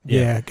Florida.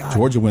 Yeah, God.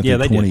 Georgia went through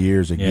 20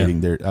 years of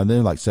getting their.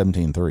 They're like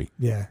 17-3.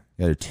 Yeah,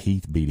 got their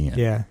teeth beat in.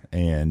 Yeah,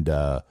 and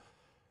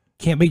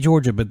can't beat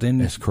Georgia, but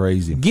then it's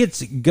crazy.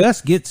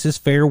 Gus gets his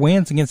fair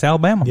wins against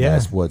Alabama. Yeah,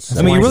 that's what's.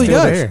 I mean, he really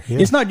does. Yeah.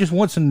 It's not just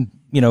once in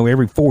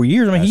every 4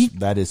 years. I mean, he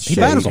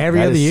battles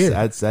every other year.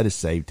 That has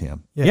saved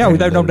him. Yeah,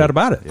 without no doubt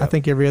about it. Yep. I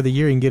think every other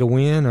year he can get a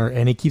win,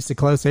 and he keeps it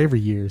close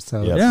every year.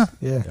 So yeah.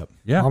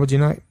 Why would you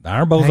not? The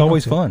Iron Bowl is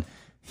always fun.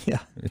 Yeah,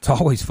 it's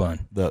always fun.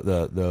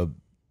 The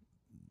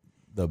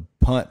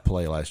punt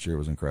play last year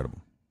was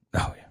incredible.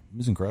 Oh yeah, it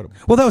was incredible.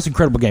 Well, that was an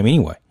incredible game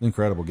anyway.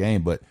 Incredible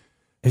game, but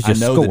it's just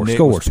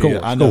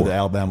score. I know that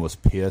Alabama was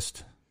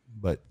pissed,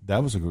 but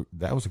that was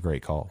a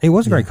great call. It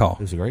was a great call.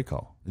 It was a great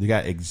call. They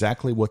got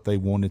exactly what they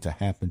wanted to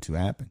happen.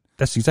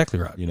 That's exactly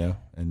right.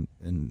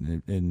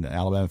 And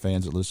Alabama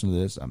fans that listen to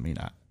this, I mean,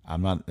 I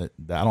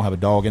don't have a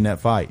dog in that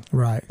fight.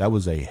 Right. That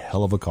was a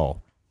hell of a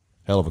call.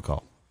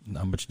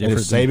 Not much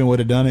different. If Saban would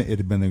have done it, it'd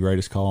have been the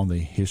greatest call in the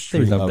history.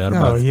 There's no doubt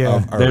about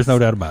it. There's no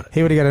doubt about it.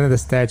 He would have got another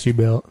statue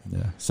built.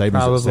 Yeah,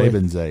 Saban's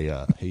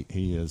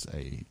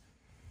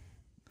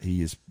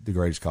he is the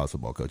greatest college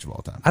football coach of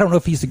all time. I don't know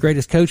if he's the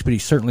greatest coach, but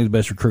he's certainly the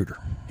best recruiter.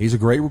 He's a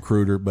great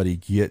recruiter, but he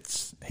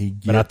gets.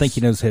 But I think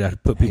he knows how to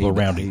put people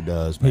around him. He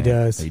does. Man.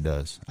 He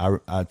does.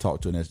 I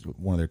talked to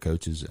one of their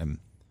coaches, and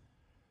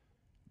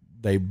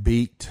they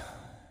beat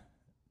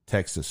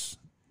Texas.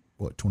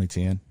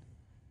 2010?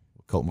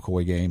 Colt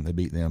McCoy game. They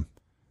beat them.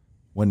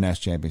 Won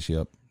national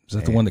championship. Is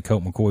that the one that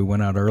Colt McCoy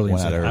went out early and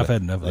said, I've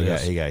had enough of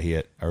this? He got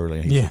hit early,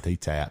 and he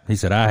tapped. He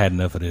said, I had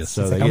enough of this.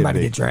 So I'm about to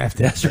get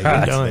drafted. That's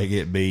right. They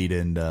get beat,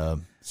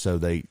 and so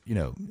they,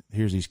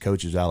 here's these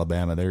coaches,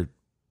 Alabama, they're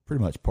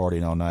pretty much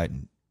partying all night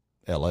in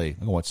L.A. They're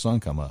going to watch the sun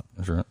come up.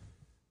 That's right.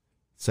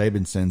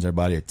 Saban sends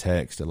everybody a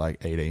text at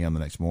like 8 a.m. the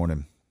next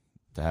morning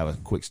to have a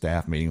quick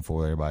staff meeting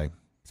before everybody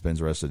spends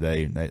the rest of the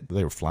day. And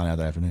they were flying out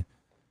that afternoon.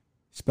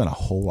 He spent a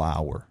whole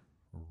hour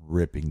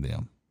ripping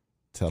them,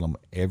 telling them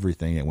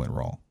everything that went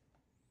wrong.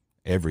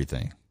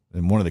 Everything.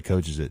 And one of the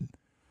coaches that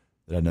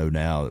I know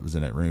now that was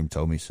in that room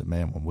told me, he said,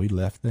 man, when we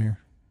left there,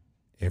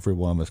 every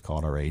one of us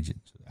called our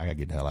agent. I got to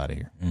get the hell out of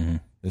here. Mm-hmm.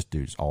 This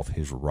dude's off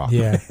his rocker.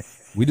 Yeah.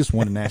 We just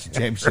won a national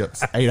championship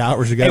 8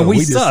 hours ago. And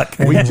we suck.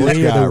 We just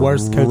got the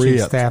worst ripped. coaching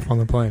staff on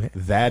the planet.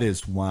 That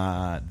is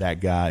why that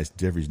guy is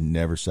different. He's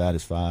never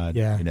satisfied.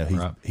 Yeah.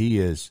 He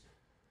is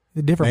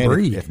a different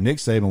breed. If Nick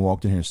Saban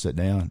walked in here and sat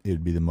down, it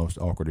would be the most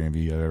awkward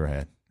interview I've ever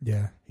had.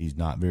 Yeah. He's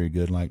not very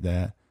good like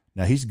that.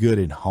 Now, he's good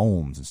in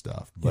homes and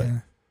stuff, but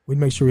we'd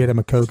make sure we had him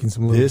a Coke and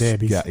some Little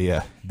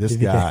Debbies. This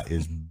guy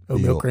is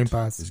built. Cream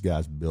pies. This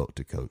guy's built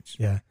to coach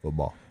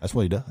football. That's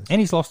what he does. And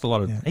he's lost a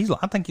lot of.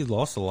 I think he's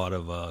lost a lot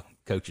of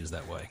coaches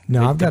that way.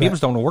 No, people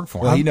don't want to work for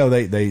him. Well,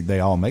 they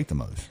all make the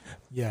most.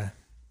 Yeah,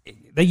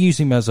 they use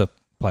him as a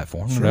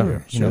platform.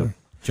 Sure.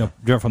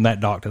 jump from that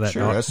dock to that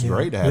dock. That's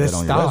great to have that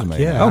on your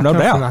resume. Yeah. No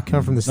doubt. I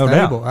come from the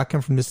stable. I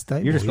come from the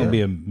stable. You're just going to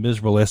be a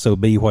miserable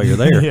SOB while you're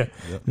there. Yeah.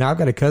 Yep. Now, I've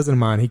got a cousin of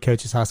mine. He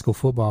coaches high school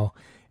football,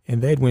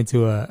 and they'd went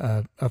to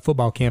a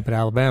football camp at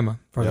Alabama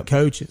for the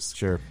coaches.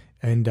 Sure.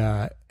 And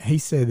he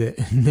said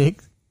that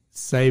Nick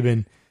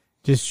Saban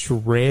just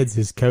shreds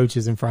his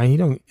coaches in front. He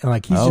don't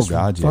like he's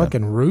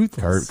fucking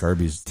ruthless.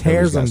 Kirby's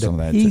tears them some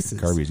to of that. pieces.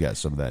 Kirby's got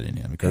some of that in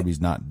him. I mean,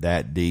 Kirby's not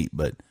that deep,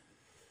 but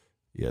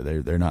yeah,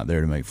 they're not there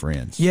to make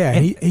friends. Yeah,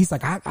 and he's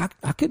like, I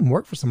couldn't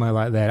work for somebody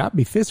like that. I'd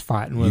be fist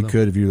fighting with you them.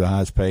 could if you're the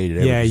highest paid at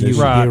every yeah, position.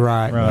 you're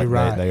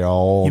right. They are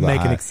all you the make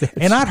an high.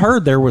 exception. And I'd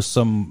heard there was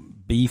some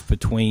beef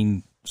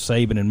between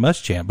Saban and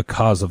Muschamp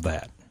because of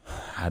that.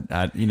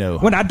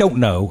 When I don't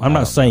know, I'm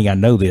not saying I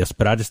know this,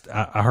 but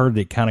I heard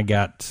it kind of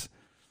got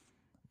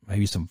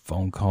maybe some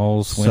phone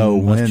calls when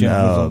Muschamp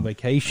was on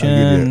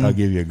vacation. I'll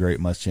give you a great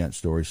Muschamp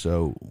story.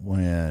 So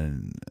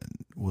when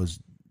was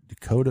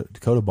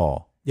Dakota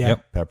Ball?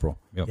 Yep. Pepperell.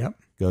 Yep.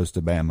 Goes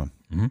to Bama.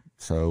 Mm-hmm.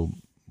 So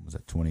was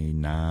that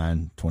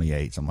 29,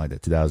 28, something like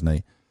that,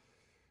 2008.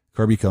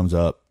 Kirby comes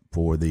up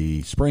for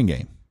the spring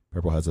game.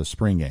 Pepperell has a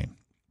spring game.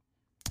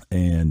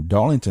 And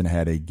Darlington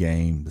had a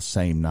game the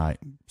same night,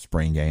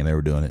 spring game. They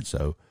were doing it.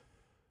 So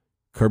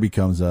Kirby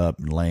comes up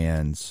and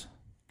lands,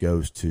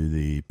 goes to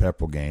the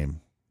Pepperell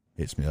game,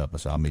 hits me up. I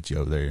said, I'll meet you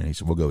over there. And he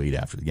said, we'll go eat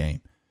after the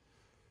game.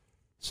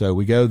 So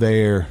we go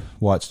there,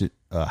 watched it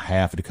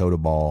half of Dakota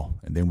Ball,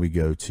 and then we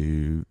go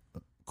to a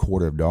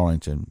quarter of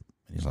Darlington.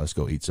 And he's like, let's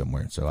go eat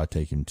somewhere. So I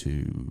take him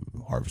to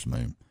Harvest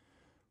Moon.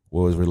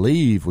 Well, as we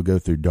leave, we go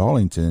through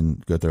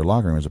Darlington, go through their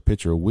locker room. There's a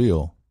picture of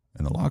Will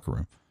in the locker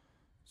room.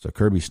 So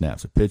Kirby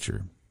snaps a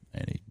picture,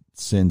 and he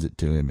sends it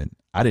to him. And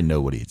I didn't know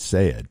what he had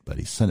said, but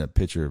he sent a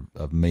picture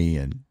of me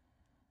and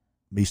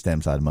me standing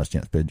beside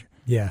Muschamp's picture.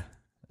 Yeah.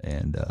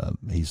 And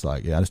he's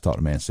like, yeah, I just talked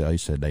to Mansell. He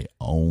said they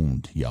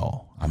owned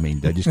y'all. I mean,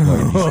 they just come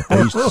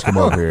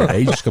over here.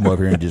 They just come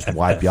over here and just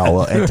wipe y'all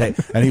up.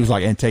 And he was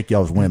like, and take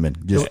y'all's women.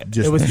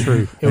 It was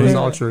true. It was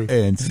all true.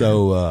 And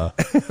so,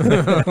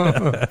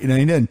 he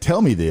didn't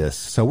tell me this.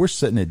 So we're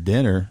sitting at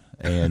dinner,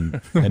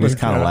 and it's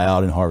kind of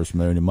loud in Harvest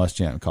Moon, and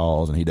Muschamp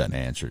calls, and he doesn't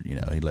answer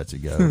it. He lets it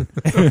go.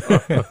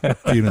 A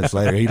few minutes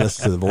later, he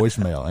listens to the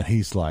voicemail, and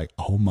he's like,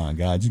 oh, my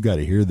God, you got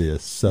to hear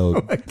this.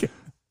 So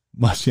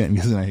Muschamp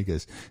goes in there, he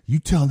goes, you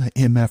tell that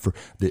MFer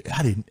that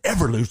I didn't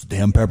ever lose to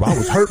damn Pepper. I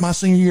was hurt my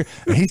senior year.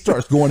 And he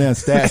starts going down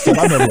stats stuff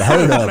I never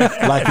heard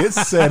of. Like,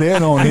 it's set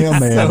in on him,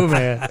 man. So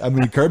mad. I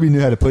mean, Kirby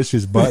knew how to push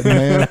his button,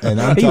 man.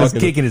 And he was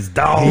kicking his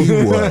dog. He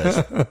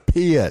was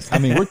pissed. I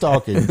mean, we're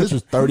talking, this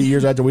was 30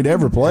 years after we'd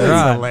ever played.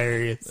 That's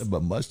hilarious.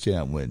 But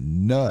Muschamp went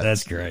nuts.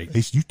 That's great.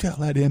 He said, you tell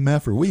that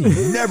MFer we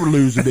never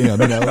lose to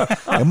them,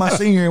 And my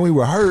senior year, we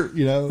were hurt,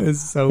 It's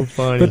so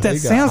funny. But that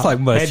sounds like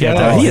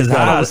Muschamp. He is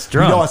high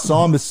strung. I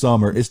saw him this summer.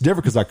 It's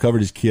different because I covered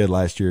his kid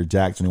last year,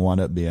 Jackson, who wound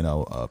up being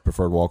a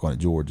preferred walk-on at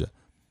Georgia.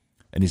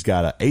 And he's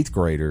got an 8th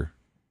grader.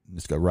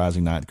 He's got a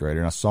rising 9th grader.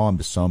 And I saw him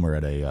this summer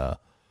at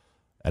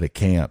a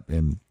camp,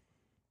 and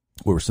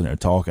we were sitting there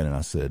talking, and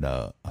I said,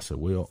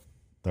 Will,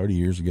 30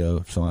 years ago,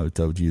 if somebody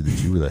told you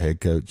that you were the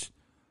head coach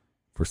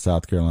for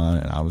South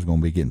Carolina and I was going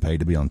to be getting paid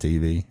to be on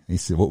TV, he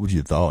said, what would you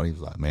have thought? And he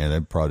was like, man, they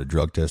probably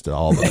drug tested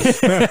all of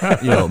us.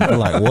 We're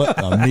like, what?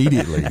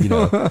 Immediately,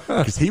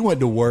 because he went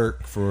to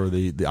work for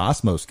the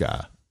Osmos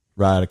guy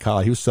right out of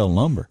college. He was selling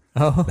lumber.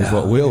 That's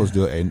what Will was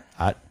doing.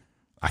 And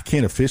I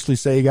can't officially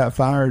say he got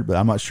fired, but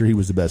I'm not sure he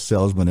was the best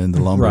salesman in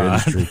the lumber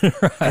industry.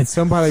 And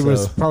somebody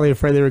was probably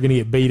afraid they were going to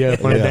get beat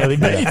up on a daily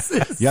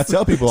basis. Yeah, I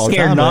tell people all the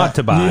Scared time. Not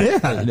to buy. Yeah,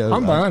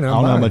 I'm buying it. I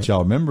don't know how much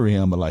y'all remember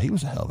him, but he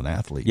was a hell of an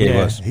athlete. Yeah, he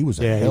was. He was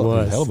a hell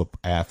of an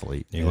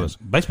athlete. He was.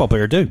 Baseball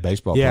player, too.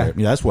 Baseball player.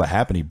 That's what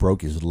happened. He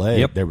broke his leg.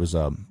 Yep. There was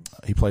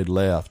he played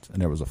left,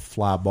 and there was a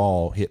fly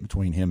ball hit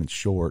between him and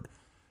short.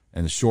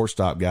 And the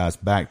shortstop guys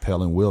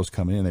backpedaling, Will's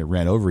coming in. They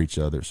ran over each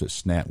other, so it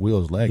snapped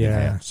Will's leg in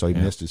half. So he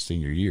missed his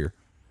senior year.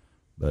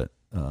 But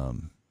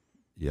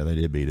they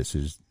did beat us.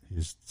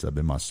 I've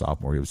been my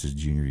sophomore. It was his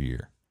junior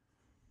year,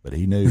 but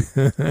he knew.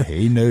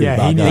 He knew.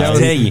 Yeah, he knew.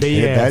 He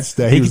could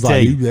tell you. He was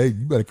like, you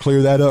better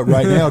clear that up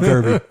right now,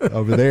 Kirby,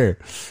 over there.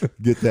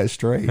 Get that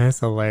straight. That's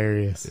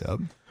hilarious. Yep.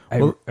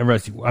 Hey,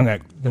 Rusty, I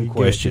got one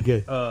question.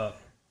 Good.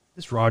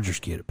 This Rogers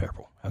kid at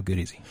Pepperell, how good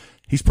is he?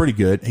 He's pretty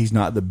good. He's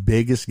not the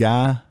biggest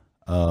guy.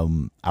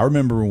 I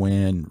remember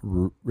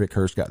when Rick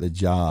Hurst got the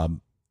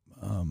job.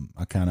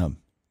 I kind of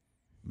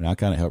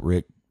helped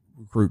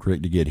recruit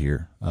Rick to get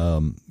here.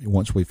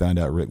 Once we found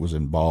out Rick was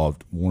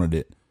involved, wanted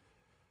it.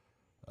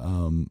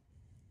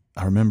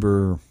 I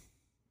remember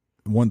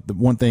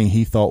one thing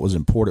he thought was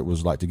important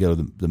was like to go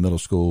to the middle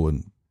school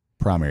and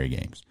primary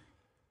games.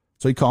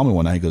 So he called me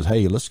one night. He goes,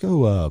 "Hey, let's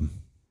go.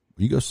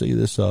 You go see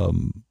this.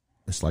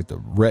 It's like the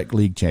rec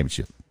league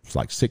championship. It's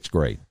like 6th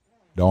grade,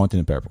 Darlington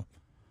and Pepperell.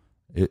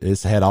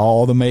 It's had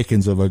all the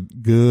makings of a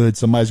good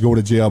somebody's going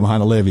to jail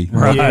behind a levee.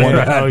 Right.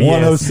 One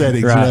of those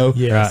settings, Right.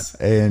 Yes.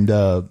 And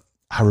I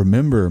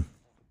remember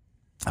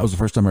that was the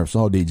first time I ever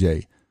saw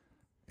DJ.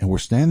 And we're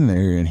standing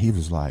there, and he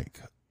was like,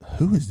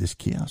 who is this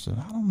kid? I said,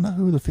 I don't know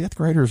who the 5th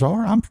graders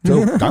are. I'm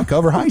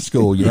cover high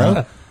school,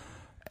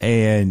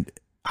 And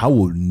I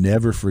will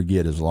never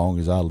forget as long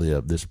as I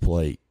live this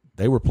play.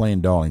 They were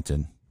playing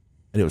Darlington,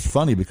 and it was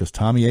funny because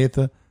Tommy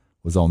Atha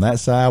was on that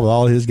side with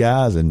all his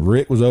guys, and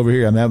Rick was over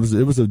here. I mean,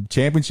 it was a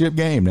championship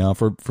game now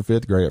for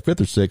fifth grade,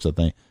 5th or 6th, I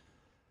think.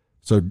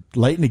 So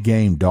late in the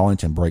game,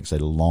 Darlington breaks a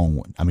long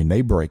one. I mean,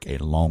 they break a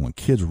long one.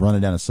 Kids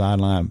running down the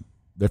sideline,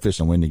 they're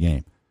fishing to win the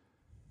game.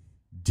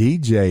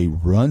 DJ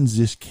runs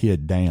this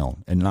kid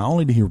down, and not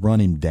only did he run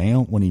him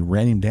down, when he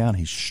ran him down,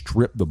 he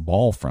stripped the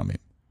ball from him.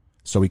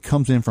 So he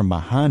comes in from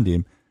behind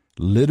him,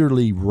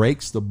 literally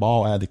rakes the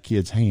ball out of the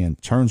kid's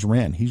hand, turns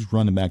around, and he's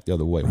running back the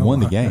other way, won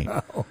the game.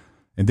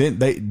 And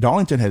then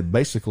Darlington had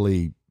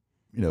basically,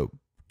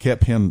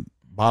 kept him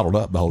bottled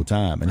up the whole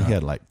time, and he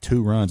had like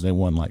 2 runs, and they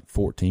won like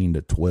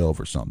 14-12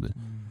 or something.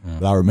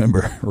 But I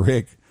remember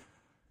Rick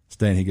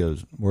standing, he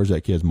goes, "Where's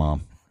that kid's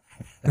mom?"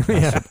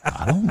 Said,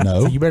 "I don't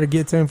know." So you better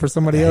get to him for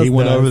somebody else. He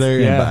went over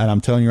there, and I'm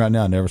telling you right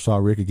now, I never saw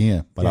Rick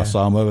again, but I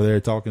saw him over there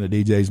talking to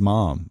DJ's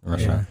mom.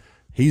 Right.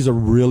 He's a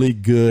really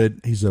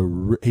good. He's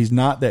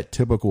not that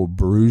typical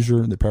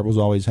bruiser that Pebbles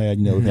always had.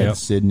 We've had the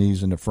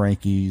Sydneys and the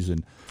Frankies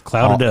and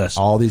cloud of dust.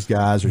 All these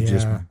guys are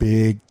just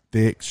big,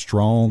 thick,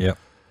 strong. Yep.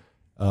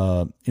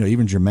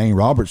 Even Jermaine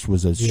Roberts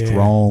was a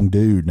strong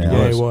dude. Now,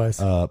 yeah, he was.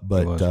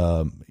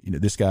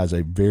 This guy's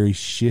a very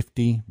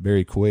shifty,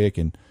 very quick,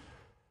 and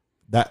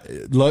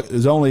that luck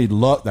is only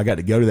luck. I got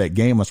to go to that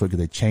game last week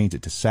because they changed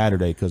it to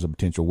Saturday because of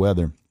potential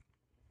weather.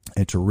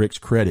 And to Rick's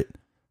credit,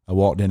 I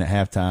walked in at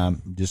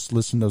halftime, just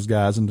listened to those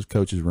guys in the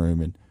coach's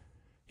room, and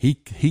he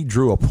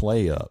drew a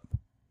play up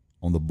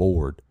on the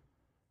board,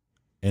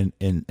 and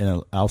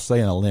I'll say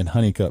in a Lynn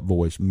Honeycutt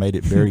voice, made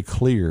it very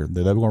clear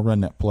that they were going to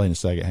run that play in the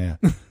second half.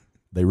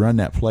 They run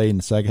that play in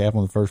the second half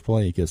on the first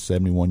play. He gets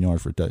 71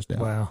 yards for a touchdown.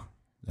 Wow!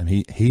 And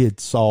he had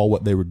saw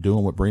what they were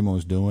doing, what Bremen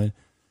was doing,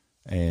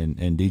 and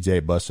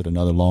DJ busted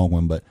another long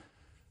one. But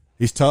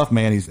he's tough,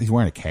 man. He's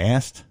wearing a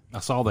cast. I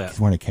saw that. He's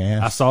wearing a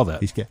cast. I saw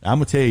that. I'm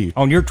gonna tell you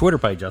on your Twitter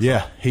page.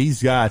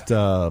 He's got.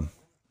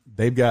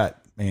 They've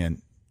got,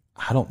 man.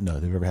 I don't know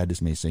they've ever had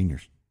this many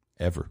seniors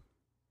ever.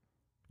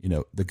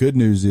 The good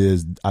news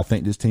is I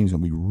think this team's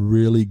gonna be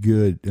really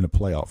good in a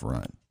playoff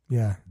run.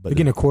 Yeah, but they're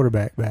getting a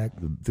quarterback back.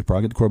 They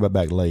probably get the quarterback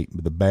back late.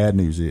 But the bad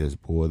news is,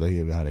 boy, they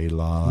have got a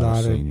lot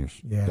of seniors.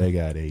 Yeah. They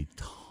got a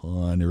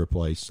ton to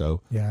replace.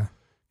 So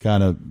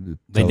kind of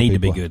they need to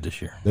be good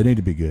this year. They need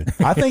to be good.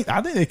 I think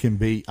they can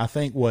be. I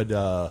think what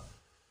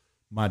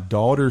my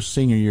daughter's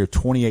senior year,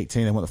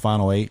 2018, they went to the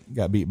Final 8,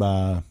 got beat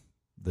by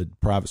the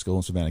private school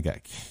in Savannah,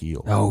 got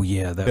killed. Oh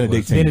yeah, that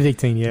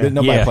Benedictine. Yeah,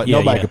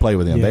 nobody could play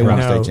with them. They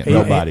won state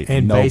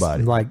championship.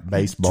 Nobody. Like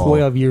baseball,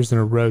 12 years in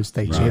a row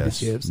state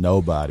championships.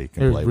 Nobody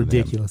can play with them.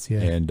 Ridiculous. Yeah,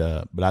 and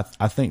but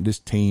I think this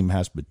team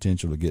has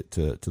potential to get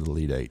to the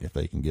Elite 8 if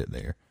they can get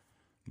there.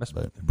 That's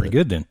pretty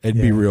good then. It'd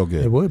be real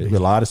good. It would be. A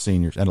lot of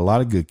seniors and a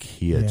lot of good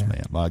kids,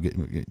 man. A lot of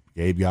good,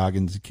 Gabe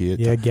Goggins' kid.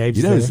 Yeah,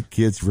 Gabe's his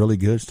kid's really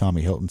good. It's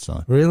Tommy Hilton's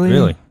son.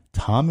 Really?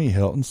 Tommy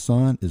Hilton's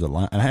son is a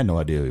line. And I had no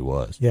idea who he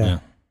was. Yeah.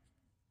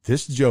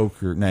 This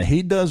joker, now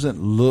he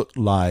doesn't look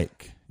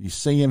like, you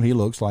see him, he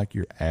looks like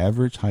your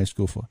average high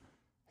school football.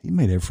 He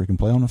made every freaking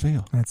play on the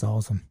field. That's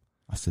awesome.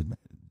 I said, man,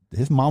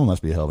 his mama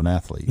must be a hell of an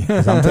athlete.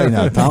 'Cause I'm telling you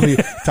now,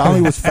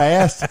 Tommy was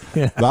fast,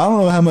 but I don't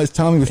know how much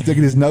Tommy was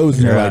sticking his nose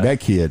in there. Like, that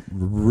kid,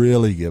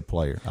 really good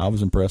player. I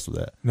was impressed with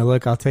that. Now,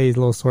 look, I'll tell you a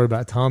little story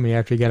about Tommy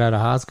after he got out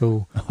of high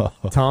school.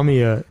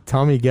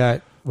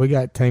 We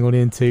got tangled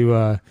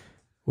into,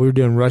 we were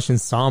doing Russian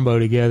Sambo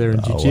together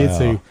in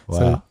jiu-jitsu. Wow.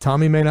 So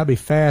Tommy may not be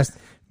fast,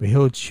 but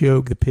he'll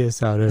choke the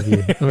piss out of you.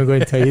 I'm going to go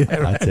ahead and tell you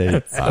that. I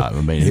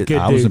tell you,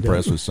 I was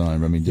impressed with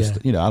son. I mean,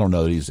 I don't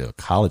know that he's a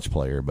college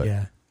player, but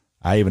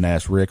I even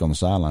asked Rick on the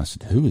sideline, I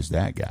said, who is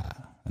that guy?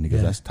 And he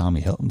goes, that's Tommy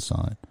Hilton's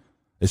son.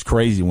 It's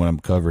crazy when I'm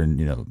covering,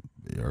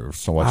 or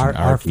so watching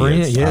our kids.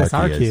 Friend, yes,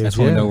 our kids. That's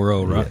when we know we're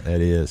old, right? Yeah,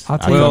 it is.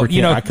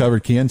 I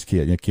covered Ken's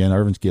kid. Ken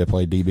Irvin's kid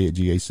played DB at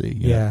GAC.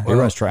 Yeah. He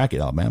runs track at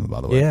Alabama, by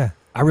the way. Yeah.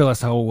 I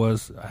realized how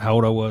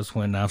old I was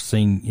when I've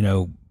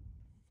seen,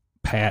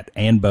 Pat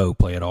and Bo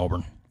play at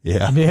Auburn.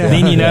 Yeah.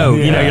 Then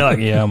you're like,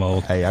 I'm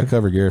old. Hey, I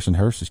cover Garrison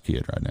Hurst's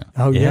kid right now.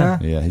 Oh, yeah?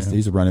 Yeah,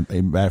 he's a running.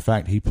 Matter of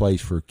fact, he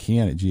plays for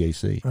Ken at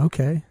GAC.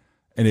 Okay.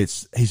 And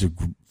he's a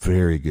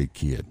very good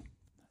kid.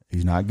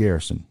 He's not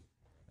Garrison.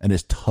 And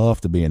it's tough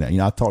to be in that.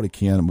 I talked to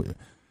Ken.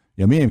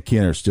 Me and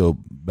Ken are still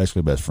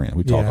basically best friends.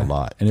 We talk a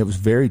lot. And it was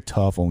very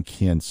tough on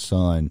Ken's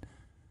son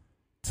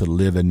to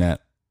live in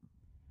that,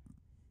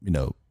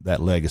 that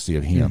legacy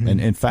of him. Mm-hmm.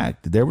 And in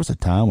fact, there was a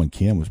time when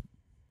Ken was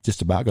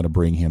just about going to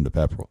bring him to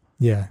Pepperell.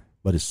 Yeah.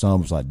 But his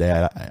son was like,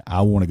 Dad,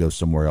 I want to go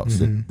somewhere else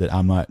that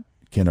I'm not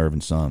Ken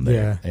Irvin's son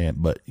there. Yeah.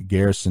 But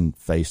Garrison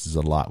faces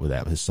a lot with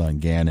that, with his son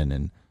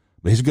Gannon.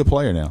 But he's a good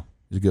player now.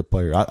 He's a good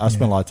player. I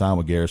spent a lot of time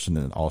with Garrison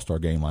in an all-star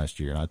game last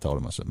year, and I told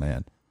him, I said,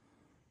 man,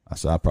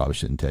 I probably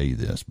shouldn't tell you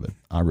this, but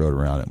I rode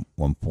around at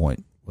one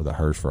point with a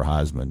hearse for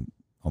Heisman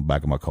on the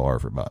back of my car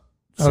for about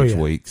 6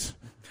 weeks.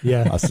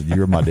 Yeah. I said,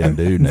 you're my damn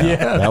dude now.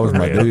 That was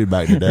my dude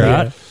back in the day.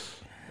 Right.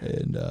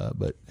 And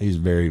but he's a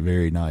very,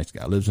 very nice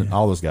guy.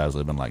 All those guys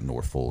live in like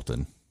North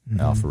Fulton.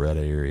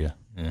 Alpharetta area.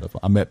 Yeah. So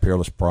I met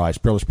Peerless Price.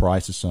 Peerless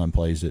Price's son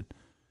plays at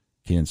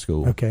Ken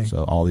School. Okay.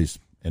 So all these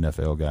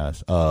NFL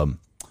guys.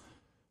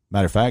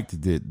 Matter of fact,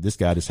 this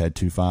guy just had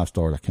 2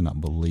 5-stars. I cannot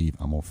believe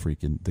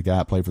the guy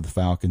that played for the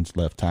Falcons,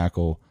 left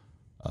tackle.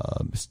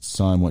 His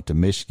son went to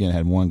Michigan,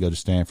 had one go to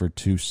Stanford,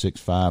 2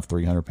 6'5",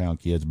 300-pound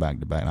kids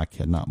back to back. And I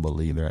cannot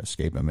believe they're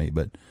escaping me.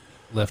 But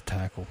left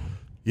tackle.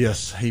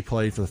 Yes, he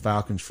played for the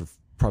Falcons for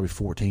probably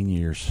 14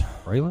 years.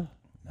 Really?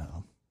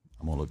 No,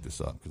 I'm gonna look this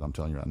up because I'm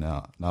telling you right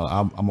now. No,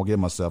 I'm gonna give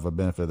myself a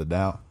benefit of the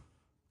doubt.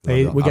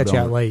 Hey, we got you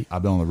out late.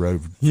 I've been on the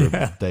road for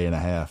a day and a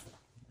half.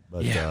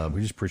 But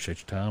we just appreciate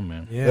your time,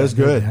 man. Yeah, it was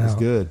good. It's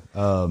good.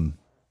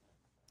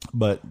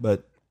 But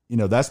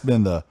that's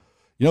been the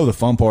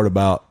fun part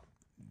about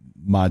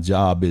my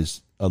job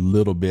is a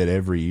little bit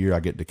every year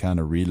I get to kind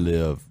of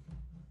relive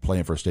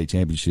playing for a state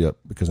championship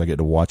because I get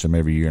to watch them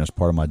every year and it's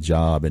part of my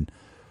job, and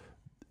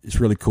it's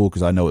really cool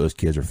because I know what those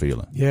kids are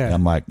feeling. Yeah, and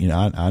I'm like,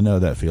 I know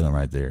that feeling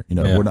right there.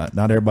 We're not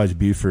everybody's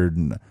Buford,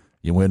 and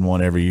you win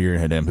one every year,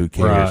 and then who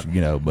cares?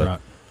 Right. But. Right.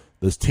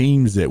 Those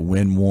teams that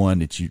win one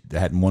that you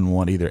hadn't won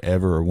one either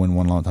ever or win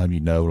one a long time,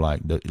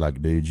 like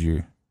dude,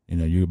 you're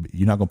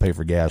not gonna pay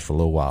for gas for a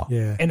little while.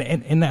 Yeah,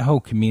 and that whole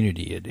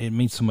community, it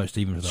means so much to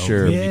even to the whole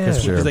community. Yeah,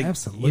 because they,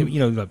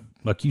 absolutely.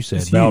 Like you said,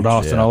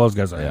 Valdosta and all those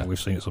guys. Yeah. We've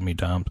seen it so many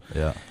times.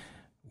 Yeah,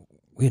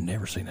 we had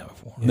never seen that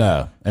before. Yeah.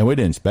 No, and we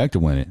didn't expect to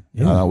win it.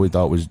 Yeah. We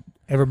thought it was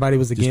everybody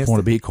was against. Just want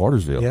to beat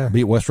Cartersville,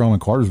 beat West Rome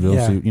and Cartersville.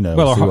 Yeah. See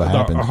what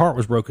happens. Our heart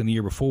was broken the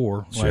year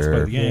before last play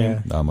of the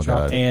game. Yeah. Oh my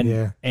God!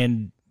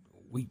 And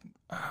we.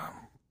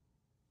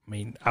 I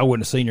mean, I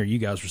wasn't a senior. You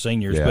guys were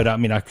seniors, but I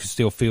mean, I could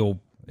still feel,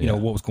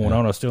 what was going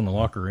on. I was still in the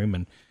locker room,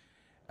 and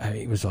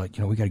it was like,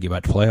 we got to get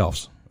back to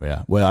playoffs.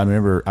 Yeah. Well, I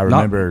remember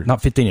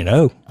not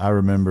 15-0. I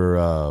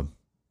remember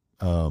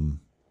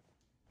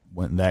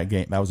when that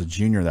game. That was a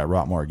junior, that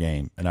Rockmart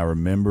game, and I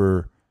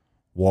remember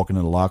walking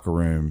in the locker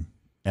room,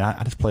 and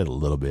I just played a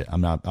little bit. I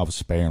was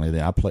sparingly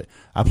there. I played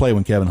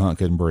when Kevin Hunt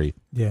couldn't breathe.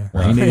 Yeah.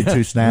 When he needed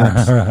 2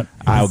 snaps, Right.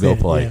 I'll go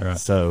play. Yeah. Right.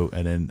 So,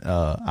 and then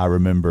I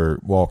remember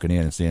walking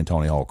in and seeing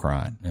Tony Hall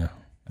crying. Yeah.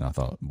 And I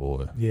thought,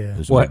 boy, Yeah.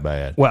 this was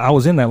bad. Well, I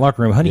was in that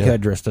locker room.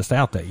 Honeycutt dressed us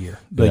out that year.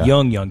 The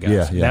young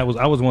guys. Yeah. I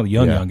was one of the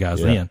young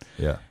guys then.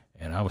 Yeah.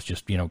 And I was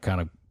just,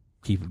 kind of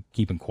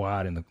keeping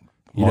quiet in the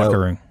locker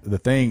room. The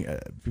thing,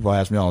 people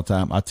ask me all the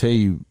time, I tell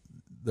you,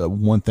 the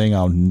one thing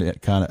I'll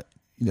kind of,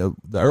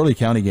 the early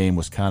county game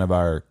was kind of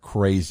our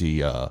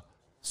crazy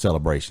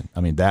celebration.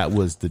 I mean, that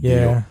was the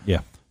deal.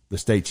 Yeah. The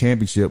state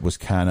championship was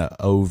kind of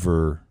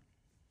over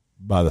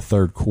by the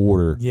third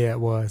quarter. Yeah, it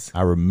was.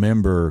 I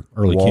remember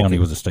early county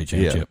was a state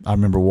championship. Yeah, I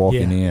remember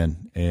walking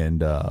in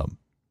and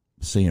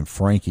seeing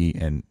Frankie,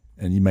 and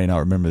you may not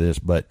remember this,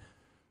 but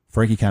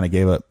Frankie kind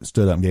of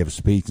stood up and gave a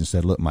speech and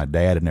said, "Look, my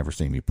dad had never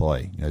seen me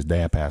play. His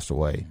dad passed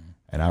away."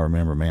 And I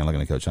remember,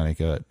 looking at Coach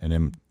Honeycutt, and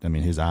then, I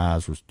mean, his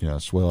eyes were,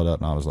 swelled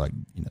up, and I was like,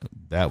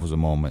 that was a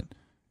moment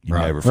you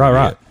never forget.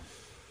 Right.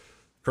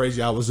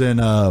 Crazy. I was in,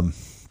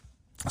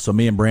 so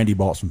me and Brandy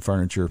bought some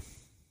furniture,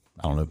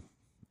 I don't know,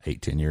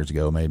 8-10 years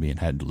ago maybe, and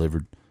had it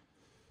delivered.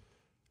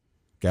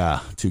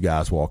 2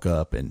 guys walk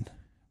up, and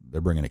they're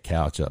bringing a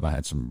couch up. I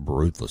had some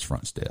ruthless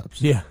front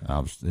steps. Yeah. I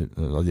was either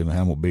hand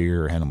them a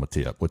beer or hand them a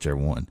tip, whichever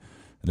one.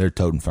 And they're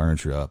toting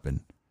furniture up, and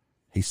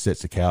he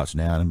sets the couch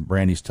down, and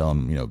Brandy's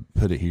telling him,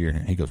 put it here.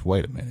 And he goes,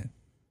 wait a minute.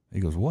 He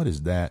goes, what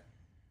is that?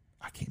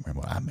 I can't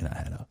remember. I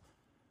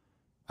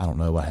don't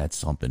know. I had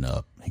something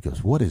up. He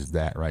goes, what is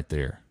that right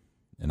there?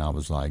 And I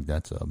was like,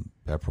 that's a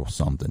Pepperell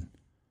something.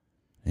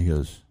 He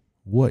goes,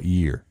 what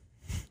year?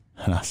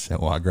 And I said,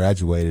 well, I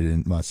graduated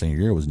in my senior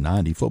year. It was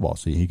 90 football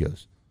season. He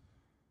goes,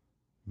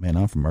 man,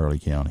 I'm from Early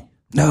County.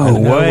 No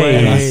way.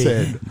 And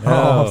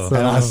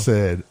I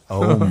said,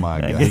 oh my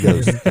God.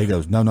 He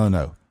goes,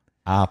 no.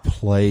 I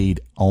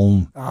played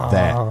on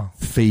that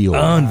field.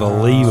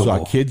 Unbelievable. So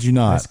I kid you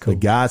not. Cool. The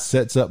guy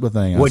sets up the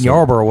thing. Wasn't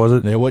Yarborough, was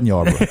it? It wasn't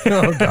Yarborough.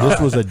 This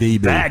was a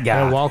DB. Bad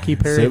guy. Milwaukee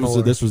Perry.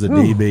 This was a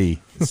DB.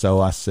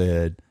 So I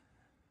said,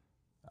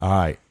 all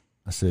right.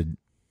 I said,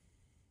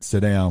 sit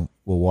down.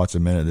 We'll watch a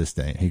minute of this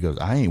thing. He goes,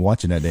 I ain't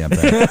watching that damn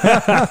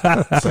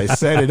thing. So he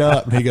set it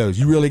up, and he goes,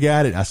 you really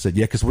got it? I said,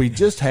 yeah, because we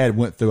just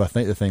went through, I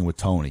think, the thing with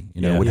Tony.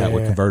 We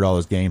convert all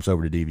those games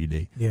over to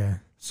DVD. Yeah.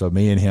 So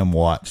me and him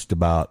watched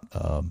about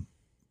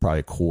probably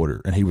a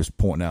quarter, and he was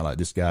pointing out, like,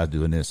 this guy's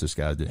doing this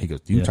guy's doing. He goes,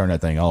 you can turn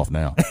that thing off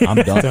now. I'm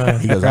done.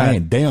 He goes, I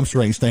ain't damn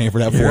sure ain't staying for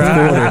that fourth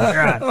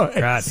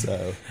quarter. Right.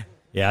 So,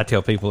 yeah, I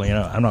tell people,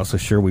 I'm not so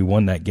sure we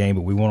won that game,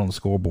 but we won on the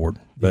scoreboard.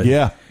 But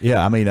yeah.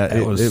 I mean,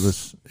 it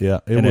was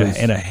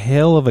a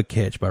hell of a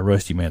catch by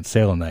Rusty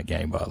Mansell in that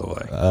game, by the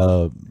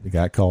way. It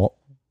got caught.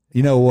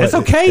 You know what?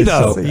 That's okay,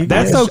 though.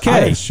 That's okay.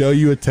 I can show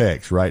you a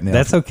text right now.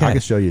 That's okay. I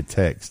can show you a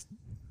text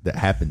that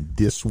happened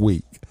this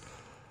week.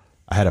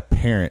 I had a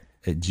parent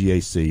at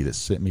GAC that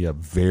sent me a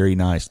very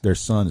nice, their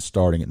son is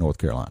starting at North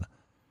Carolina,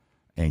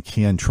 and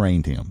Ken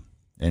trained him,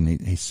 and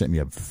he sent me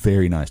a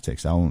very nice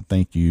text. I want to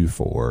thank you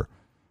for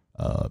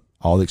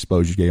all the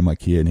exposure you gave my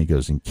kid. And he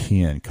goes, and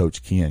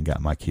Coach Ken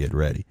got my kid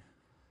ready.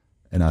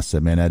 And I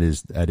said, man, that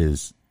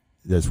is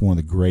that's one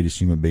of the greatest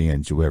human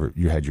beings you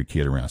had your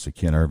kid around. So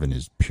Ken Irvin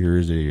is pure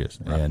as he is.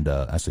 Right. And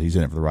I said, he's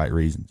in it for the right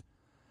reasons.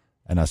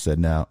 And I said,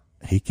 now,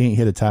 he can't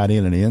hit a tight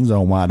end in the end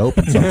zone wide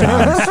open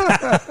sometimes.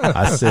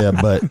 I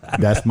said, but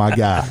that's my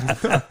guy.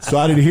 So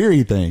I didn't hear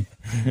anything.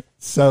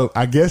 So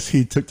I guess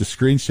he took the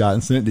screenshot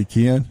and sent it to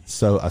Ken.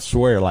 So I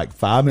swear, like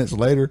 5 minutes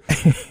later,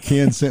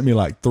 Ken sent me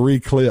like 3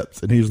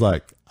 clips, and he was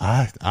like,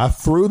 I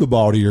threw the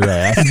ball to your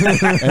ass.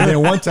 And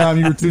then one time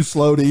you were too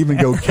slow to even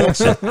go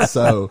catch it.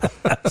 So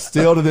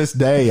still to this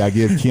day, I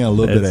give Ken a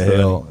little bit of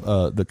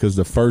hell because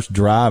the first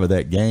drive of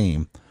that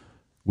game,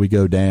 we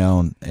go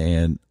down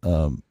and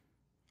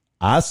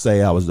I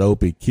say I was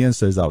open. Ken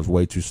says I was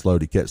way too slow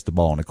to catch the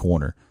ball in the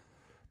corner.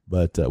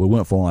 But we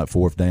went for like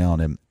 4th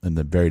down, and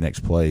the very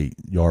next play,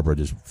 Yarborough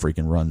just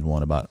freaking runs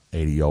one about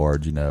 80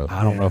 yards, I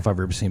don't know if I've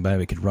ever seen anybody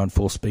that could run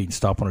full speed and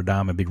stop on a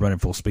dime and be running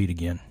full speed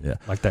again. Yeah.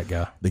 Like that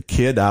guy. The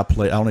kid I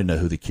played, I don't even know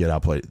who the kid I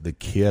played. The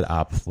kid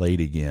I played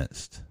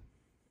against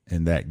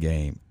in that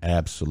game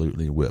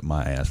absolutely whipped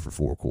my ass for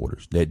 4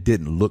 quarters. That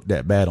didn't look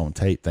that bad on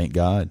tape, thank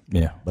God.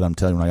 Yeah. But I'm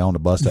telling you, when I got on the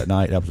bus that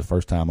night, that was the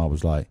first time I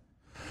was like,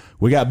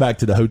 we got back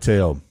to the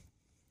hotel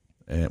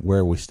and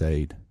where we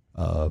stayed,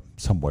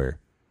 somewhere.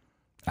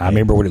 I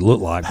remember what it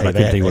looked like, but I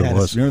couldn't tell you what it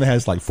was. Remember they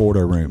had like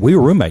 4-door rooms. We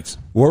were roommates.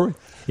 Were we?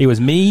 It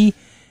was me,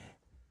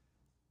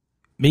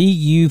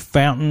 you,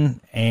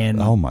 Fountain,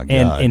 and oh my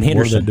God, and Henderson.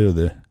 What did I do with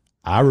it?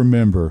 I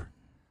remember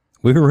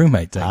we were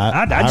roommates.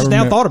 I just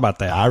now thought about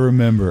that. I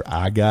remember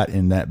I got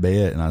in that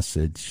bed and I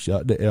said,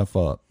 "Shut the f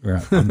up!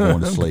 Right. I'm going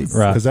to sleep."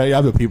 Right? Because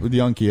the people, the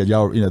young kids,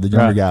 y'all, the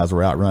younger guys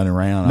were out running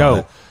around.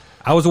 No.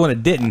 I was the one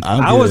that didn't.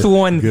 I was the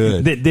one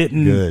that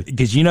didn't,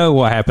 because you know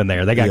what happened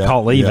there. They got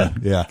caught leaving.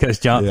 Yeah. Because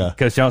Johnson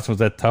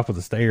was at the top of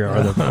the stair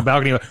or the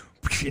balcony,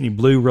 and he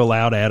blew real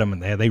loud at them,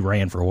 and they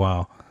ran for a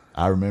while.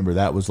 I remember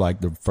that was like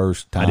the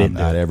first time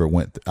I'd ever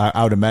went.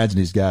 I would imagine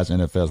these guys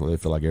in NFL is what they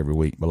feel like every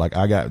week. But like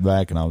I got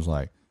back and I was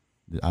like,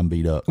 I'm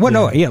beat up. Well,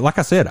 no, like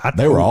I said,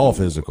 they were all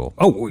physical.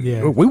 Oh,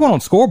 yeah. We won on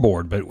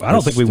scoreboard, but I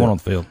don't think we won on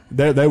the field.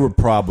 They were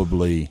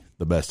probably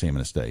the best team in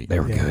the state. They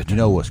were good. You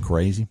know what's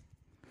crazy?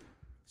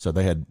 So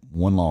they had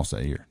 1 loss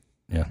that year.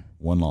 Yeah.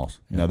 1 loss.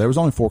 Yeah. Now, there was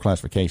only 4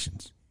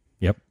 classifications.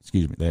 Yep.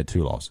 Excuse me. They had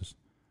 2 losses.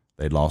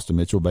 They'd lost to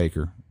Mitchell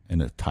Baker in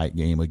a tight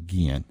game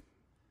again.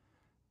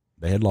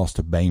 They had lost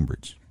to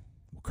Bainbridge.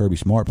 Well, Kirby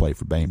Smart played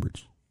for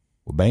Bainbridge.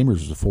 Well,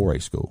 Bainbridge was a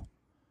 4A school,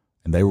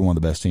 and they were one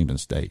of the best teams in the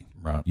state.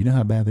 Right. You know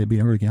how bad they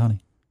beat Early County?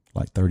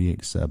 Like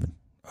 38-7.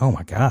 Oh,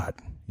 my God.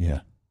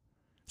 Yeah.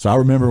 So I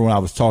remember when I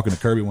was talking to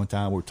Kirby one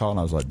time, we were talking,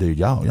 I was like, dude,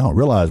 y'all don't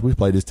realize we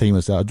played this team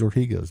in South Georgia.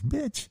 He goes,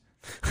 bitch.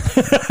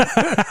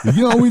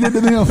 You know what we did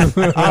to them?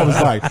 I was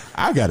like,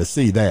 I got to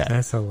see that.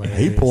 That's hilarious.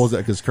 He pulls that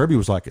because Kirby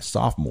was like a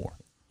sophomore.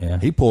 Yeah.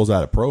 He pulls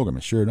out a program,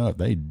 and sure enough,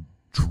 they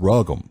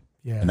drug him.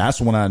 Yeah. And that's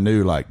when I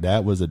knew like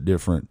that was a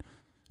different,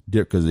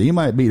 because he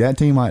might beat that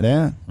team like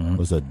that.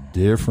 Was a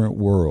different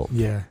world.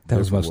 Yeah. That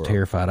was the most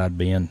terrified I'd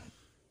been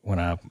when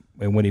I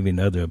went even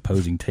another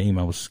opposing team.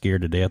 I was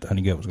scared to death.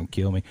 Honeygut was going to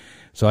kill me.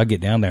 So I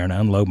get down there and I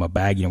unload my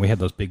bag. We had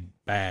those big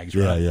bags,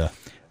 right? Yeah.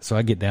 So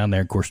I get down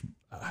there, of course.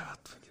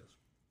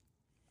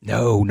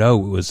 No,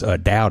 it was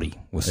Dowdy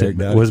was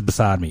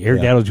beside me.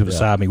 Eric Dowdy was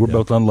beside me. We're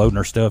both unloading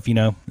our stuff,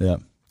 Yeah.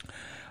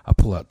 I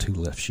pull out 2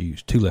 left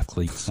shoes, 2 left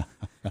cleats.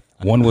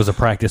 One was a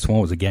practice, one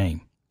was a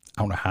game.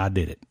 I don't know how I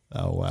did it.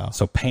 Oh, wow.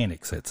 So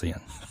panic sets in.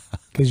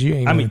 Because you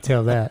ain't going to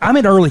tell that. I'm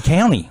in Early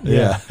County.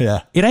 Yeah.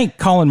 It ain't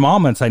calling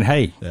mama and saying,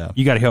 hey, Yeah.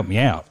 you got to help me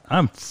out.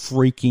 I'm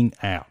freaking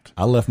out.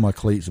 I left my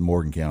cleats in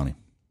Morgan County.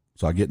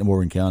 So I get to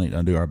Morgan County to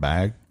undo our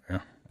bag. Yeah.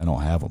 I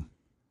don't have them.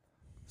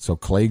 So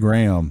Clay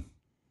Graham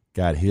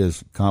got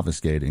his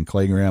confiscated, and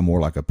Clay Graham wore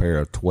like a pair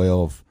of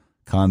 12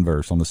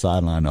 Converse on the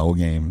sideline the whole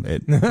game.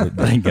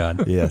 Thank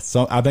God. Yeah,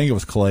 so I think it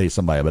was Clay,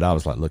 somebody, but I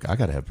was like, look, I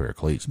got to have a pair of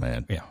cleats,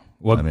 man. Yeah.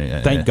 Well, I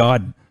mean, thank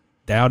God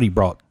Dowdy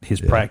brought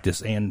his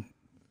practice and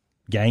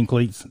gang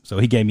cleats, so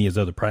he gave me his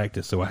other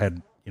practice, so I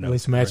had, at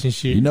least matching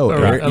shoes.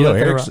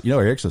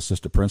 Eric's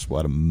assistant principal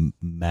at a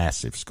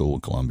massive school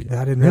in Columbia.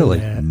 I didn't know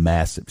that.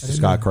 Massive.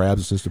 Scott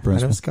Krabs, assistant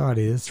principal. I know Scott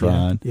is.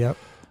 Trying. Yeah.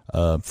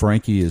 Yep.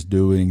 Frankie is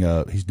doing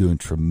he's doing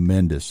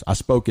tremendous. I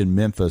spoke in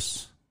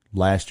Memphis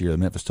last year, the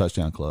Memphis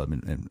Touchdown Club,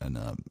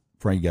 and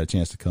Frankie got a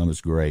chance to come. It's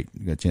great.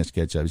 He got a chance to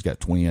catch up. He's got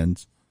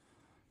twins,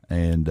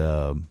 and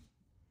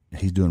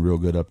he's doing real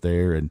good up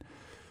there. And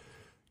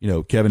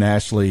Kevin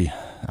Ashley,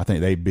 I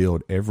think they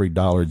build every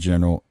Dollar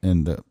General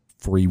in the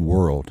free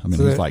world. I mean,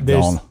 so he's like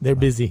gone. They're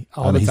busy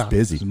all the time.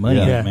 He's busy. Money,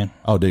 man.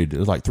 Oh, dude, it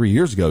was like 3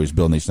 years ago he's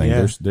building these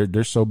things. Yeah.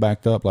 They're so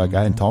backed up. Like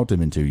I hadn't talked to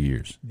him in 2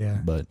 years. Yeah,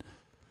 but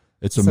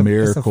it's a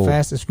miracle. It's the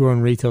fastest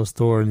growing retail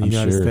store in the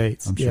United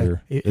States. I'm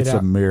sure. It's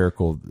a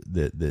miracle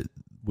that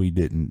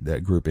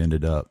that group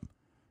ended up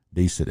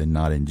decent and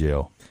not in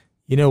jail.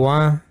 You know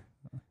why?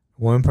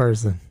 One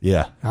person.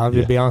 Yeah. I'll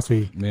be honest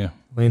with you. Yeah.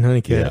 Lane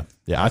Honeycutt.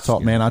 Yeah. I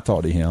talked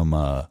to him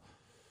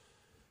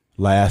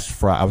last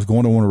Friday. I was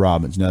going to Warner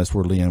Robins. Now that's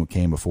where Leon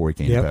came before he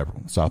came to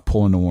Pepperell. So I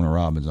pulled into Warner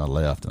Robins and I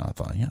left, and I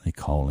thought, they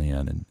call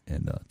in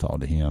and talk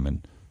to him.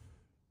 And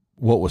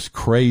what was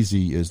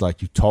crazy is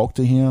like you talk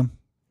to him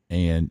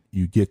and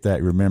you get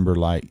that, remember,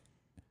 like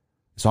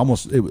it's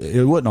almost,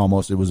 it wasn't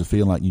almost, it was a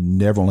feeling like you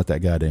never want to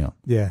let that guy down.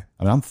 Yeah.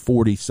 I mean, I'm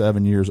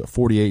 47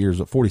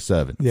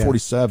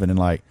 47, and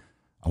like,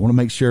 I want to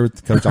make sure,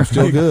 coach, I'm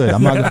still good.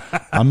 I'm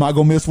not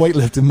going to miss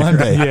weightlifting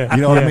Monday. Yeah.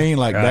 You know what I mean?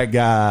 Like that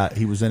guy,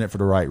 he was in it for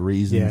the right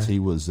reasons. Yeah. He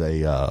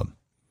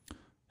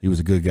was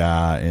a good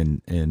guy,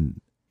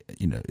 and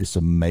you know, it's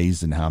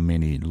amazing how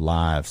many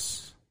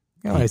lives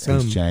he's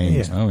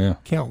changed. Yeah. Oh yeah.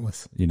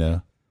 Countless. You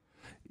know,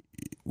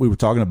 we were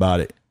talking about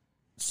it.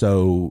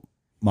 So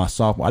my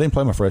sophomore, I didn't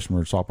play my freshman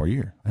or sophomore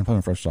year. I didn't play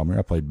my freshman sophomore year.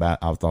 I played I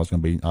thought I was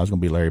going to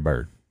be Larry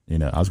Bird. You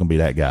know, I was going to be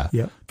that guy.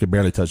 Yep. Could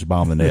barely touch the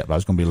ball in the net, but I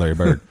was going to be Larry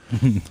Bird.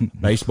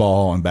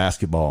 Baseball and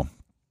basketball.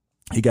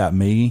 He got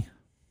me,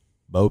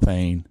 Bo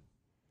Payne,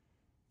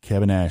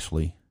 Kevin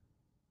Ashley,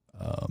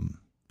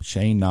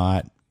 Shane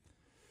Knott,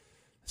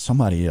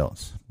 somebody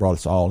else brought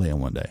us all in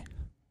one day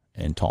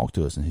and talked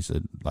to us, and he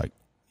said, like,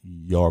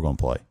 y'all are going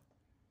to play.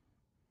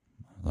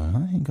 I was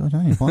like,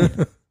 I ain't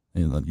playing.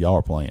 And like, y'all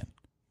are playing.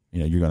 You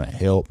know, you're going to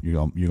help.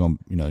 You're going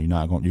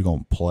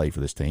to play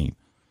for this team.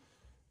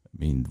 I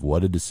mean,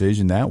 what a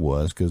decision that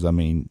was, because, I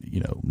mean,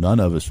 you know,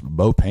 none of us,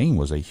 Bo Payne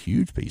was a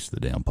huge piece of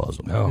the damn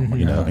puzzle. Oh,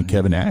 you know, and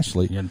Kevin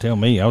Ashley. You didn't tell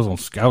me. I was a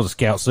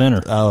scout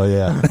center. Oh,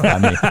 yeah. I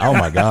mean, oh,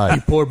 my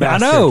God. Poor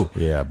bastard. I know.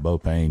 Yeah, Bo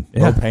Payne.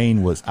 Yeah. Bo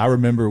Payne was, I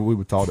remember we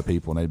would talk to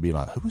people, and they'd be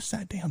like, who was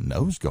that damn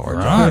nose guard?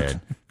 Right.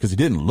 Because he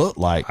didn't look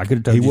like, I could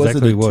have told he you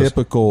wasn't exactly the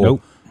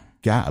typical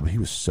guy, but he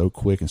was so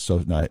quick and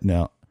so,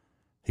 now,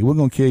 he wasn't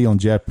going to kill you on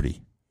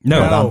Jeopardy. No,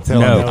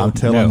 but I'm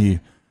telling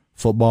you,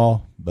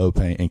 football, Bo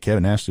Payne, and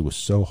Kevin Ashley was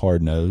so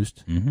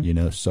hard-nosed, you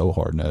know, so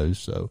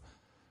hard-nosed. So,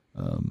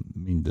 I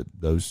mean,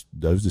 those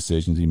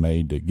decisions he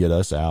made to get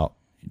us out,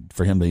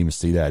 for him to even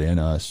see that in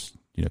us,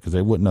 you know, because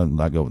they wouldn't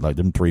like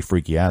them three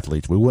freaky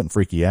athletes. We weren't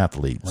freaky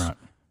athletes, right?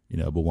 You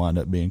know, but wind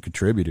up being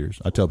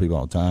contributors. I tell people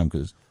all the time,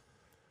 because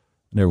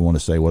I never want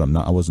to say what I'm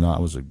not. I was not.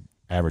 I was an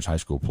average high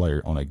school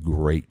player on a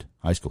great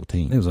high school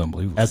team. It was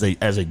unbelievable. As a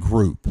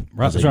group,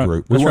 right, as a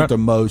group,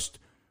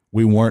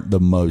 we weren't the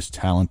most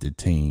talented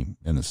team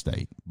in the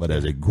state, but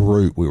as a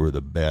group, we were the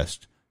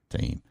best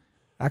team.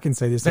 I can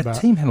say this that about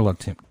team had a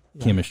lot of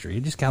chemistry.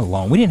 It just got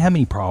along. We didn't have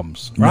any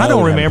problems. I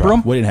don't remember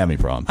them. We didn't have any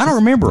problems. I don't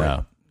remember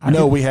it.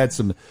 No, we had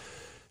some.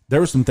 There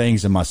were some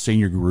things in my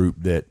senior group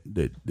that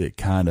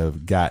kind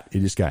of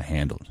just got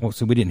handled. Well,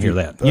 so we didn't hear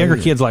that. Younger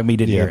kids like me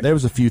didn't hear it. There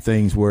was a few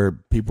things where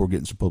people were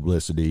getting some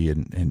publicity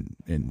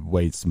and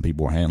ways some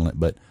people were handling it,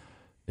 but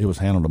it was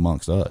handled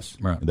amongst us.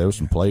 Right. There were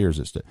some players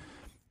that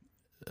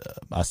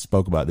I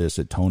spoke about this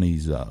at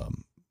Tony's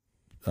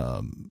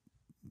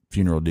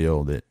funeral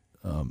deal, that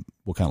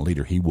what kind of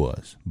leader he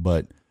was.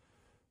 But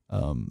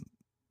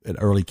at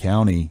Early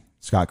County,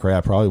 Scott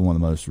Crabb, probably one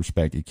of the most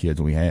respected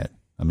kids we had.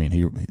 I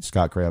mean,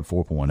 Scott Crabb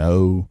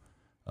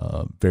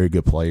 4.0, very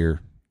good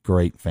player,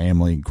 great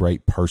family,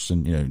 great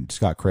person. You know,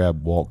 Scott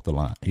Crabb walked the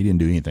line. He didn't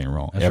do anything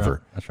wrong, ever. Right.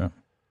 That's right.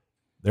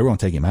 They were going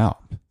to take him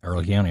out.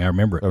 Early County, I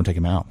remember it. They were going to take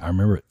him out. I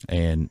remember it.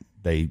 And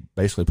they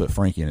basically put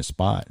Frankie in his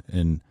spot.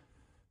 And,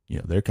 you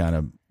know, they're kind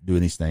of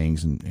doing these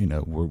things, and, you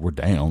know, we're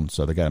down,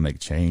 so they got to make a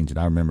change. And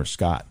I remember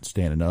Scott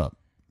standing up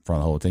in front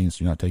of the whole team,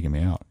 so you're not taking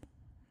me out.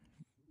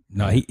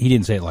 No, he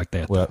didn't say it like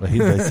that. Well,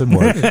 they said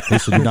words. He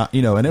said, "You're not,"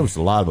 you know, and there was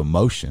a lot of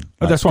emotion.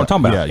 But that's what I'm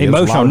talking about. Yeah,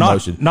 emotional,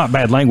 not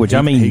bad language.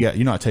 I mean, you're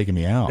not taking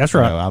me out. That's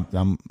right. You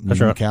know, that's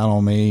you right. Count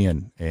on me,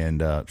 and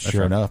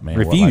sure enough, man,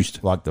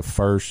 refused. Like the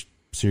first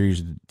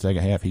series, the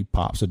second half, he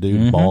pops a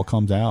dude, the ball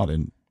comes out,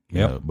 and you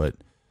know, but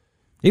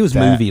it was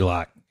movie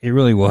like. It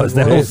really was.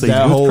 That whole season.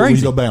 It was crazy. When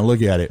you go back and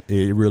look at it,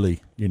 it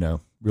really, you know,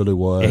 really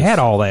was. It had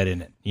all that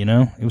in it. You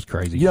know, it was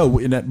crazy. You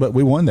know, but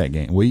we won that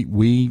game.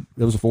 It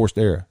was a forced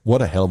error.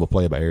 What a hell of a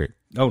play by Eric.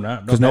 Oh,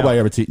 no. Because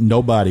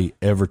nobody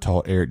ever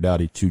taught Eric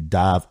Dowdy to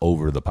dive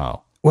over the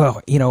pile.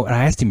 Well, you know, and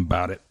I asked him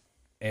about it,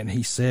 and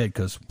he said,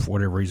 because for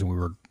whatever reason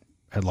we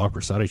had locked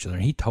beside each other,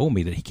 and he told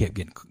me that he kept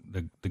getting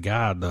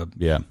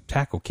the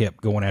tackle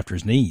kept going after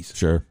his knees.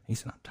 Sure. He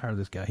said, I'm tired of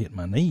this guy hitting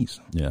my knees.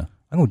 Yeah.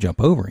 I'm going to jump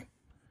over him.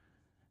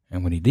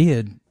 And when he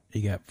did,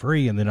 he got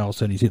free, and then all of a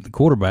sudden he's hitting the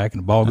quarterback,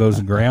 and the ball goes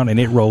to the ground, and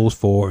it rolls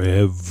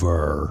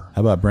forever. How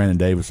about Brandon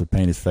Davis would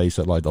paint his face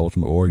up like the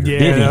Ultimate Warrior?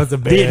 Yeah, that was the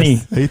best. Didn't he?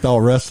 He thought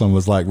wrestling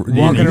was like, walking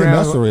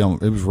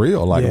around. It was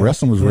real. Like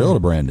wrestling was real to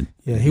Brandon.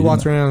 Yeah, he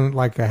walks around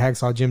like a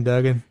hacksaw Jim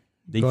Duggan.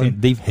 He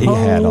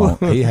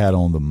had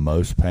on the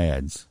most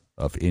pads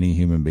of any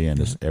human being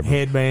that's ever.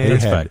 Headband.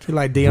 That's fact.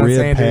 Like Deion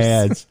Sanders.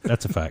 Pads.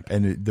 That's a fact.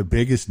 And the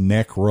biggest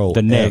neck roll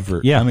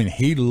ever. Yeah. I mean,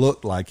 he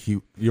looked like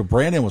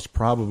Brandon was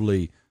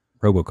probably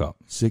RoboCop.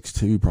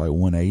 6'2", probably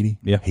 180.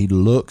 Yeah. He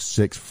looked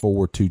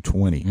 6'4",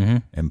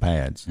 220 in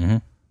pads. Mm-hmm.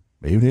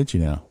 But he would hit you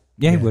now.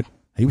 Yeah, he would.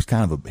 He was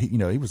kind of he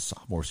was a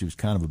sophomore, so he was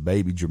kind of a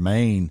baby.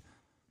 Jermaine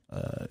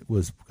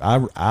was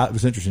it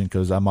was interesting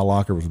because my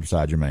locker was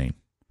beside Jermaine.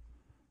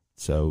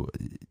 So,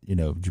 you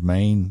know,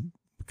 Jermaine,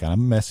 kind of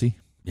messy,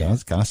 kind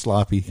of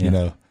sloppy. You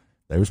know,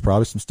 there was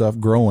probably some stuff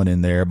growing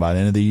in there by the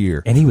end of the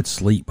year. And he would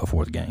sleep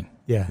before the game.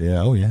 Yeah.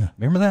 Yeah. Oh, yeah.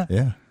 Remember that?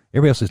 Yeah.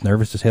 Everybody else is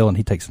nervous as hell, and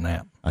he takes a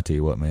nap. I tell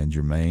you what, man,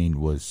 Jermaine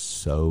was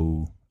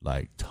so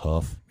like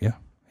tough. Yeah,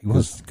 he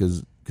was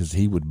because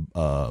he would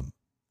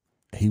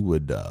we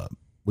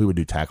would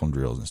do tackling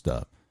drills and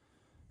stuff.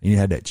 And he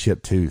had that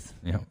chipped tooth,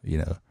 you know.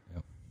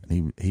 Yep.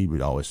 And he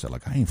would always say,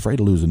 like, I ain't afraid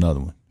to lose another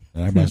one.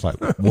 And everybody's like,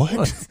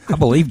 what? I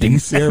believed him.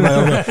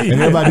 And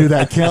everybody do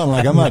that count.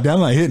 Like, I'm not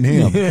hitting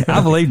him.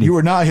 I believed him. You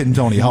were not hitting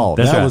Tony Hawk.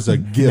 That was a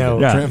given.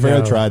 Trent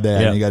Farrell tried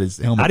that, and he got his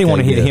helmet. I didn't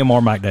want to hit him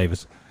or Mike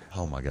Davis.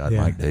 Oh my God,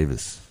 Mike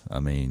Davis.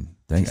 I mean,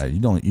 you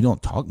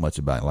don't talk much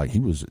about it. Like, he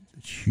was a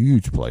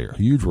huge player,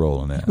 huge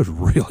role in that. He was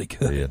really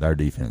good. Yeah, our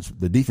defense,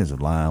 the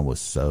defensive line was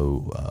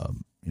so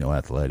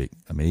athletic.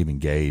 I mean, even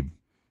Gabe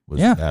was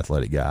an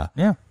athletic guy.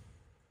 Yeah.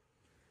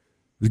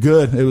 It was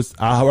good. It was.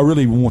 I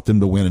really want them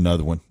to win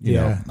another one. You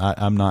know,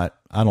 I'm not.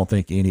 I don't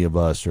think any of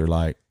us are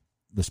like.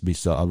 Let's be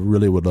so. I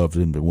really would love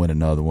them to win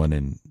another one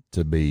and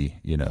to be.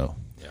 You know.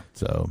 Yeah.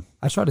 So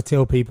I try to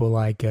tell people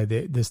like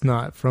that's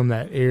not from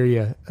that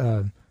area,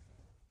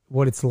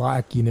 what it's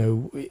like. You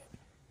know,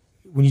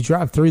 when you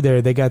drive through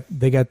there, they got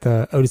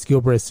the Otis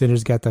Gilbreth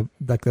Center's got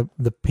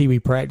the Pee Wee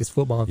practice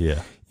football.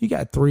 Yeah. You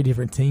got 3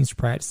 different teams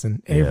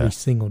practicing every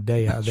single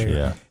day out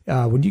there.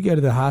 Yeah. When you go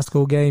to the high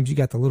school games, you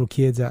got the little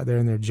kids out there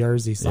in their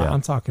jerseys. So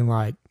I'm talking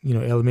like,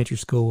 elementary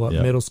school up,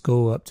 middle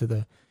school up to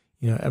the,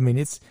 I mean,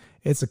 it's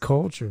a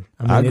culture.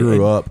 I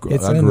grew up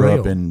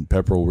in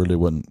Pepperell, really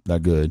wasn't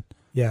that good.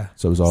 Yeah.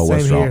 So it was all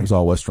West Strong. It was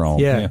all West Strong.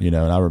 Yeah. And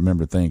I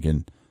remember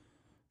thinking,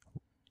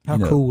 how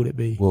cool would it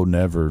be? We'll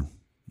never,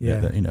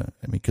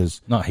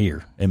 because not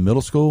here in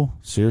middle school,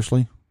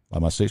 seriously, by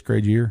my 6th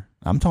grade year,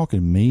 I'm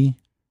talking me,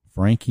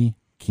 Frankie,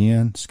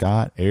 Ken,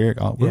 Scott, Eric,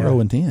 we're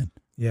 0-10.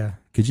 Yeah.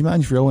 Could you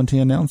imagine if you're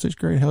 0-10 now in 6th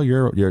grade? Hell,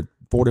 you're at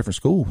 4 different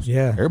schools.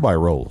 Yeah. Everybody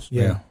rolls.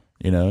 Yeah.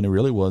 And it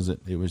really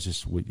wasn't. It was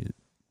just,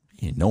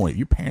 knowing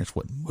your parents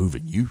wasn't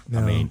moving you. No.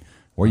 I mean,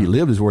 where you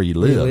lived is where you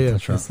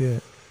lived. That's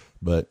it.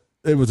 But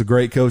it was a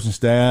great coaching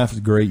staff. It was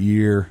a great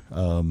year.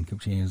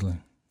 Coach Hensley.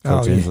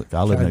 Coach Hensley.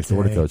 I live next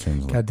door to Coach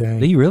Hensley. God dang.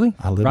 Do you really?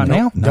 I live right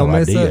now? No, don't I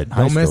mess did. up.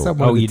 Don't mess up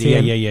one of the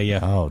 10. Yeah.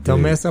 Oh, dude.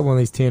 Don't mess up one of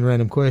these 10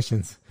 random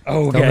questions.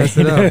 Oh, okay. Don't mess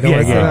it up. Don't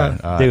mess it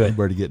up. All right, Do it.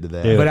 Better get to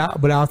that.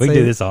 But I'll say, we can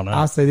do this all night.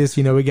 I'll say this.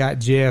 We got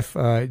Jeff.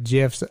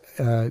 Jeff's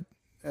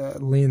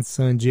Lynn's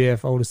son,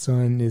 Jeff, oldest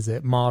son, is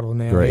at Model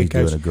now. Great, he's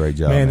doing a great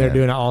job. Man, they're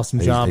doing an awesome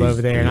job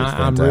over there, and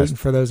I'm rooting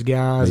for those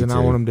guys, and I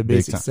want them to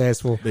be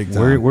successful.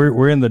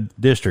 We're in the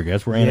district.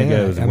 That's where Anna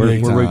goes. And we're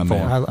rooting for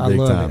him. I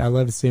love it. I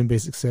love to see him be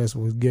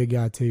successful. He's a good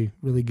guy too,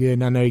 really good.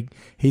 And I know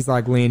he's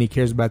like Lynn. He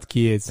cares about the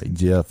kids.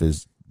 Jeff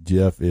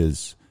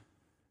is.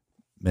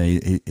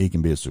 Man, he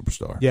can be a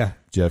superstar. Yeah.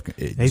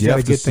 He's got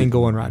a good thing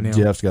going right now.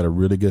 Jeff's got a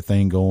really good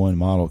thing going.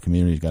 Model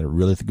community's got a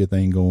really good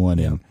thing going,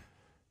 and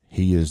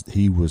he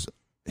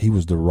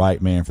was the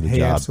right man for the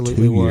job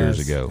 2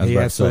 years ago. He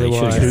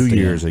absolutely was. 2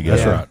 years ago.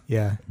 That's right.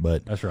 Yeah.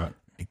 But that's right.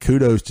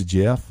 Kudos to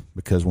Jeff,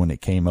 because when it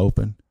came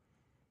open,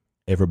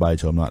 everybody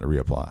told him not to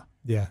reapply.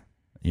 Yeah.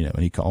 And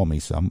he called me,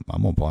 so I'm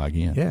gonna apply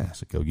again. Yeah. I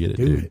said, go get it,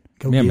 Do dude. it.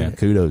 Go get man. it.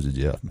 Kudos to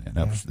Jeff,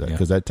 man.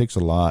 Because that takes a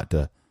lot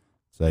to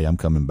say I'm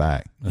coming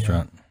back. That's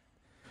right.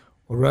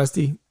 Well,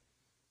 Rusty,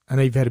 I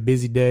know you've had a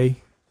busy day.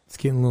 It's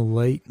getting a little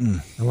late.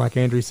 And like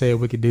Andrew said,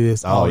 we could do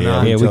this all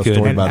night. Yeah, we could.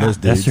 About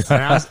this, dude.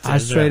 I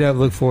straight up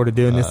look forward to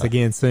doing this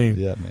again soon.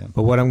 Yeah, man.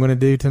 But what I'm going to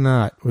do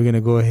tonight, we're going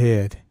to go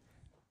ahead.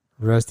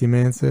 Rusty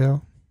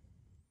Mansell,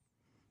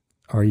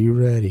 are you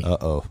ready?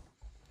 Uh-oh.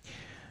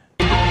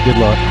 Good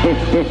luck.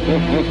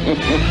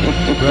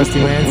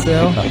 Rusty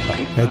Mansell,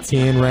 got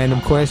 10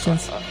 random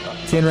questions.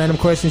 10 random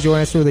questions. You'll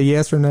answer with a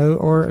yes or no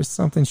or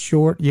something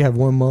short. You have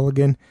one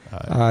mulligan.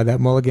 Right. That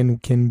mulligan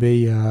can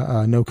be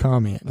no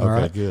comment. All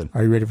right. Good.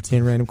 Are you ready for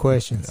 10 random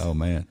questions? Oh,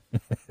 man.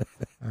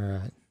 All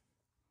right.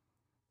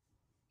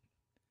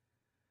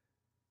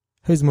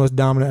 Who's the most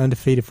dominant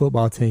undefeated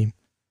football team?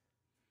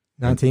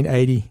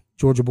 1980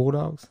 Georgia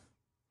Bulldogs,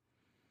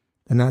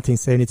 the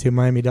 1972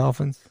 Miami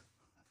Dolphins,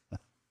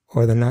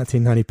 or the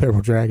 1990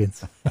 Pepperell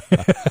Dragons?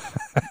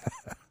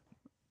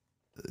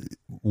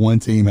 One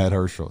team had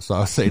Herschel, so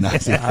I'll say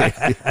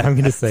 1980. I'm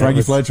going to say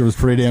Frankie Fletcher was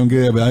pretty damn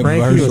good, but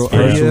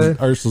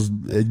Herschel's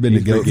been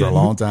the GOAT for a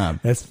long time.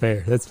 That's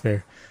fair.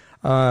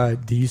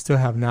 Do you still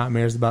have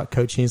nightmares about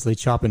Coach Hensley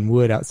chopping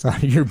wood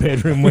outside of your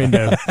bedroom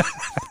window?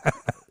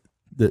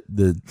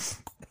 The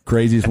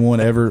craziest one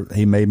ever,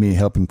 he made me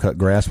help him cut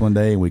grass one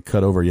day, and we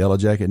cut over a yellow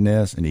jacket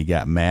nest, and he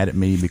got mad at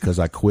me because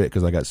I quit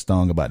because I got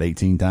stung about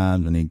 18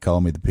 times, and he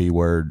called me the P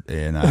word,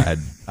 and I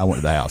went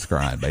to the house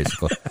crying,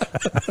 basically.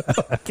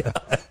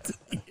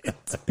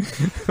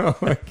 Oh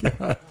my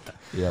God.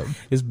 Yeah.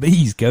 It's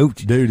bees,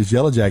 coach. Dude, his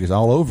yellow jacket's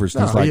all over.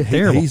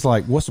 He's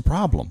like, what's the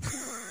problem?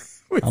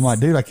 I'm like,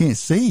 dude, I can't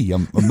see.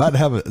 I'm about to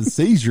have a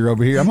seizure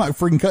over here. I'm not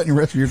freaking cutting the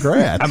rest of your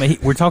grass. I mean,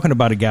 we're talking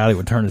about a guy that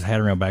would turn his hat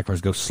around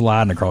backwards, go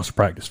sliding across the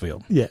practice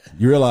field. Yeah.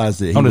 You realize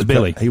that on his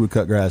belly. He would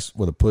cut grass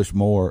with a push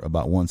mower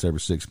about once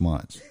every 6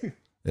 months.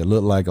 It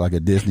looked like a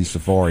Disney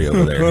safari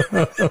over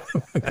there.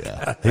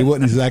 Yeah. He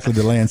wasn't exactly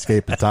the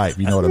landscaper type.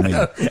 You know what I mean?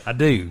 I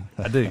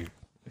do.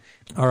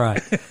 All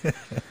right.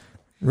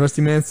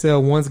 Rusty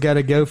Mansell, one's got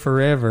to go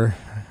forever.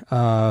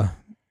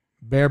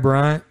 Bear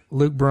Bryant,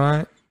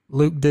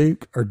 Luke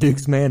Duke, or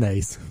Duke's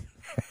mayonnaise?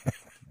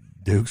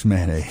 Duke's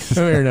mayonnaise.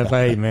 Fair enough.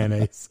 I hate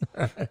mayonnaise.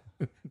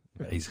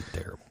 He's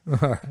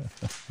terrible.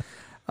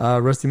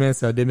 Rusty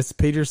Mansell, did Mrs.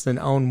 Peterson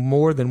own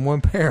more than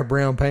one pair of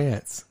brown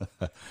pants?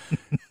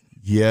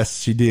 Yes,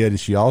 she did.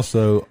 She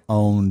also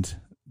owned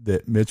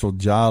that Mitchell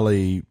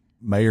Jolly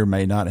may or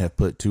may not have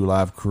put Two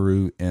Live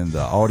Crew in the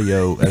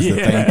audio as the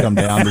thing come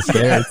down the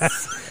stairs.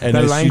 And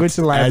the language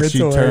laboratory. As she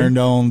turned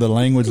on the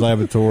language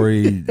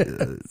laboratory,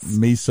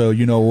 Miso,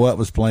 you know what,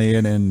 was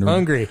playing, and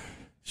Hungry.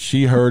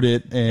 She heard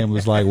it and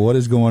was like, "What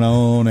is going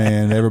on?"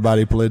 And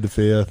everybody pled the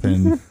fifth.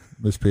 And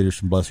Miss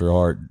Peterson, bless her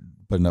heart,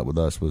 putting up with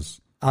us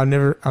was. I'll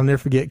never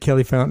forget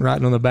Kelly Fountain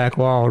writing on the back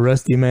wall,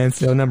 Rusty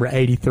Mansell, number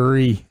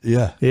 83.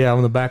 Yeah,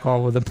 on the back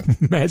wall with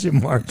a magic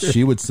marker.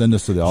 She would send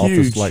us to the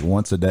office like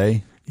once a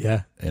day.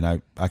 Yeah. And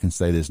I can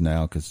say this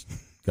now because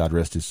God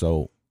rest his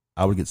soul.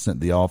 I would get sent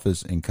to the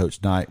office and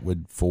Coach Knight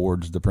would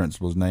forward the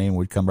principal's name.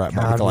 We'd come right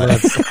back to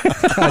class.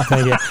 God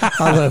dang it.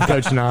 I love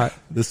Coach Knight.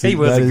 He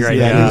was a great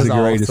guy. He was the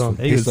greatest. Awesome.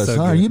 He was like, "Son,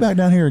 are you back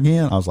down here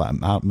again?" I was like,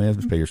 "Man,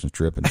 Miss Peterson's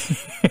tripping."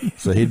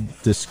 So he'd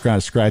just kind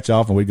of scratch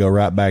off and we'd go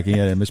right back in.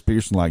 And Miss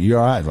Peterson like, "You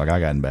all right?" I was like,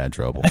 "I got in bad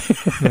trouble."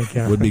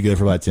 Would be good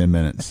for about 10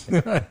 minutes.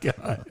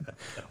 God.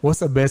 What's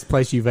the best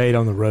place you've ate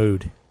on the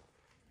road?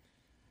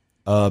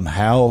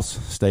 Howell's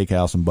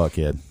Steakhouse in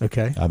Buckhead.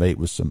 Okay. I've ate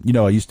with some,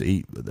 I used to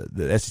eat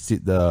the SEC,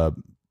 the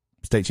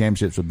state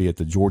championships would be at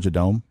the Georgia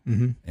Dome,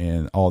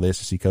 and all the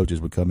SEC coaches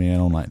would come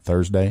in on like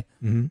Thursday.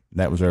 Mm-hmm.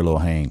 That was their little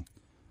hang.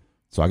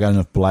 So I got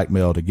enough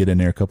blackmail to get in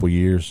there a couple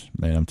years.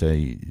 Man, I'm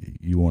telling you,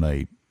 you want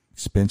a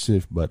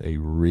expensive but a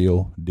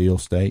real deal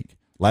steak.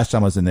 Last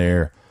time I was in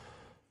there,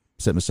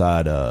 sitting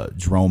beside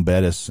Jerome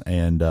Bettis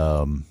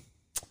and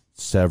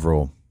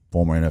several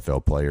former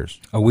NFL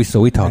players. Oh, we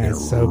talking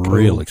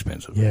real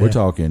expensive. Yeah. We're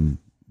talking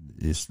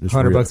it's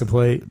 $100 a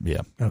plate. Yeah.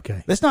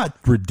 Okay. That's not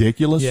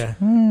ridiculous. Yeah.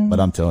 But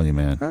I'm telling you,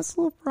 man. That's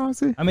a little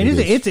pricey. I mean,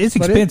 it's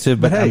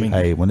expensive, but I mean,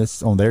 hey, when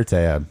it's on their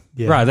tab,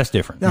 right, that's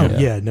different. No,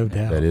 no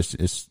doubt. That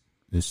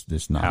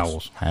it's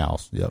nice.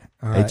 Howell's. Yep.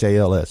 Right.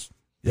 HALS.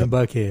 Yep. In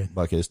Buckhead.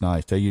 Buckhead's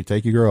nice.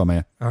 Take your girl,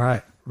 man. All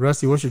right.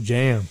 Rusty, what's your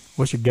jam?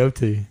 What's your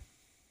go-to?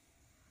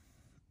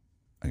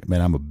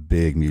 Man, I'm a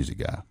big music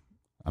guy.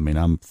 I mean,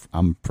 I'm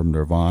from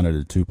Nirvana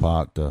to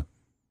Tupac to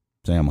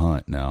Sam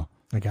Hunt now.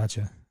 I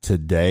gotcha.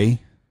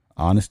 Today,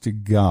 honest to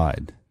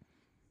God,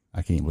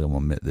 I can't believe I'm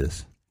going to admit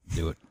this.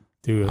 Do it.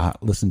 I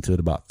listened to it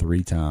about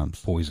 3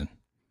 times. Poison.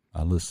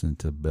 I listened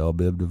to Belle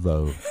Biv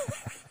DeVoe.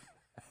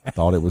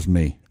 Thought it was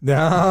me.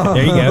 No.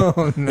 There you go.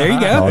 No. There you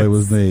go. Thought it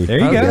was me. There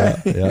you go.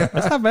 Yeah.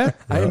 That's not bad.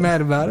 I ain't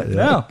mad about it.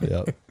 No.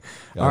 Yep.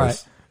 All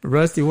right.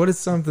 Rusty, what is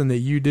something that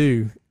you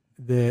do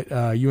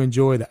that you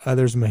enjoy that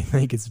others may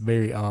think it's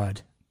very odd?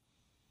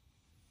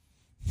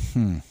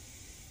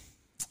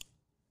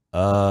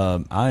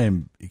 I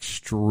am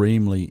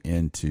extremely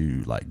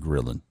into like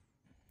grilling.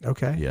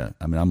 Okay. Yeah.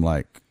 I mean, I'm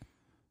like,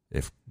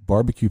 if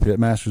Barbecue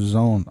Pitmasters is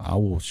on, I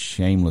will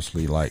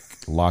shamelessly like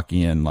lock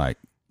in like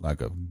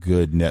a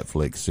good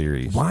Netflix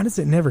series. Why does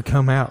it never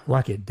come out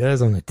like it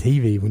does on the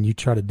TV when you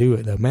try to do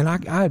it though? Man,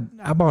 I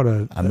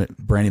bought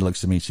Brandy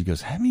looks at me and she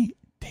goes, "How many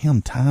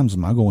damn times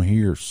am I going to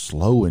hear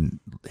slow and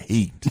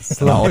heat?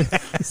 slow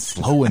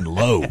and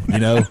low,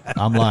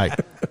 I'm like,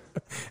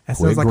 that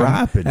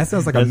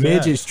sounds like a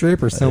midget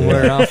stripper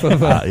somewhere off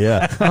of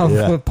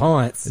of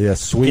Ponce. Yeah,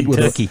 sweet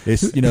Kentucky.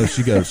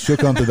 She'll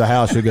come to the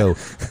house, she'll go,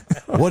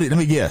 let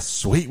me guess,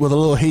 sweet with a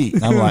little heat.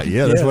 And I'm like,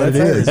 that's what it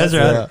is. That's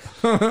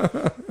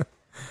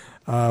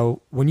right.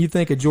 When you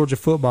think of Georgia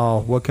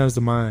football, what comes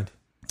to mind?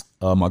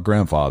 My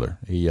grandfather,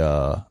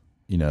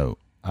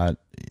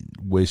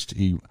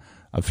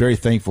 I'm very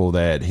thankful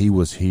that he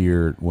was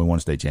here when we won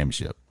a state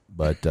championship,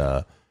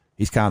 but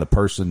he's kind of the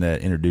person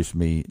that introduced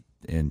me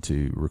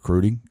into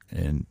recruiting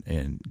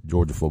and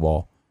Georgia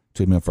football.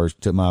 Took my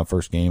first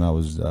game. I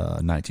was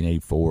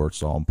 1984.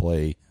 Saw him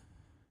play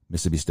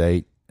Mississippi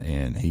State,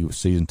 and he was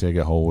season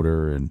ticket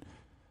holder. And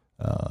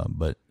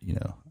but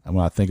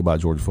when I think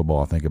about Georgia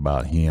football, I think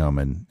about him,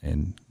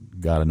 and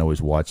God, I know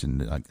he's watching.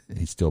 Like,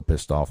 he's still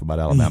pissed off about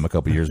Alabama a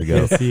couple years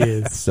ago. Yes, he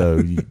is. So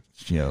you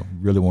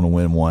really want to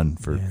win one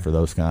for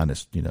those kind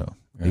of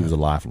He was a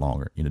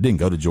lifelonger. Didn't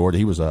go to Georgia.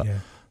 He was he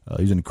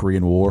was in the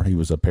Korean War. He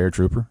was a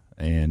paratrooper,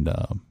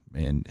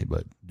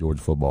 but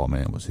Georgia football,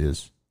 man, was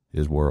his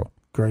world.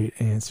 Great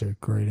answer.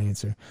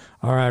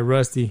 All right,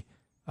 Rusty.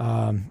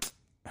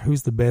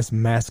 Who's the best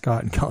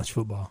mascot in college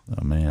football?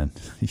 Oh man,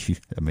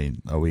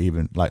 are we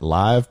even like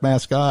live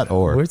mascot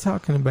or? We're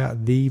talking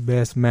about the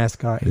best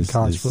mascot in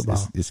college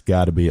football. It's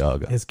got to be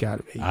Uga. It's got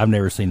to be. I've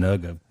never seen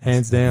Uga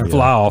hands down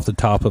fly off the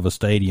top of a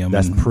stadium.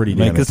 That's pretty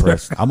damn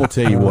impressive. I'm gonna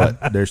tell you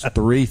what. There's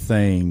 3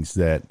 things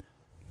that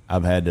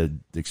I've had to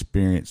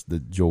experience the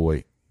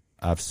joy.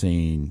 I've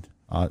seen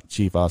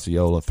Chief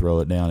Osceola throw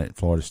it down at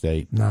Florida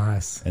State.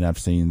 Nice. And I've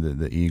seen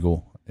the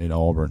Eagle at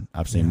Auburn.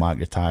 I've seen Mike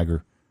the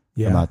Tiger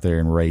come out there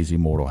and raise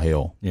immortal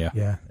hell.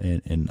 Yeah.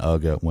 And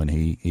Uga, when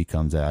he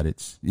comes out,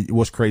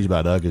 what's crazy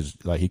about Uga is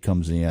like he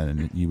comes in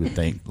and you would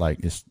think like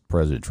it's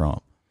President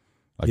Trump.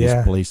 Like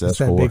his police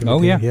escort.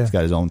 Oh, yeah. He's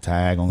got his own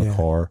tag on the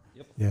car.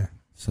 Yeah.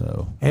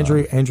 So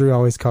Andrew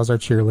always calls our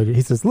cheerleader.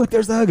 He says, "Look,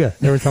 there's Uga."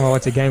 Every time I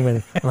watch a game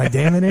with him, I'm like,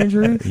 "Damn it,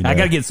 Andrew!" I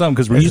got to get some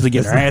because we're usually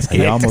getting our ass kicked.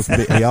 He almost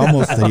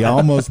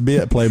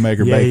bit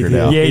Playmaker Baker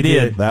down. Yeah, he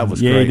did. That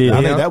was Yeah, great. he did.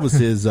 I think that was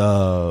his.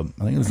 I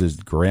think it was his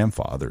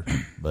grandfather.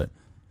 But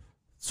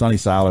Sonny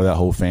Siler, that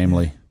whole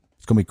family,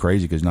 it's gonna be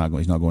crazy because he's not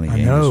going to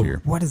game this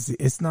year. What is it?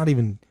 It's not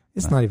even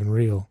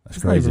real. That's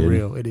it's crazy. Not even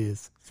real. It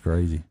is. It's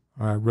crazy.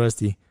 All right,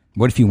 Rusty.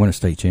 What if you won a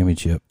state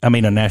championship? I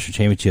mean, a national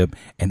championship,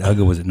 and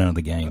Uga was at none of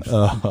the games?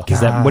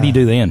 What do you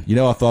do then? You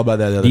know, I thought about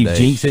that the other day. Do you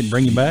jinx it and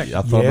bring him back?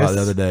 I thought about it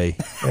the other day.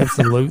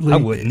 Absolutely. I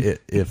wouldn't.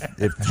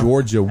 If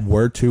Georgia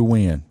were to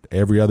win,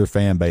 every other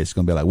fan base is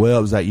going to be like, well,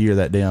 it was that year,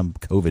 that damn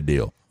COVID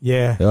deal.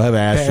 Yeah. They'll have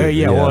an asterisk.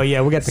 Yeah, well,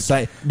 yeah, we got the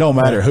same. No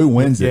matter who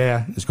wins it,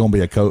 Yeah. it's going to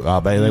be a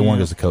COVID. They won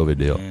because of a COVID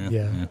deal.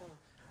 Yeah.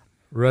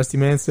 Rusty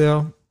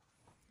Mansell,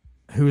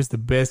 who is the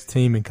best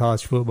team in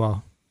college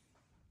football?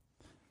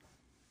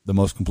 The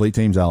most complete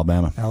team's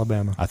Alabama.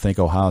 Alabama. I think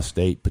Ohio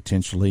State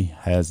potentially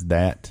has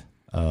that.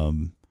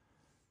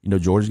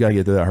 Georgia's got to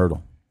get through that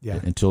hurdle. Yeah.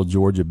 Until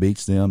Georgia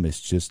beats them,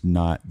 it's just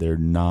not. They're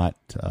not.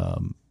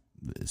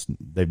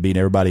 They've beat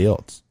everybody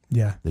else.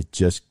 Yeah. They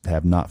just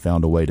have not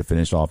found a way to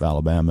finish off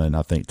Alabama, and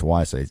I think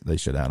twice they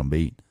should have had them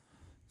beat.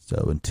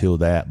 So until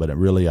that, but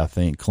I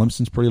think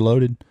Clemson's pretty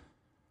loaded.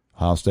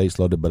 Ohio State's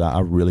loaded, but I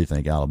really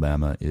think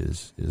Alabama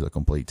is a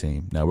complete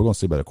team. Now we're going to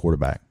see about a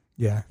quarterback.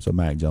 Yeah. So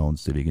Mac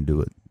Jones, see if he can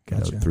do it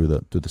through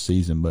the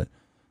season, but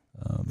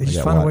they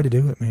just find a way to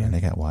do it, man. And they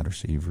got wide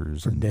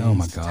receivers and oh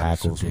my God,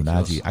 tackles.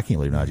 Najee, I can't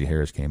believe Najee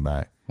Harris came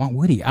back. Why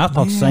would he? I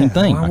thought the same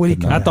thing.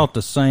 I thought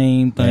the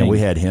same thing. Man, we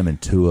had him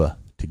and Tua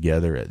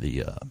together at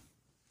the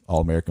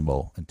All-American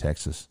Bowl in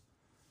Texas,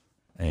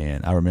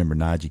 and I remember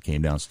Najee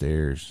came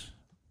downstairs,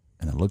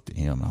 and I looked at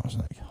him, and I was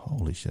like,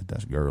 "Holy shit,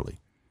 that's Gurley."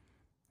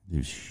 He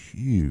was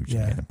huge,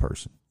 man, in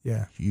person.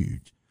 Yeah,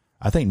 huge.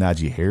 I think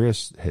Najee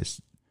Harris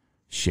has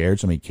shared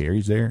so many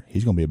carries there.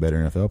 He's going to be a better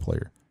NFL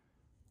player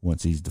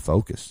once he's the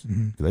focus.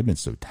 Because they've been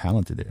so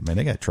talented there. Man,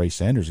 they got Trey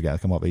Sanders, a guy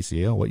come off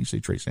ACL. What do you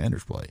see Trey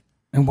Sanders play?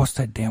 And what's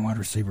that damn wide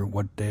receiver?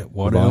 Waddle?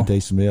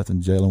 Devontae Smith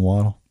and Jalen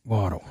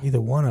Waddle. Either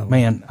one of them.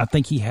 Man, I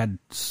think he had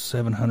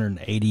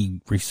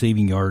 780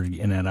 receiving yards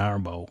in that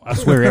Iron Bowl. I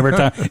swear,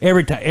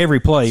 every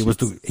play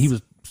he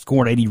was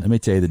scoring 80. Let me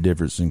tell you the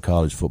difference in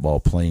college football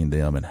playing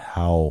them and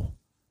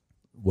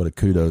what a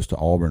kudos to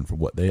Auburn for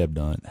what they have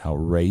done, how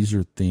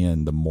razor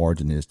thin the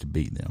margin is to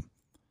beat them.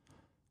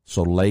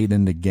 So late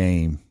in the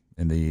game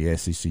in the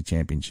SEC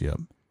championship,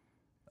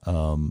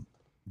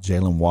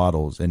 Jalen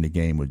Waddle's in the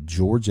game where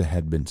Georgia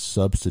had been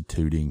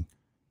substituting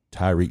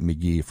Tyreek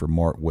McGee for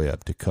Mark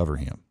Webb to cover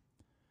him.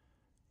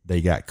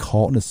 They got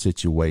caught in a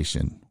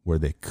situation where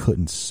they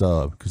couldn't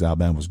sub because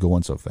Alabama was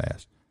going so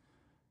fast.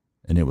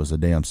 And it was a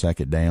damn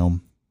second down,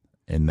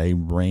 and they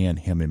ran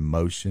him in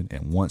motion.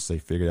 And once they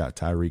figured out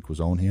Tyreek was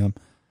on him,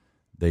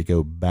 they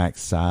go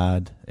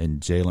backside, and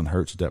Jalen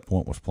Hurts at that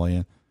point was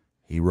playing.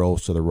 He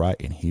rolls to the right,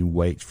 and he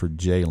waits for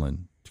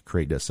Jalen to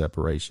create that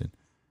separation.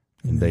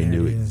 And they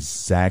knew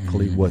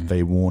exactly what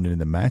they wanted in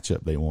the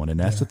matchup they wanted.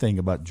 And that's the thing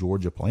about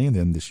Georgia playing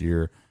them this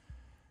year.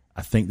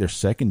 I think their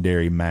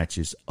secondary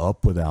matches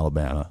up with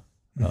Alabama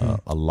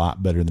a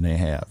lot better than they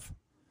have.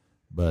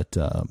 But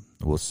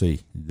we'll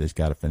see. They've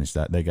got to finish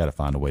that. They got to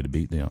find a way to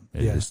beat them.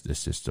 It's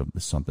just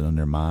something on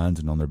their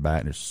minds and on their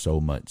back. There's so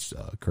much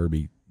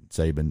Kirby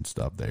Saban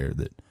stuff there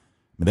that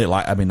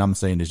I'm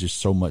saying there's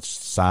just so much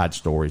side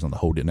stories on the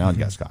whole deal. Now you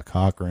got Scott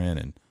Cochran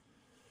and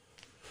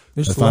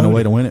they find a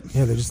way to win it.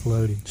 Yeah, they're just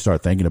loaded.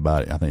 Start thinking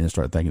about it. I think they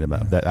start thinking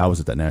about that. I was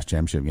at that national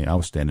championship game. I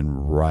was standing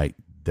right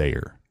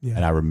there,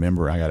 and I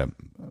remember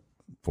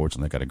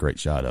fortunately I got a great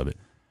shot of it.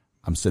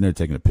 I'm sitting there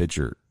taking a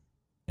picture,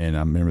 and I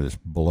remember this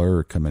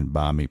blur coming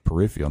by me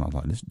peripheral, and I was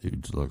like, this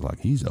dude looks like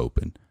he's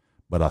open.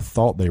 But I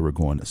thought they were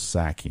going to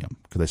sack him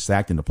because they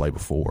sacked him to play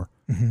before.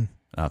 And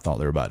I thought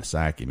they were about to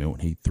sack him. And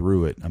when he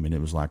threw it, I mean,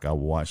 it was like I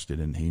watched it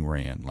and he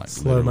ran like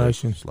slow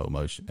motion.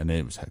 And then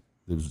it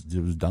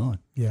was done.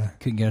 Yeah.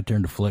 Couldn't get out there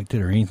and deflect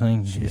it or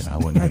anything. Yeah, I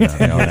wouldn't have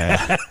done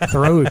that.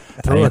 Throw it.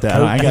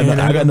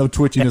 I got no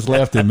twitchiness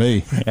left in me.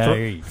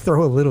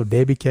 Throw a little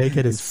Debbie cake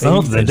at his face.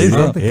 Something.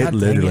 It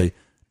literally,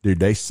 dude,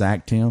 they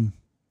sacked him.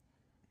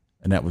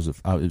 And that was it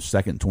was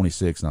second and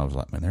 26, and I was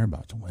like, man, they're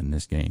about to win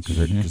this game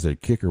because their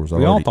kicker was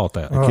already. We all thought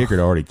that. The kicker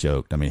had already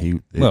choked. I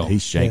mean, he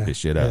shanked the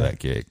shit out of that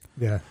kick.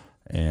 Yeah.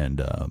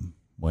 And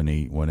when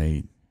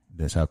he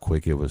that's how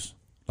quick it was.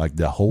 Like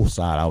the whole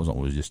side I was on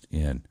was just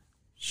in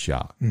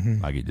shock.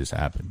 Like it just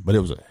happened. But it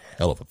was a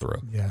hell of a throw.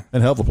 Yeah.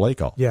 And a hell of a play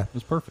call. Yeah. It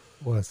was perfect.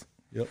 It was.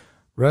 Yep.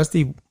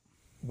 Rusty,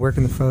 where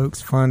can the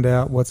folks find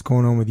out what's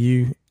going on with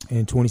you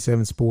and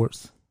 27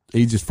 Sports?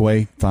 Easiest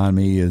way to find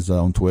me is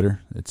on Twitter.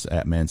 It's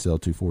at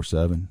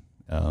Mansell247.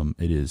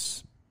 It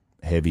is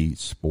heavy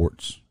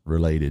sports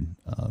related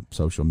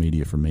social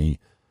media for me.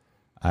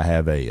 I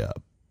have a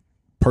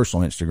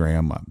personal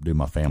Instagram I do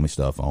my family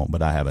stuff on,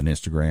 but I have an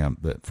Instagram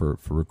that for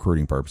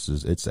recruiting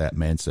purposes, it's at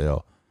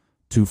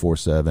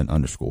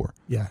Mansell247_.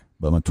 Yeah.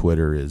 But my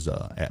Twitter is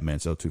at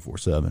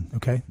Mansell247.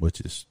 Okay. Which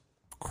is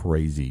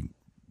crazy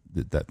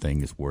that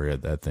thing is where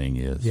that thing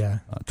is. Yeah.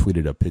 I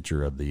tweeted a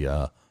picture of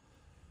the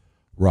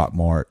Rock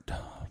Mart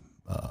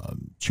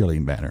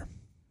cheerleading banner.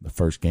 The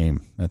first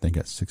game, I think,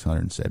 got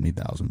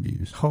 670,000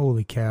 views.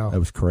 Holy cow! That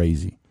was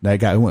crazy.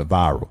 It went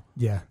viral.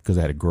 Yeah, because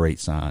they had a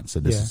great sign. So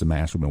this is the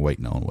match we've been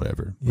waiting on,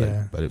 whatever.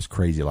 But it was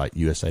crazy. Like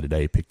USA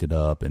Today picked it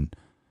up, and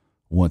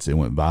once it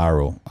went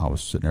viral, I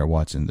was sitting there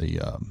watching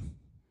the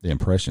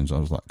impressions. I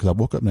was like, because I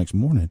woke up next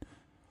morning,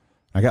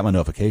 I got my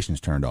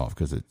notifications turned off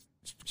because it's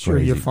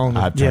crazy. Your phone.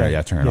 I turn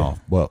it off.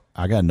 Well,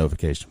 I got a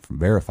notification from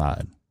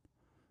Verified,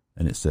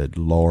 and it said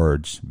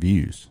large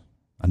views.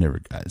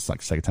 It's like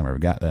the second time I ever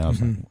got that. I was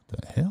like,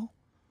 what the hell?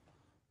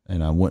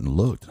 And I went and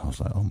looked, and I was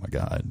like, oh my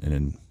God. And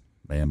then,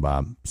 man,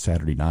 by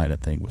Saturday night, I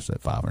think it was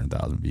at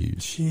 500,000 views.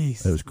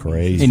 Jeez. It was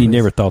crazy. And you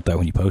never thought that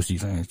when you posted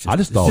these things. I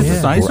just thought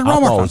it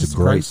was a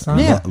great sign.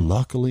 Yeah.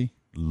 Luckily,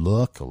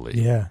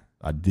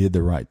 I did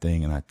the right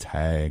thing, and I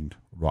tagged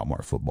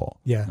Rockmart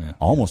Football. Yeah. I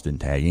almost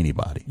didn't tag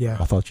anybody. Yeah.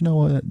 I thought, you know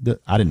what?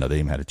 I didn't know they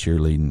even had a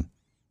cheerleading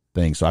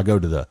thing. So I go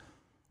to the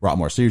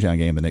Rockmart Seartown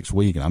game the next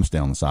week, and I'm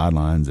standing on the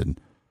sidelines, and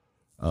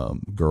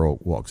girl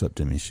walks up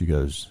to me. She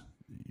goes,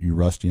 "You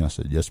Rusty?" And I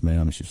said, "Yes,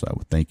 ma'am." And she's like,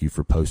 "Well, thank you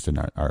for posting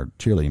our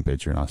cheerleading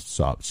picture." And I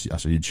said,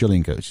 "You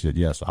cheerleading coach?" She said,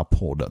 "Yes." I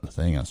pulled up the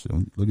thing. I said,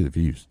 "Look at the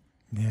views."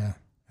 Yeah.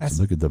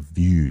 So look at the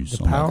views.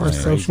 The power of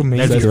social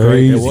media. That's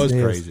crazy. It was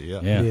crazy. Yeah.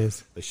 It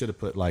is. They should have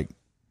put like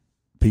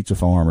Pizza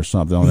Farm or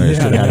something on there.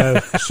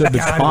 Should have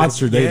been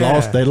sponsored. They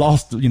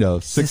lost.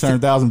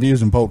 600,000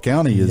 views in Polk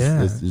County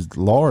is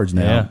large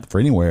now for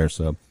anywhere.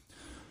 So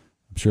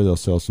I'm sure they'll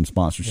sell some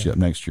sponsorship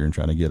next year and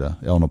try to get a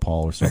El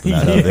Nepal or something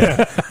out of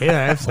it. Yeah,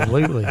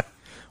 absolutely.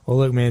 Well,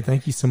 look, man,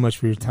 thank you so much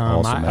for your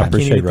time. Awesome, I can't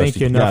even thank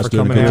you enough for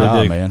coming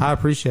out, man. I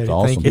appreciate it.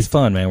 Awesome. Thank you. It's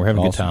fun, man. We're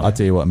having a good time. I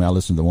tell you what, man, I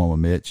listened to the one with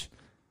Mitch.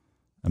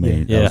 I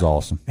mean, that was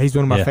awesome. He's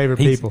one of my favorite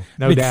people,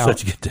 no doubt.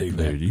 Such a good dude,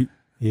 man. Dude,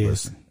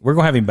 yes. We're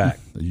gonna have him back.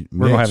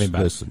 We're gonna have him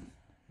back. Listen,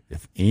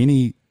 if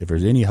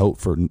there's any hope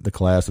for the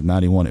class of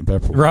 '91 at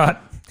Pepperell, Right?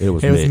 It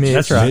was Mitch.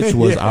 That's right. Mitch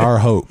was our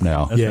hope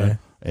now. Yeah.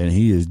 And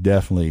he is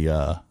definitely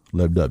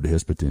lived up to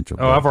his potential.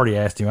 Oh, I've already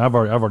asked him. I've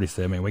already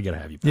said, man, we got to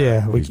have you back.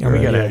 Yeah, we got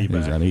to have you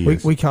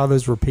back. We call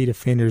those repeat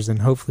offenders, and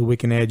hopefully we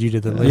can add you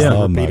to the list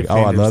of repeat offenders.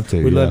 I'd love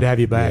to. We'd love to have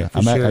you back.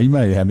 You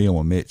may have me on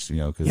with Mitch,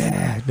 because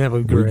that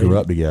would be we great. grew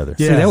up together.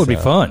 Yeah, that would be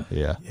fun.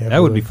 Yeah, that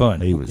would be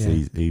fun. He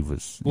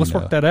was. Let's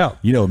work that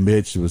out.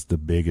 Mitch was the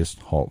biggest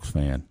Hawks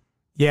fan.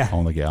 Yeah.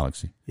 On the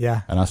Galaxy.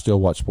 Yeah. And I still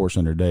watch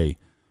SportsCenter today.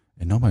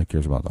 And nobody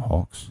cares about the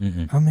Hawks.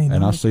 I mean,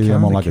 and I see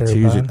them on like a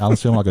Tuesday. I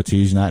see them like a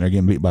Tuesday night, and they're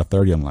getting beat by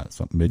 30. I'm like,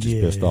 something Mitch is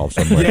pissed off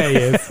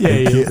somewhere.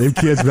 Them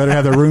kids better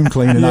have their room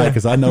clean tonight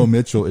because I know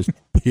Mitchell is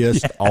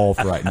pissed off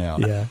right now.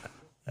 Yeah,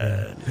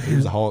 he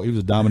was a Hawk. He was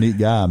a Dominique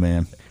guy,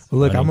 man.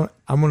 Well, look, I'm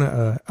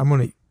gonna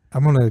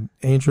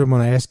Andrew, I'm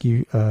gonna ask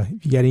you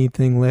if you got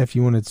anything left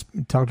you want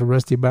to talk to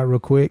Rusty about real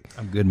quick.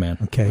 I'm good, man.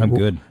 Okay, I'm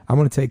good. I'm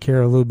gonna take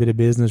care of a little bit of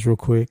business real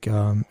quick.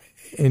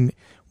 And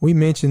we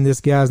mentioned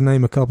this guy's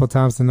name a couple of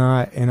times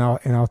tonight, and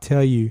I'll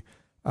tell you,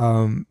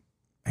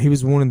 he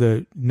was one of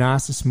the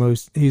nicest,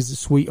 he's a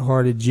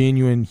sweethearted,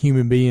 genuine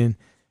human being,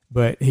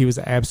 but he was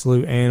an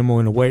absolute animal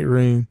in the weight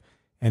room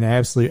and an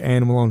absolute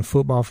animal on the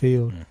football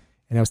field, and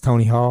that was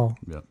Tony Hall.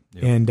 Yep.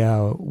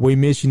 And we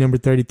miss you, number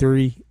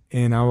 33,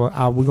 and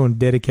we're going to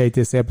dedicate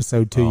this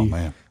episode to you.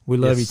 Man. We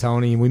love you,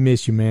 Tony, and we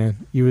miss you,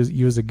 man. You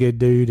was a good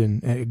dude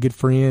and a good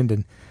friend,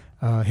 and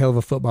hell of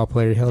a football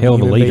player, hell of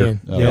a leader.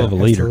 Hell of a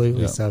leader.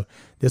 Absolutely. Yeah. So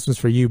this one's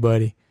for you,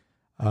 buddy.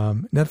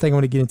 Another thing I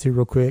want to get into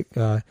real quick,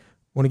 want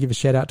to give a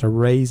shout out to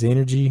Raise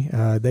Energy.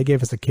 They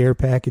gave us a care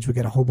package. We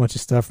got a whole bunch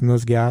of stuff from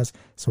those guys,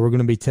 so we're going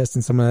to be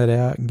testing some of that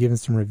out and giving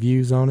some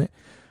reviews on it.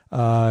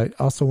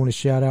 Also want to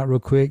shout out real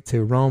quick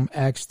to Rome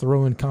Axe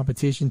Throwing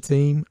Competition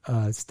Team,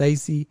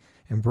 Stacy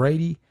and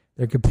Brady.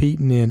 They're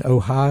competing in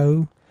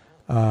Ohio,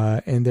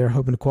 and they're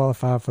hoping to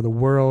qualify for the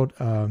World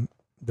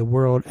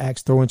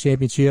Axe Throwing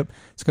Championship.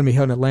 It's going to be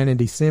held in Atlanta in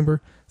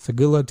December. So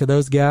good luck to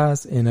those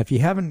guys. And if you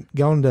haven't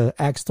gone to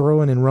axe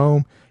throwing in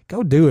Rome,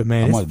 go do it,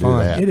 man. It's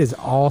fun. It is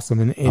awesome.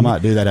 And I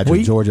might do that after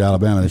Georgia,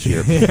 Alabama this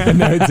year. Yeah,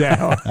 no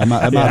doubt.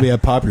 That might be a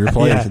popular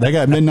place. Yeah. They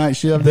got midnight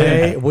shift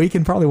there. We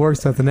can probably work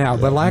something out.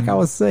 But like I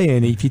was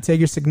saying, if you take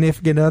your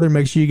significant other,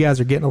 make sure you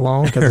guys are getting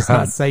along because it's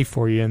not safe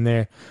for you in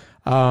there.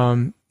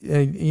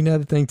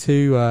 Another thing,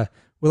 too,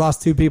 we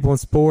lost two people in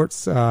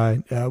sports.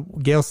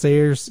 Gale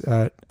Sayers,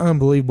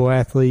 unbelievable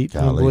athlete,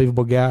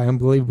 unbelievable guy,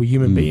 unbelievable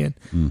human being.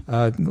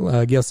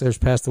 Gale Sayers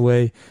passed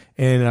away.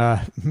 And,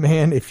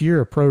 man, if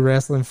you're a pro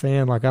wrestling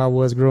fan like I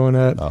was growing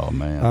up,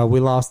 we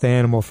lost the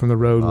animal from the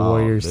Road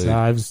Warriors. It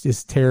was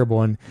just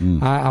terrible. And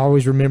I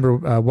always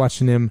remember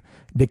watching them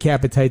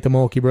decapitate the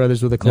Mulkey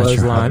brothers with a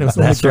clothesline. It was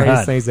one of the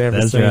greatest things I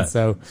ever seen.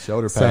 So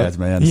shoulder pads,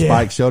 man.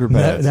 Spike shoulder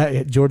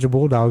pads. Georgia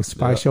Bulldogs,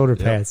 spike shoulder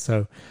pads.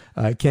 So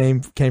it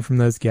came from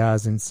those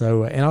guys. And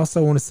so, and I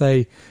also want to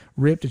say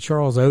rip to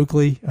Charles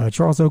Oakley.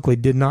 Charles Oakley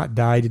did not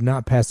die, did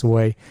not pass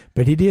away,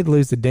 but he did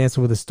lose the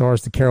Dancing with the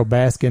Stars to Carol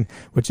Baskin,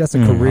 which that's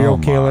a career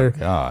killer.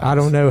 I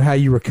don't know how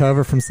you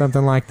recover from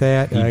something like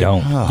that. You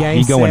don't.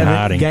 You go in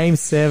hiding. Game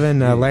 7,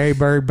 Larry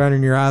Bird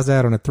burning your eyes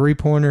out on a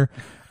 3-pointer,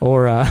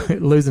 or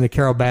losing to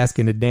Carol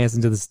Baskin to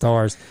Dancing to the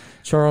Stars.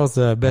 Charles,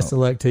 best of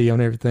luck to you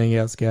on everything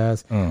else,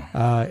 guys.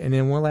 And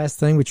then one last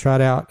thing we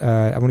tried out.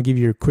 I want to give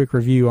you a quick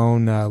review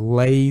on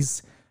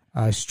Lay's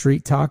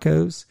street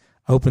tacos.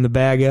 Opened the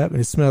bag up, and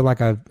it smelled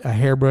like a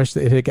hairbrush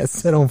that had got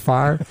set on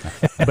fire.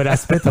 But I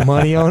spent the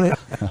money on it,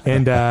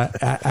 and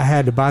I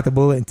had to bite the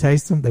bullet and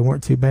taste them. They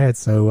weren't too bad.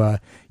 So,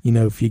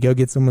 if you go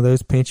get some of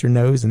those, pinch your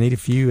nose and eat a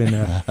few,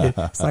 and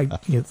it's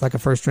like a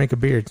first drink of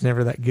beer. It's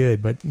never that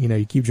good, but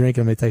you keep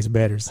drinking them, it tastes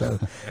better. So,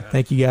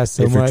 thank you guys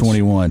so much. If you're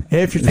 21,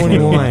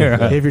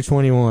 if you're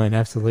 21,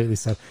 absolutely.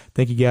 So,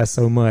 thank you guys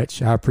so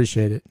much. I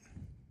appreciate it.